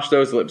 Gaspar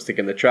throws the lipstick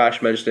in the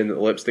trash, mentioning that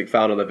the lipstick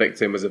found on the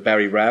victim was a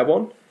very rare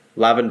one,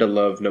 Lavender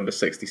Love number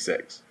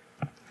 66.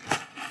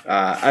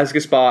 As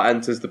Gaspar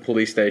enters the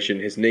police station,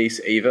 his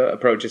niece, Eva,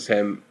 approaches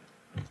him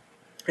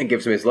and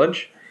gives him his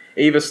lunch.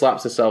 Eva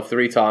slaps herself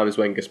 3 times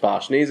when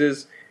Gaspar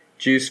sneezes.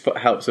 Deuce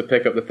helps her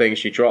pick up the things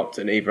she dropped,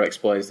 and Eva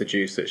explains to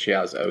Deuce that she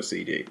has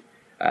OCD.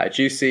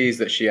 Deuce sees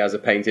that she has a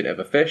painting of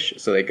a fish,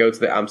 so they go to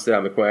the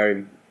Amsterdam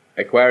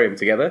aquarium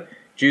together.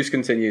 Deuce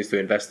continues to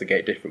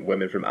investigate different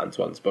women from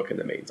Antoine's book in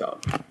the meantime.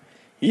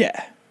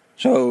 Yeah.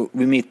 So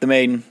we meet the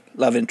main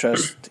love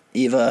interest,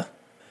 Eva.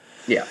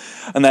 Yeah.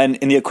 And then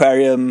in the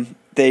aquarium,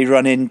 they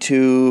run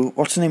into...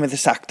 What's the name of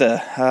this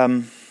actor?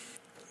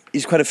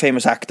 He's quite a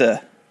famous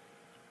actor.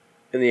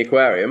 In the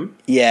aquarium?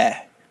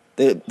 Yeah.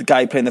 The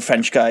guy playing the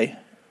French guy.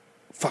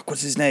 Fuck,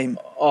 what's his name?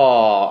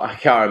 Oh, I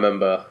can't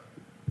remember.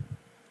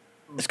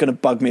 It's going to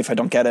bug me if I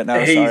don't get it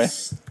now, sorry.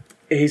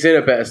 He's in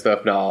a bit of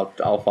stuff now.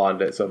 I'll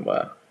find it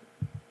somewhere.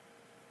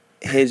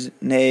 His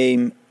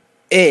name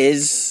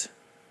is...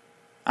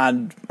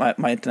 And my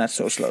internet's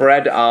so slow.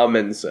 Fred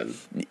Armisen.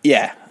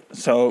 Yeah.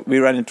 So we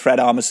run into Fred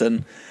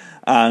Armisen,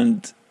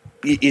 and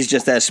he's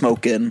just there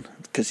smoking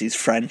because he's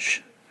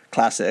French.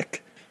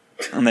 Classic.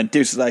 And then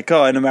Deuce is like,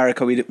 oh, in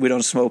America we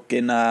don't smoke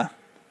in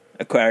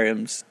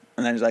aquariums.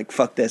 And then he's like,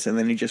 fuck this. And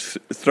then he just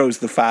throws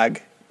the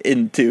fag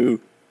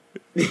into...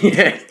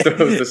 Yeah,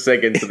 throws the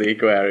cig into the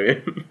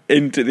aquarium.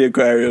 Into the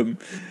aquarium.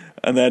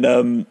 And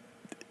then...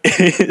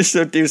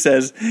 so Deuce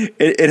says,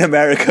 in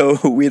America,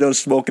 we don't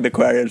smoke in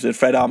aquariums. And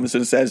Fred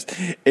Armisen says,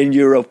 in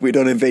Europe, we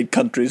don't invade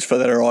countries for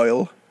their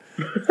oil.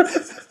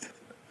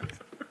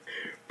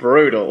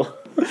 Brutal.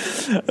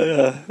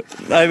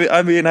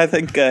 I mean, I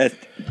think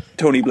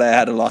Tony Blair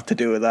had a lot to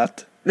do with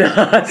that.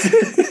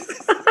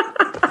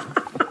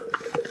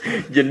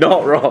 You're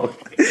not wrong.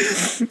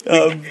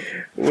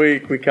 We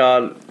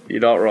can't. You're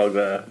not wrong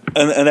there.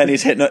 And then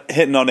he's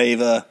hitting on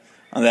Ava,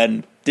 and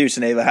then Deuce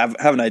and Ava have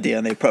an idea,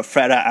 and they put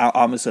Fred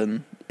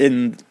Armisen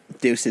in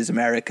Deuce's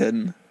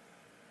American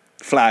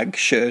flag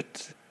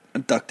shirt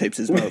and duct tapes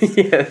his mouth.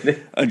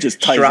 And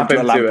just ties him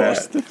to a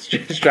lamppost.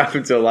 Strap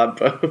him to a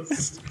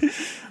lamppost. And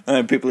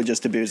then people are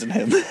just abusing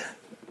him.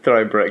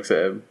 Throwing bricks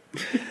at him.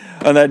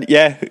 And then,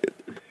 yeah,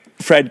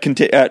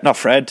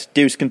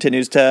 Deuce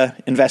continues to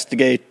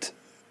investigate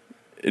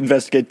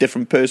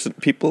different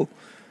people.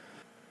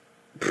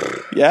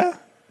 Yeah?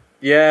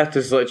 Yeah,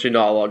 there's literally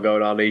not a lot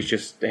going on. He's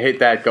just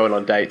they're going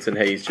on dates, and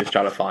he's just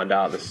trying to find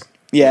out this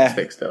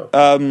lipstick still.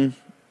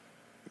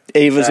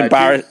 Ava's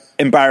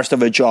embarrassed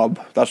of her job.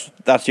 That's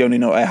the only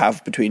note I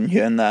have between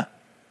here and there.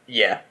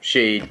 Yeah,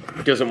 she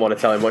doesn't want to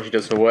tell him what she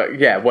does for work.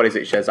 Yeah, what is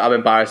it? She says, I'm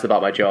embarrassed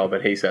about my job,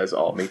 and he says,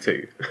 oh, me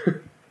too.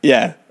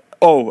 Yeah.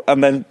 Oh,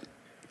 and then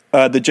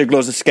the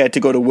Gigolos are scared to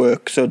go to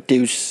work, so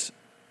Deuce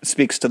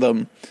speaks to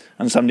them,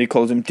 and somebody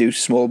calls him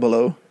Deuce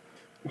Smallbelow.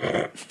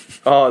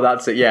 Oh,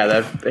 that's it.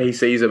 Yeah, he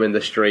sees them in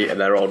the street, and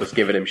they're all just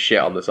giving him shit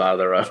on the side of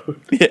the road.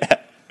 Yeah.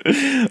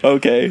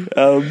 Okay.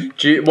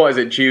 What is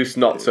it? Deuce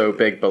Not So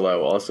Big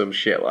Below, or some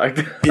shit like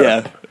that.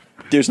 Yeah.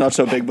 Deuce Not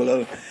So Big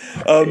Below.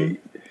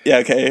 Yeah,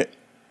 okay.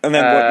 And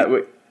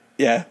then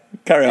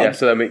carry on. Yeah,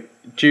 so then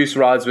Deuce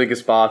rides with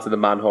Gaspar to the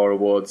Manwhore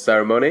Awards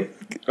ceremony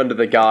under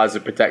the guise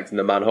of protecting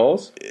the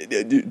manwhores.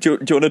 Do you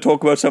want to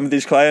talk about some of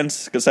these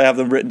clients? Because I have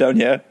them written down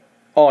here.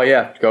 Oh,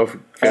 yeah. Feel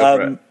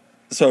for it.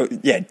 So,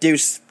 yeah,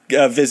 Deuce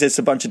visits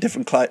a bunch of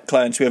different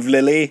clients. We have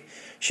Lily.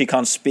 She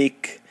can't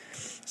speak.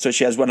 So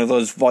she has one of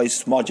those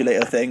voice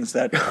modulator things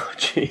that... Oh,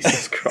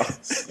 Jesus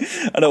Christ.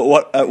 I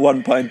know at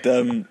one point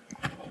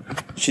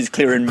she's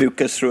clearing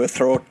mucus through her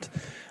throat,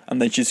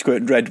 and then she's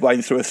squirting red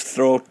wine through her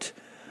throat.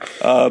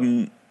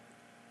 We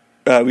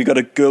got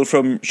a girl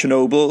from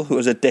Chernobyl who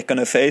has a dick on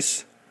her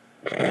face.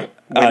 We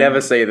never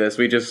see this.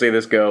 We just see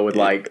this girl with a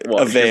veil.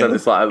 She's got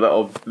this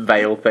little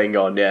veil thing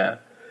on, yeah.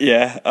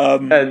 Yeah.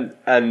 And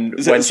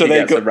when she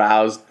gets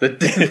aroused, the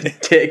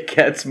dick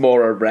gets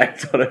more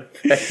erect on her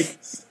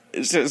face.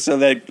 So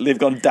they've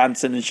gone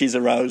dancing and she's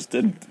aroused,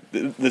 and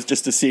there's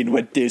just a scene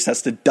where Deuce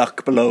has to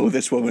duck below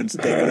this woman's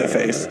dick on her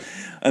face,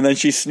 and then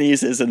she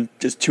sneezes and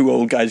just 2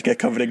 old guys get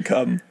covered in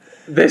cum.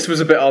 This was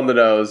a bit on the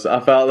nose. I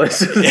felt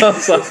this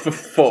was like, for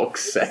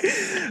fuck's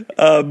sake.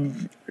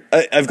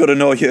 I've got a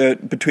note here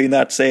between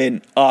that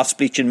saying arse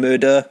bleaching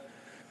murder.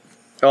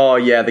 Oh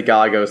yeah, the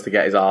guy goes to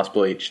get his arse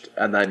bleached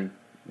and then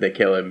they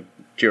kill him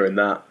during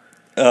that.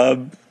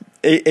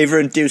 Ava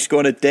and Deuce go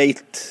on a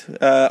date,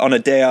 on a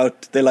day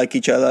out. They like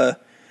each other.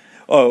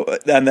 Oh,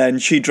 and then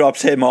she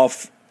drops him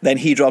off. Then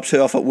he drops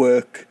her off at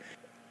work.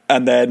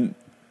 And then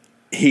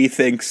he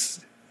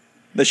thinks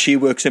that she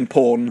works in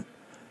porn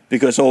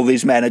because all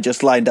these men are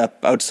just lined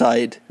up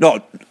outside.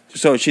 No,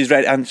 so she's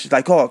ready. And she's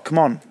like, oh, come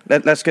on.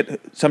 Let's get...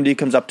 Somebody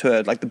comes up to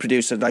her, like the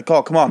producer, like,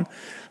 oh, come on.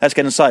 Let's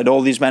get inside.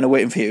 All these men are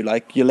waiting for you.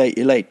 Like, you're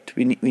late.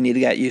 We need to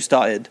get you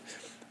started.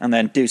 And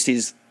then Deuce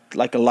sees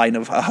like a line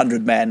of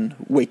 100 men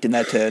waiting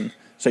their turn.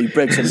 So he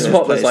breaks into There's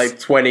this place. like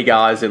 20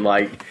 guys in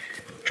like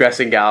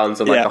dressing gowns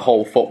and like a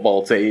whole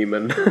football team,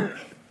 and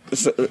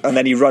and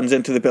then he runs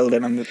into the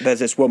building, and there's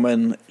this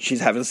woman. She's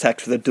having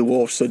sex with a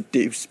dwarf. So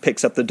Deuce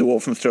picks up the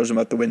dwarf and throws him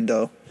out the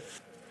window.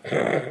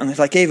 And it's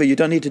like, Ava, you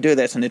don't need to do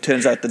this. And it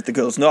turns out that the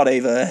girl's not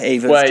Ava.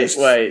 Ava's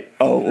wait.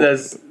 Oh,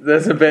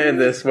 there's a bit in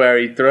this where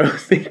he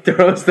throws the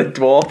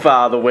dwarf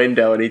out of the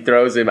window, and he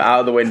throws him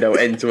out of the window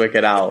into a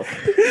canal.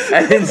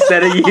 And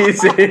instead of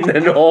using the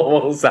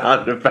normal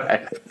sound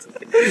effect,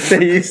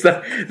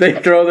 they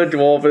throw the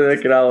dwarf in the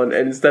canal, and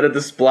instead of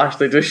the splash,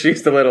 they just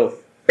use the little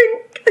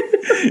pink.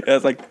 Yeah,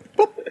 it's like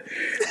boop.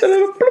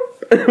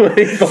 When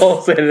he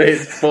falls in,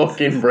 it's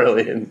fucking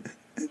brilliant.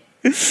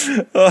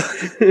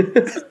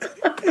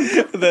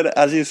 Then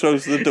as he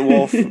throws the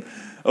dwarf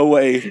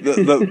away,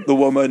 the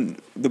woman,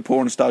 the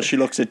porn star, she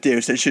looks at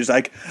Deuce and she's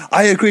like,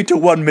 I agreed to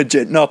 1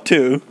 midget, not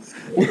 2.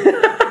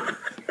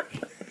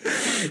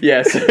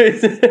 Yes.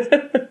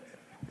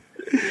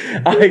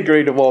 I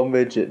agreed to 1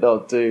 midget,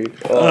 not 2.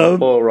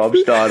 Poor Rob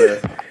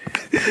Schneider.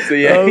 So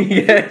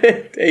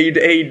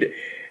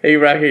he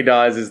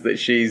recognises that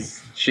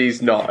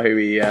she's not who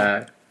he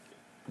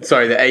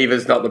sorry, that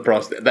Ava's not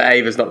that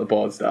Ava's not the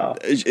porn star.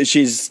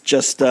 She's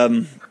just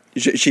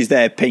she's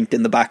there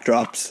painting the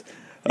backdrops.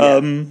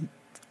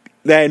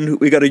 Then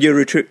we got a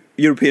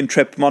European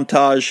trip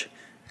montage.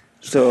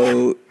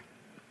 So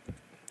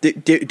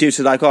Deuce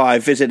is like, I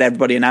visit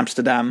everybody in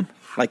Amsterdam.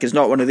 Like, it's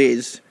not one of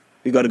these.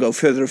 We've got to go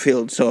further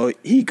afield. So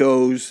he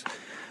goes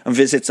and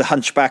visits a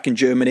hunchback in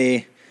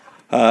Germany,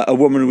 a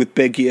woman with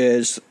big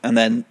ears, and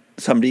then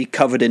somebody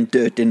covered in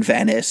dirt in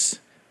Venice.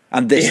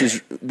 And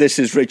this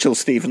is Rachel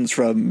Stevens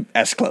from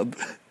S Club.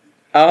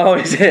 Oh,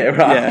 is it?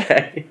 Right. Yeah.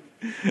 Okay.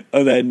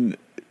 And then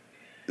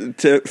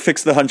to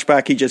fix the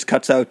hunchback, he just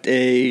cuts out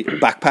a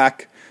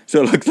backpack.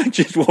 So it looks like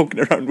she's walking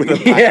around with a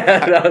backpack.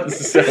 Yeah,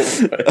 that's so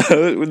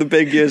funny. With the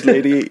big ears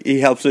lady, he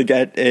helps her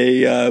get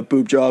a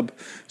boob job.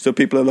 So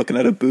people are looking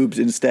at her boobs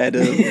instead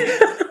of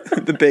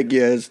the big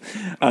ears.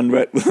 And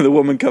the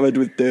woman covered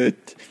with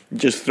dirt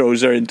just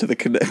throws her into the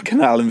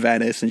canal in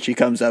Venice, and she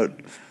comes out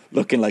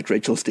looking like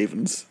Rachel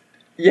Stevens.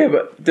 Yeah,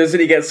 but doesn't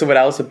he get someone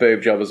else a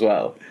boob job as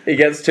well? He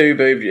gets two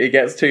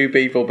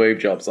people boob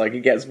jobs. Like, he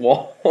gets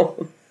one,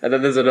 and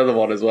then there's another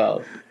one as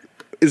well.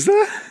 Is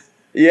there?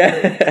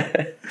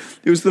 Yeah.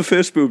 It was the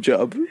first boob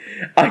job.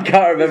 I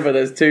can't remember.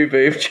 There's 2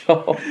 boob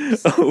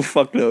jobs. Oh,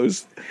 fuck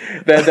knows.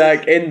 They're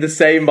like in the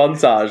same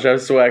montage, I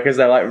swear, because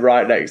they're like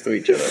right next to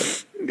each other.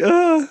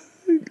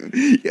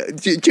 Do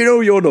you know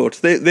your notes?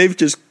 They've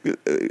just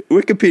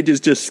Wikipedia's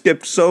just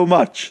skipped so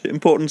much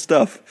important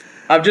stuff.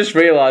 I've just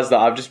realised that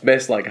I've just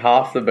missed like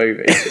half the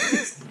movie.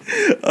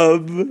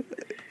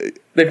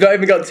 They've not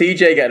even got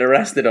TJ getting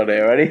arrested on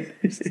here or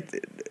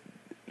anything.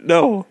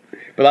 No.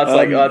 But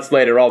that's that's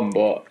later on,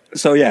 but...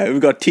 So yeah,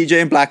 we've got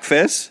TJ in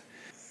blackface.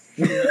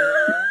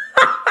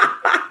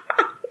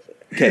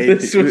 Okay,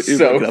 this was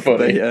so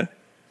funny. Yeah.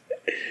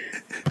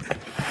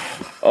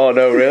 Oh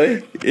no,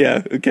 really?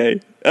 Yeah,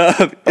 okay.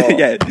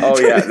 Yeah. Oh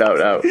yeah,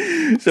 no.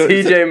 So,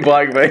 TJ in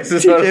blackface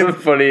is one of the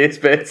funniest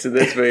bits in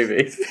this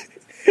movie.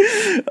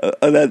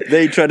 And then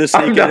they try to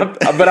sneak in.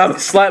 But I'm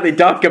slightly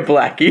darker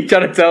black. You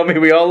trying to tell me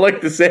we all look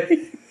the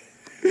same?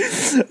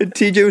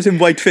 TJ was in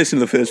whiteface in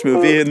the first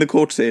movie in the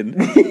court scene.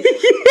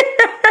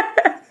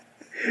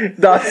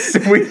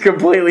 We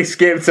completely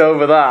skipped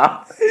over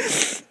that.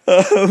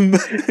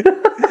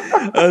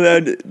 And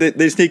then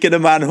they sneak in a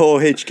manhole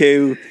HQ.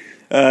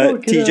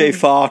 TJ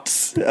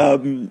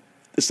farts.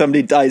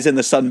 Somebody dies in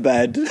the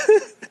sunbed.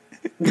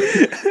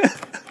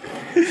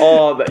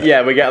 Oh,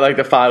 yeah, we get like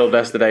the Final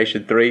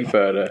Destination 3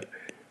 photo.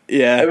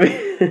 Yeah.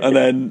 And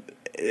then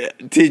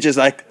TJ's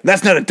like,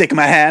 that's not a dick in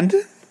my hand.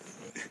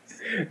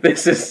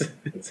 This is...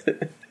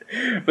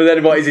 But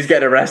then what is he's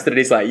getting arrested and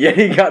he's like, yeah,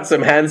 you got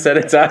some hand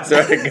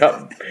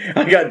sanitizer.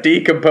 I got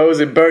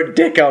decomposing burnt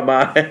dick on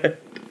my head.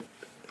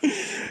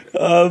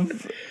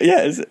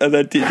 Yes, and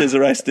then TJ's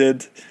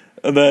arrested.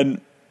 And then...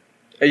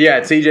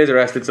 Yeah, TJ's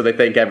arrested, so they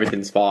think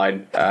everything's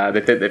fine.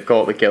 They think they've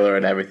caught the killer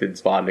and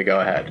everything's fine to go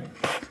ahead.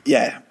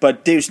 Yeah,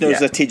 but Deuce knows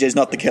that TJ's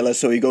not the killer,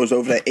 so he goes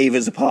over to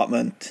Ava's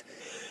apartment.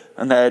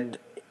 And then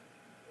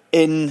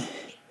in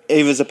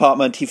Ava's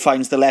apartment, he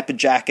finds the leopard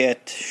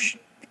jacket.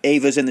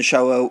 Ava's in the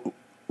shower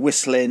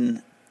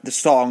whistling the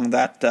song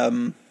that...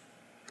 the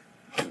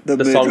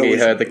song he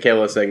heard the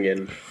killer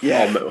singing.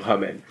 Yeah.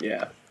 Humming,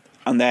 yeah.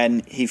 And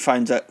then he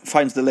finds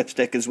the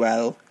lipstick as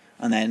well,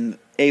 and then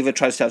Ava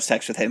tries to have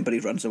sex with him, but he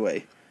runs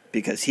away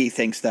because he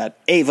thinks that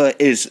Ava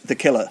is the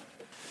killer.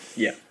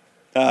 Yeah.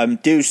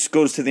 Deuce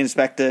goes to the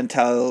inspector and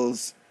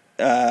tells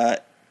Deuce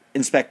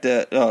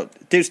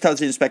tells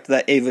the inspector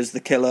that Ava's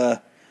the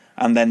killer,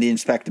 and then the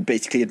inspector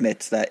basically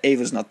admits that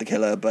Ava's not the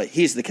killer, but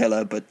he's the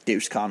killer, but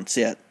Deuce can't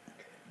see it.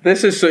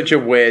 This is such a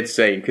weird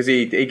scene because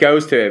he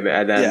goes to him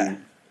and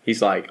then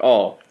he's like,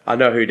 "Oh, I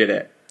know who did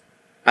it,"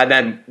 and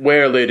then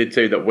we're alluded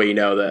to that we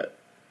know that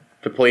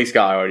the police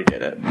guy already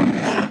did it.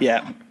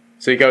 Yeah.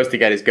 So he goes to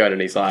get his gun and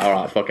he's like,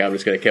 alright, fuck it, I'm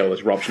just going to kill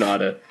this Rob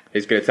Schneider.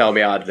 He's going to tell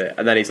me I did it.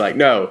 And then he's like,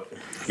 no,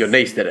 your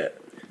niece did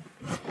it.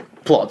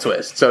 plot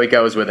twist. So he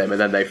goes with him, and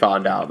then they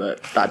find out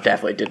that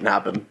definitely didn't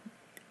happen.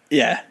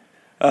 Yeah.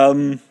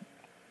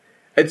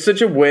 It's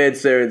such a weird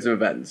series of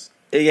events.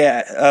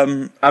 Yeah.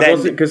 I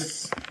wasn't,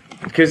 because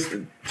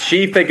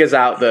she figures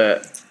out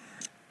that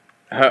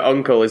her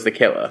uncle is the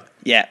killer.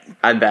 Yeah.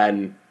 And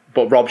then,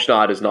 but Rob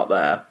Schneider's not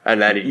there,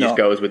 and then he just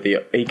goes with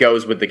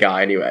the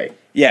guy anyway.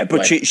 Yeah,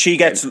 but she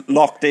gets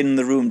locked in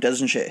the room,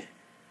 doesn't she?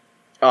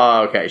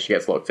 Oh, okay, she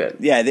gets locked in.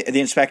 Yeah, the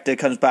inspector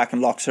comes back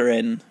and locks her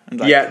in. And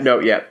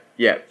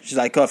Yeah. She's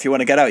like, "Oh, if you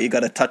want to get out, you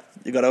got to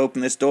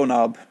open this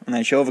doorknob," and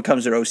then she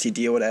overcomes her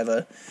OCD or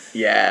whatever.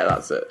 Yeah,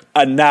 that's it.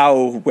 And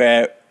now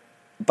we're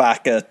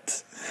back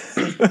at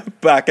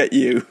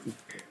you.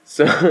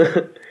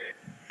 So,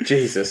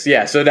 Jesus,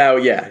 yeah. So now,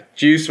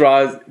 Deuce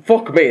Rise.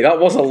 Fuck me, that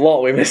was a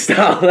lot we missed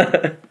out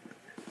there.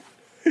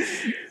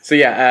 So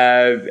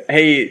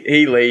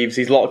he leaves.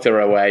 He's locked her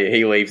away.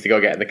 He leaves to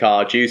go get in the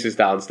car. Deuce is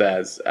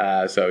downstairs.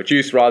 So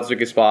Deuce rides with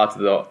Gaspar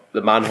to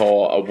the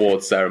Manhole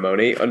Awards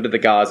ceremony under the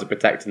guise of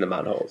protecting the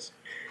manholes.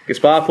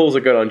 Gaspar pulls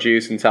a gun on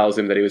Deuce and tells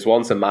him that he was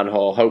once a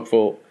manhole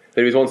hopeful.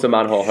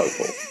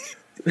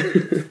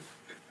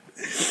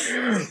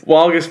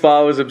 While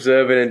Gaspar was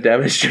observing and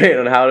demonstrating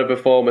on how to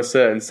perform a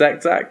certain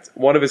sex act,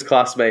 one of his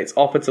classmates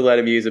offered to let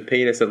him use a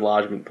penis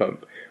enlargement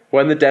pump.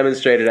 When the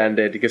demonstration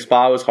ended,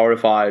 Gaspar was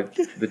horrified.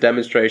 The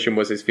demonstration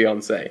was his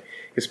fiancée.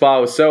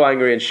 Gaspar was so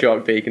angry and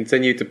shocked that he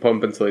continued to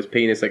pump until his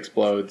penis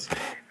explodes,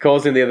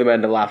 causing the other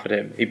men to laugh at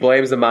him. He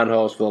blames the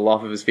manholes for the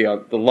loss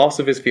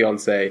of his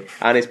fiancée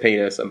and his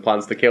penis, and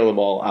plans to kill them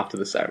all after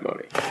the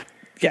ceremony.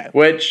 Yeah.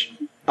 Which,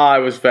 I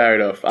was fair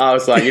enough. I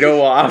was like, you know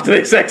what, after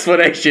this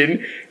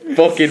explanation,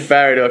 fucking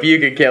fair enough. You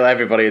can kill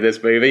everybody in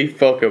this movie.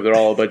 Fuck them, they're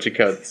all a bunch of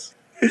cunts.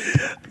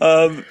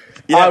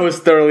 Yeah. I was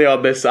thoroughly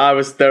on his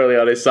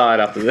side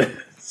after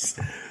this.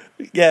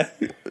 Yeah.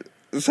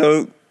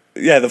 So,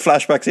 yeah, the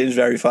flashback scene is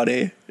very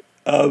funny.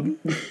 What,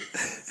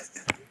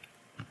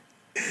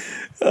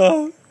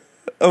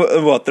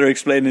 they're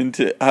explaining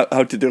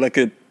how to do like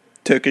a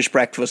Turkish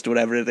breakfast or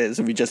whatever it is,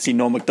 and we just see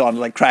Norm Macdonald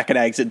like cracking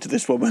eggs into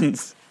this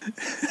woman's.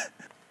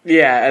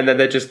 Yeah, and then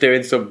they're just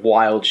doing some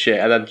wild shit,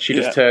 and then she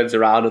just turns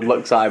around and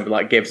looks at him and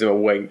like gives him a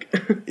wink.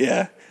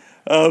 Yeah.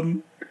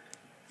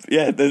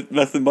 Yeah, there's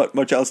nothing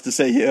much else to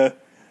say here.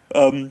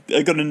 I'm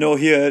going to know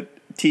here,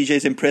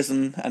 TJ's in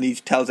prison, and he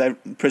tells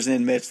prison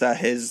inmates that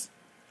his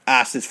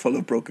ass is full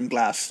of broken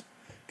glass,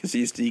 because he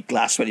used to eat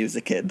glass when he was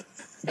a kid.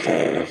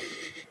 I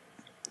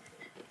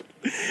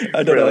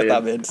don't know what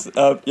that means.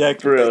 Yeah,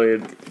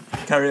 brilliant.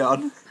 Carry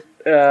on.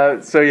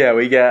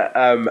 We get,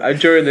 and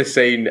during this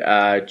scene,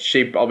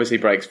 she obviously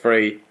breaks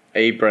free,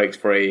 he breaks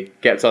free,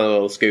 gets on a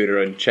little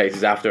scooter and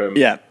chases after him.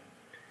 Yeah.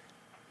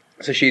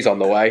 So she's on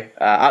the way.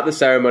 At the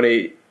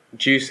ceremony,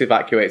 Deuce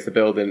evacuates the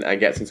building and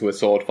gets into a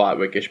sword fight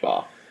with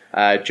Gaspar,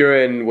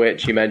 during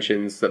which he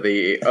mentions that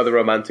the other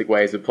romantic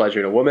ways of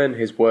pleasuring a woman,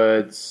 his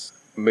words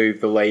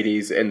move the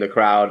ladies in the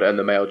crowd and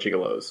the male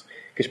gigolos.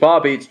 Gaspar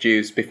beats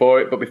Deuce,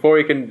 before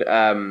he can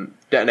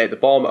detonate the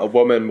bomb, a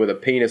woman with a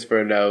penis for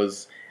a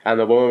nose and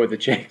the woman with the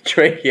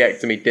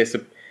tracheectomy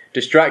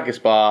distract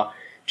Gaspar.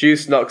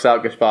 Deuce knocks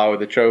out Gaspar with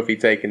the trophy,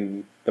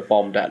 taking the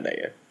bomb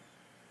detonator.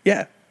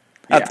 Yeah.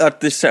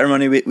 At this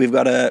ceremony, we've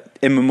got a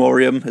in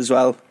memoriam as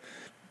well.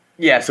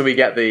 Yeah, so we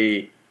get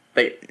the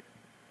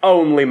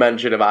only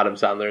mention of Adam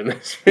Sandler in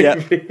this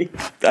movie.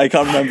 Yeah, I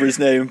can't remember his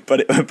name,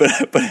 but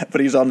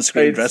he's on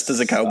screen dressed as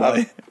a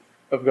cowboy.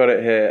 I've got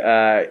it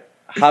here.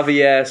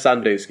 Javier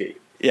Sandusky.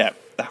 Yeah,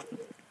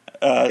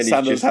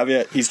 Sanders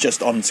Javier. He's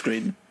just on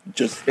screen,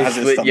 just as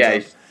his thumbs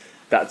up.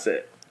 That's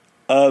it.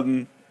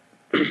 There's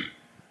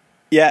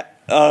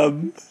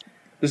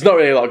not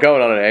really a lot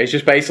going on in it. He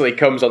just basically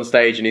comes on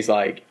stage and he's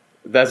like,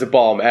 "There's a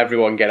bomb.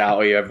 Everyone get out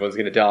of here. Everyone's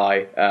going to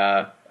die."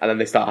 And then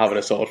they start having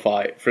a sword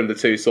fight from the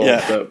two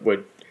swords that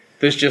would.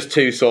 There's just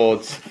two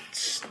swords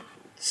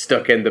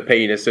stuck in the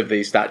penis of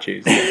these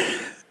statues.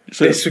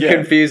 This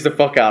confused the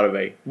fuck out of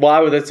me. Why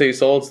were there two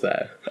swords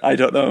there? I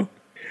don't know.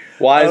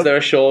 Why is there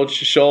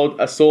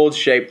a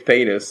sword-shaped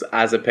penis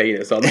as a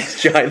penis on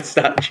this giant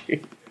statue?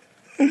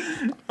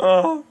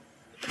 I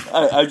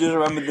just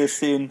remember this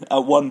scene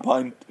at one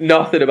point.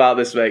 Nothing about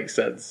this makes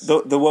sense.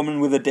 The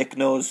woman with a dick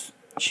nose,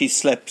 she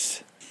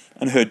slips,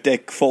 and her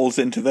dick falls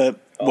into the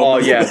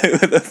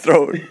with the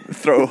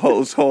throw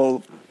holes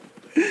hole.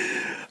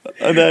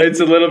 And then it's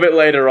a little bit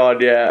later on,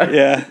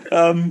 yeah.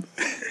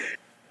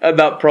 And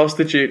that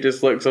prostitute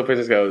just looks up and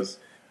just goes,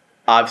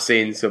 "I've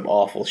seen some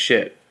awful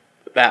shit.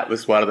 That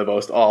was one of the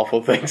most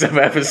awful things I've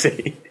ever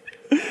seen."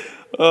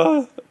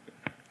 And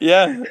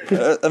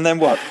then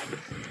what?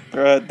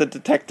 The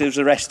detective's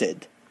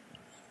arrested.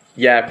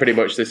 Yeah, pretty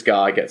much this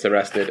guy gets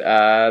arrested.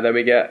 Then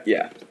we get,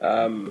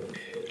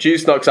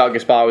 Deuce knocks out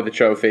Gaspar with the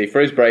trophy. For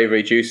his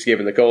bravery, Deuce is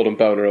given the Golden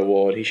Boner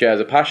Award. He shares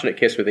a passionate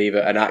kiss with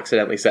Eva and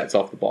accidentally sets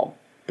off the bomb.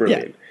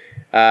 Brilliant.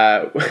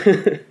 Then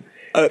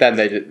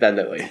they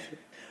leave.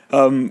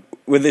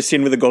 With this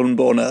scene with the Golden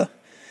Boner,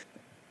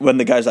 when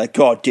the guy's like,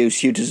 "God,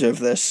 Deuce, you deserve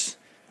this,"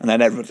 and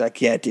then everyone's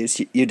like, "Yeah, Deuce,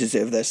 you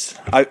deserve this.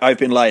 I've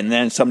been lying." And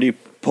then somebody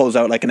pulls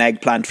out like an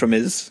eggplant from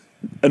his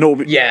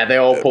Yeah, they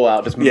all pull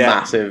out just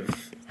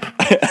massive.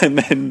 And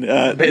then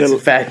bits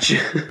of veg.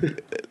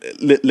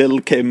 Little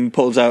Kim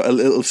pulls out a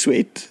little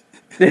sweet.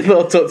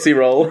 Little Tootsie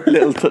Roll.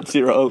 Little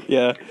Tootsie Roll,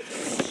 yeah.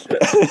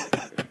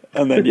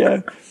 And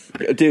then,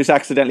 Deuce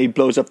accidentally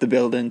blows up the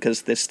building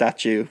because this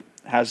statue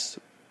has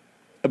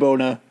a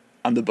boner,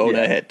 and the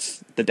boner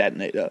hits the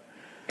detonator.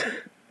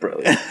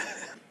 Brilliant.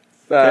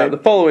 The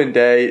following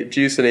day,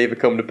 Deuce and Eva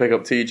come to pick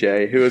up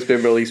TJ, who has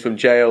been released from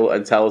jail,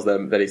 and tells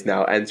them that he's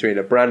now entering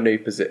a brand new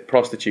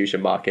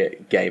prostitution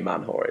market, gay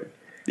man whoring.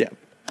 Yeah.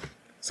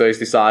 So he's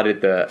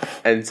decided that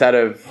instead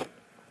of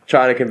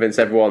trying to convince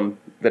everyone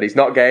that he's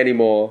not gay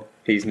anymore,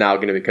 he's now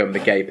going to become the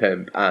gay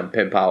pimp and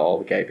pimp out all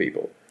the gay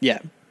people. Yeah.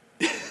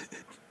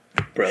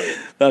 Brilliant.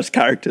 That's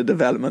character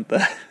development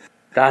there.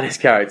 That is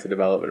character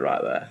development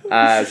right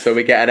there. So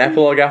we get an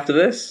epilogue after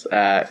this.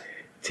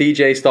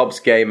 TJ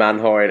stops gay man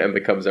whoring and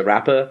becomes a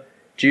rapper.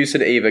 Deuce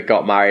and Eva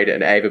got married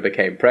and Eva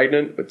became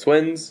pregnant with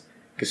twins.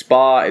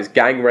 Gaspar is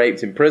gang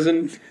raped in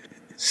prison.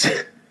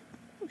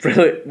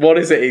 Brilliant. What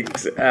is it?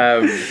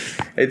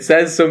 It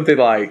says something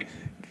like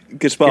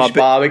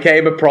Gaspar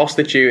became a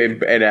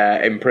prostitute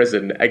in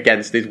prison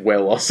against his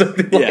will or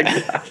something like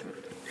that.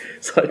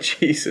 It's like,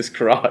 Jesus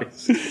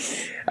Christ.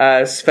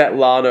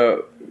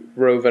 Svetlana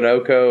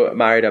Rovanoko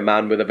married a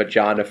man with a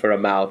vagina for a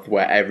mouth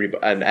where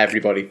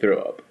everybody threw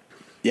up.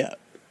 Yeah.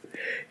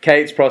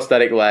 Kate's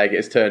prosthetic leg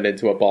is turned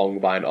into a bong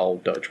by an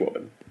old Dutch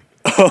woman.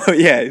 Oh,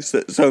 yeah.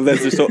 So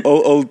there's this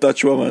old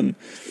Dutch woman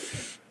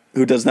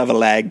who doesn't have a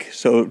leg,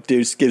 so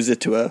Deuce gives it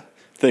to her,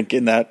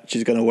 thinking that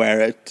she's going to wear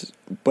it,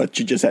 but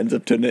she just ends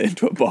up turning it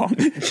into a bong.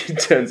 She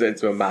turns it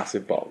into a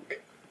massive bong.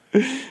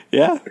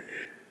 Yeah.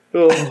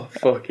 Oh,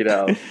 fucking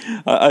hell.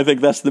 I think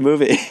that's the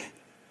movie.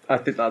 I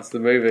think that's the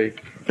movie.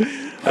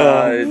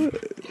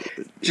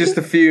 Just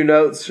a few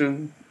notes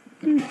from...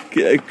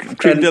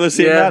 Creme de la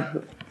Scene,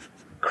 Matt?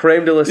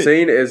 Creme de la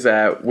Scene is...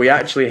 we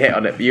actually hit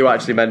on it, but you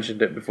actually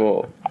mentioned it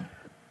before.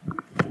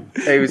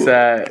 It was...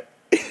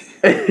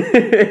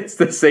 it's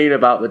the scene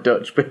about the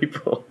Dutch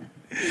people.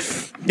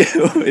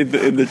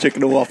 in the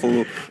chicken and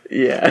waffle.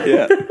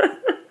 Yeah.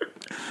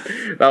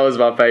 That was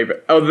my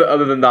favourite.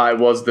 Other than that, it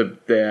was the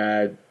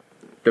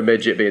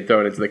midget being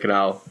thrown into the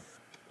canal.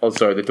 Oh,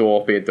 sorry, the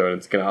dwarf being thrown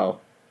into the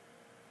canal.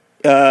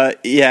 I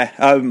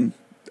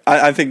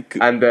think...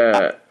 And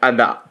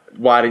that,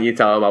 why didn't you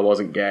tell him I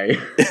wasn't gay?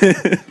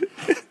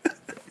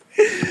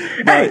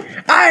 Hey,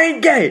 I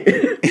ain't gay!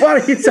 Why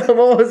didn't you tell him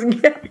I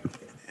wasn't gay?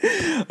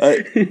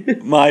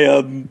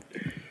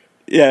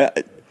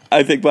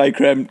 I think my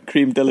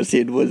creme de la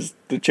Scene was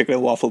the chicken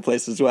and waffle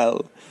place as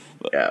well.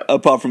 Yeah.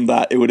 Apart from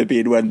that, it would have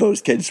been when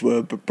those kids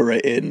were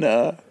berating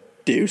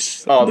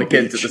Deuce. Oh, the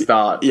kids at the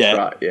start. Yeah.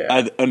 Right,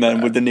 yeah. And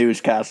then with the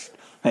newscast,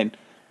 saying,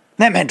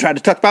 that man tried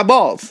to tuck my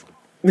balls.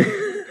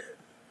 That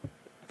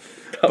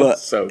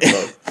was so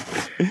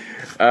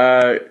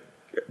fun.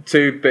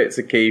 Two bits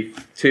of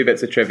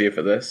trivia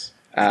for this.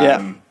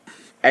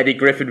 Eddie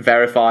Griffin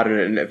verified in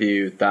an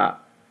interview that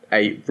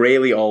a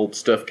really old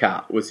stuffed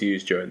cat was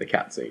used during the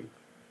cat scene.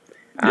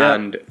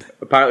 And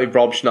apparently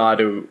Rob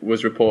Schneider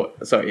was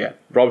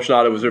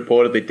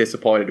reportedly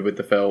disappointed with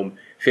the film,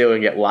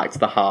 feeling it lacked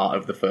the heart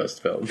of the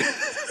first film.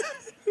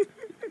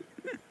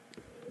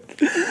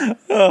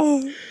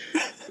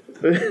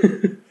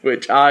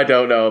 Which I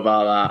don't know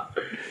about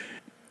that.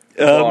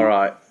 All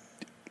right.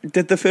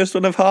 Did the first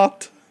one have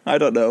heart? I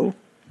don't know.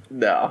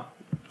 No,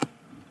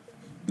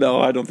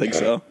 I don't think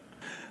so.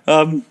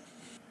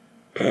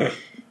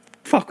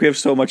 Fuck, we have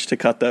so much to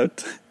cut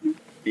out.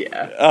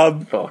 Yeah.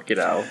 Fucking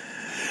hell.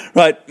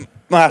 Right,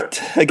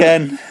 Matt,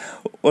 again,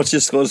 what's your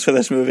scores for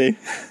this movie?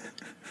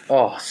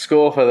 Oh,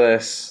 score for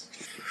this.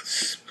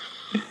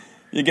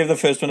 You give the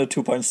first one a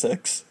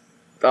 2.6.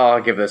 Oh,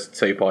 I'll give this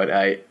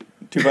 2.8.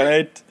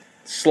 2.8?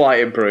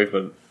 Slight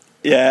improvement.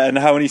 Yeah, and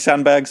how many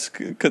sandbags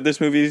could this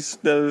movie's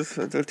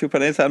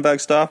 2.8 sandbag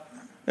stop?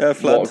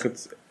 Flood?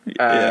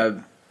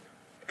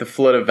 The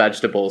flood of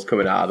vegetables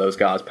coming out of those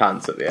guys'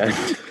 pants at the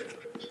end.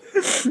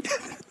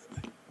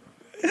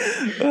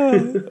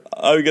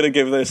 I'm going to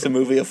give this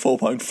movie a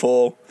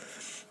 4.4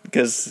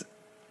 because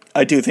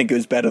I do think it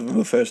was better than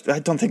the first. I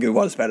don't think it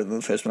was better than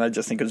the first one. I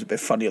just think it was a bit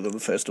funnier than the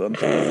first one.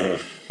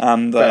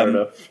 And fair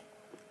enough.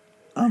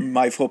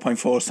 My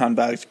 4.4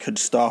 sandbags could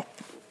stop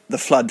the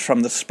flood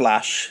from the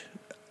splash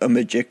a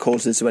midget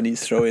causes when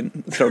he's thrown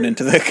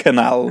into the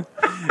canal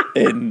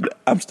in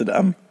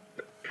Amsterdam.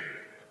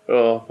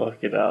 Oh,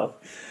 fucking hell.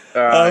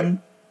 All right.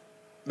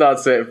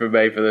 That's it for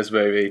me for this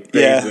movie.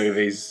 These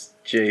movies...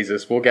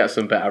 Jesus, we'll get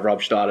some better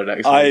Rob Schneider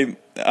next week.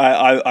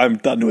 I'm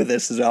done with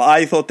this as well.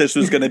 I thought this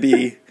was going to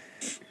be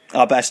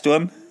our best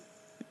one.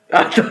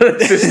 I thought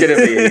this was going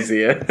to be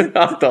easier.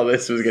 I thought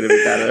this was going to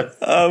be better.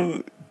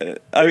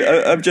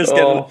 I'm just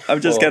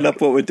getting up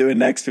what we're doing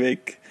next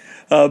week.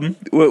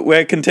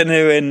 We're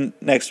continuing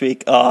next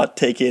week.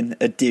 Taking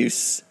a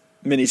Deuce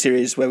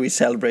miniseries where we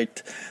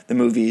celebrate the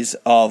movies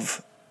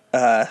of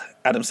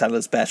Adam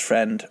Sandler's best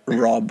friend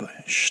Rob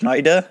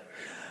Schneider.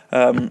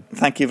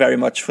 Thank you very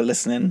much for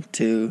listening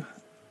to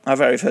our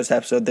very first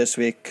episode this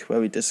week, where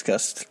we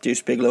discussed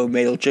Deuce Bigalow,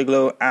 Male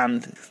Gigolo,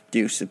 and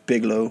Deuce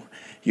Bigalow,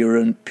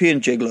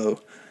 European Gigolo.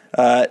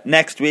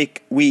 Next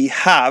week, we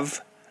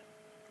have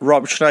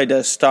Rob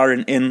Schneider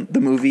starring in the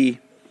movie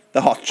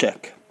The Hot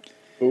Chick.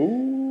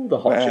 Ooh, The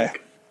Hot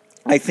Chick.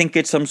 I think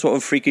it's some sort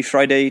of Freaky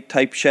Friday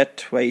type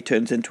shit where he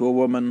turns into a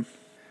woman.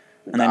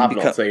 And then I've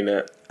not seen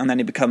it. And then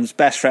he becomes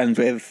best friends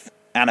with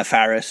Anna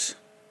Faris.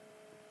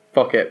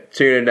 Fuck it.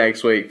 Tune in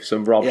next week for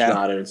some Rob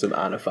Schneider and some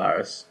Anna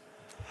Faris.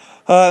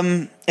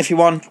 If you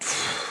want,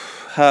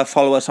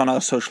 follow us on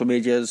our social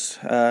medias.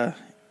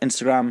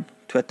 Instagram,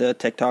 Twitter,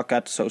 TikTok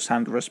at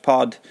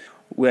SoSandlerusPod.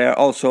 We're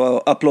also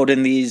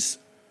uploading these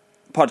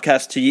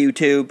podcasts to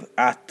YouTube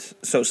at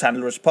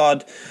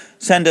SoSandlerusPod.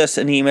 Send us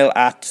an email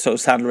at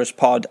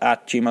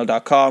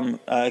SoSandlerusPod@gmail.com.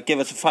 Give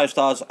us 5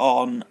 stars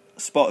on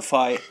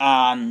Spotify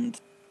and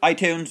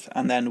iTunes,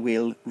 and then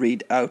we'll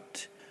read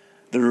out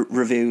the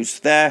reviews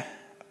there.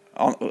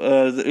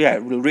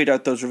 We'll read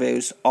out those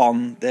reviews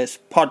on this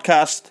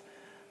podcast.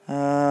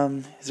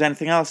 Is there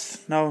anything else?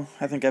 No,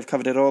 I think I've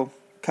covered it all.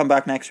 Come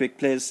back next week,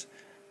 please.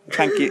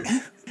 Thank you.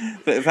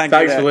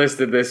 Thanks for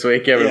listening this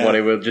week, everybody.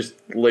 Yeah. We're just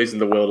losing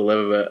the will to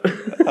live a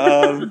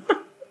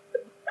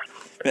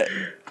bit.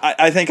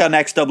 I think our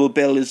next double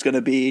bill is going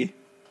to be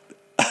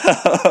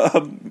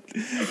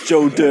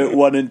Joe Dirt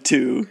 1 and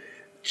 2.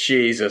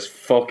 Jesus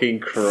fucking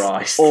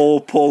Christ.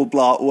 Or Paul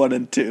Blart 1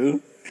 and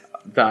 2.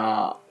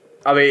 So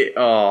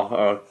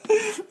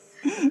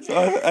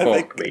I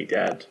think, me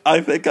dead. I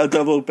think our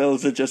double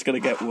bills are just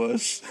going to get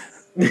worse.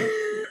 And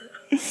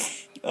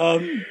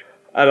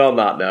on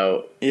that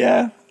note,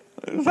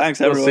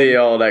 thanks everyone. We'll see you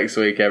all next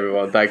week,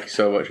 everyone. Thank you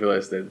so much for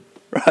listening.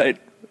 Right.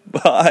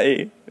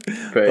 Bye.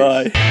 Peace.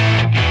 Bye.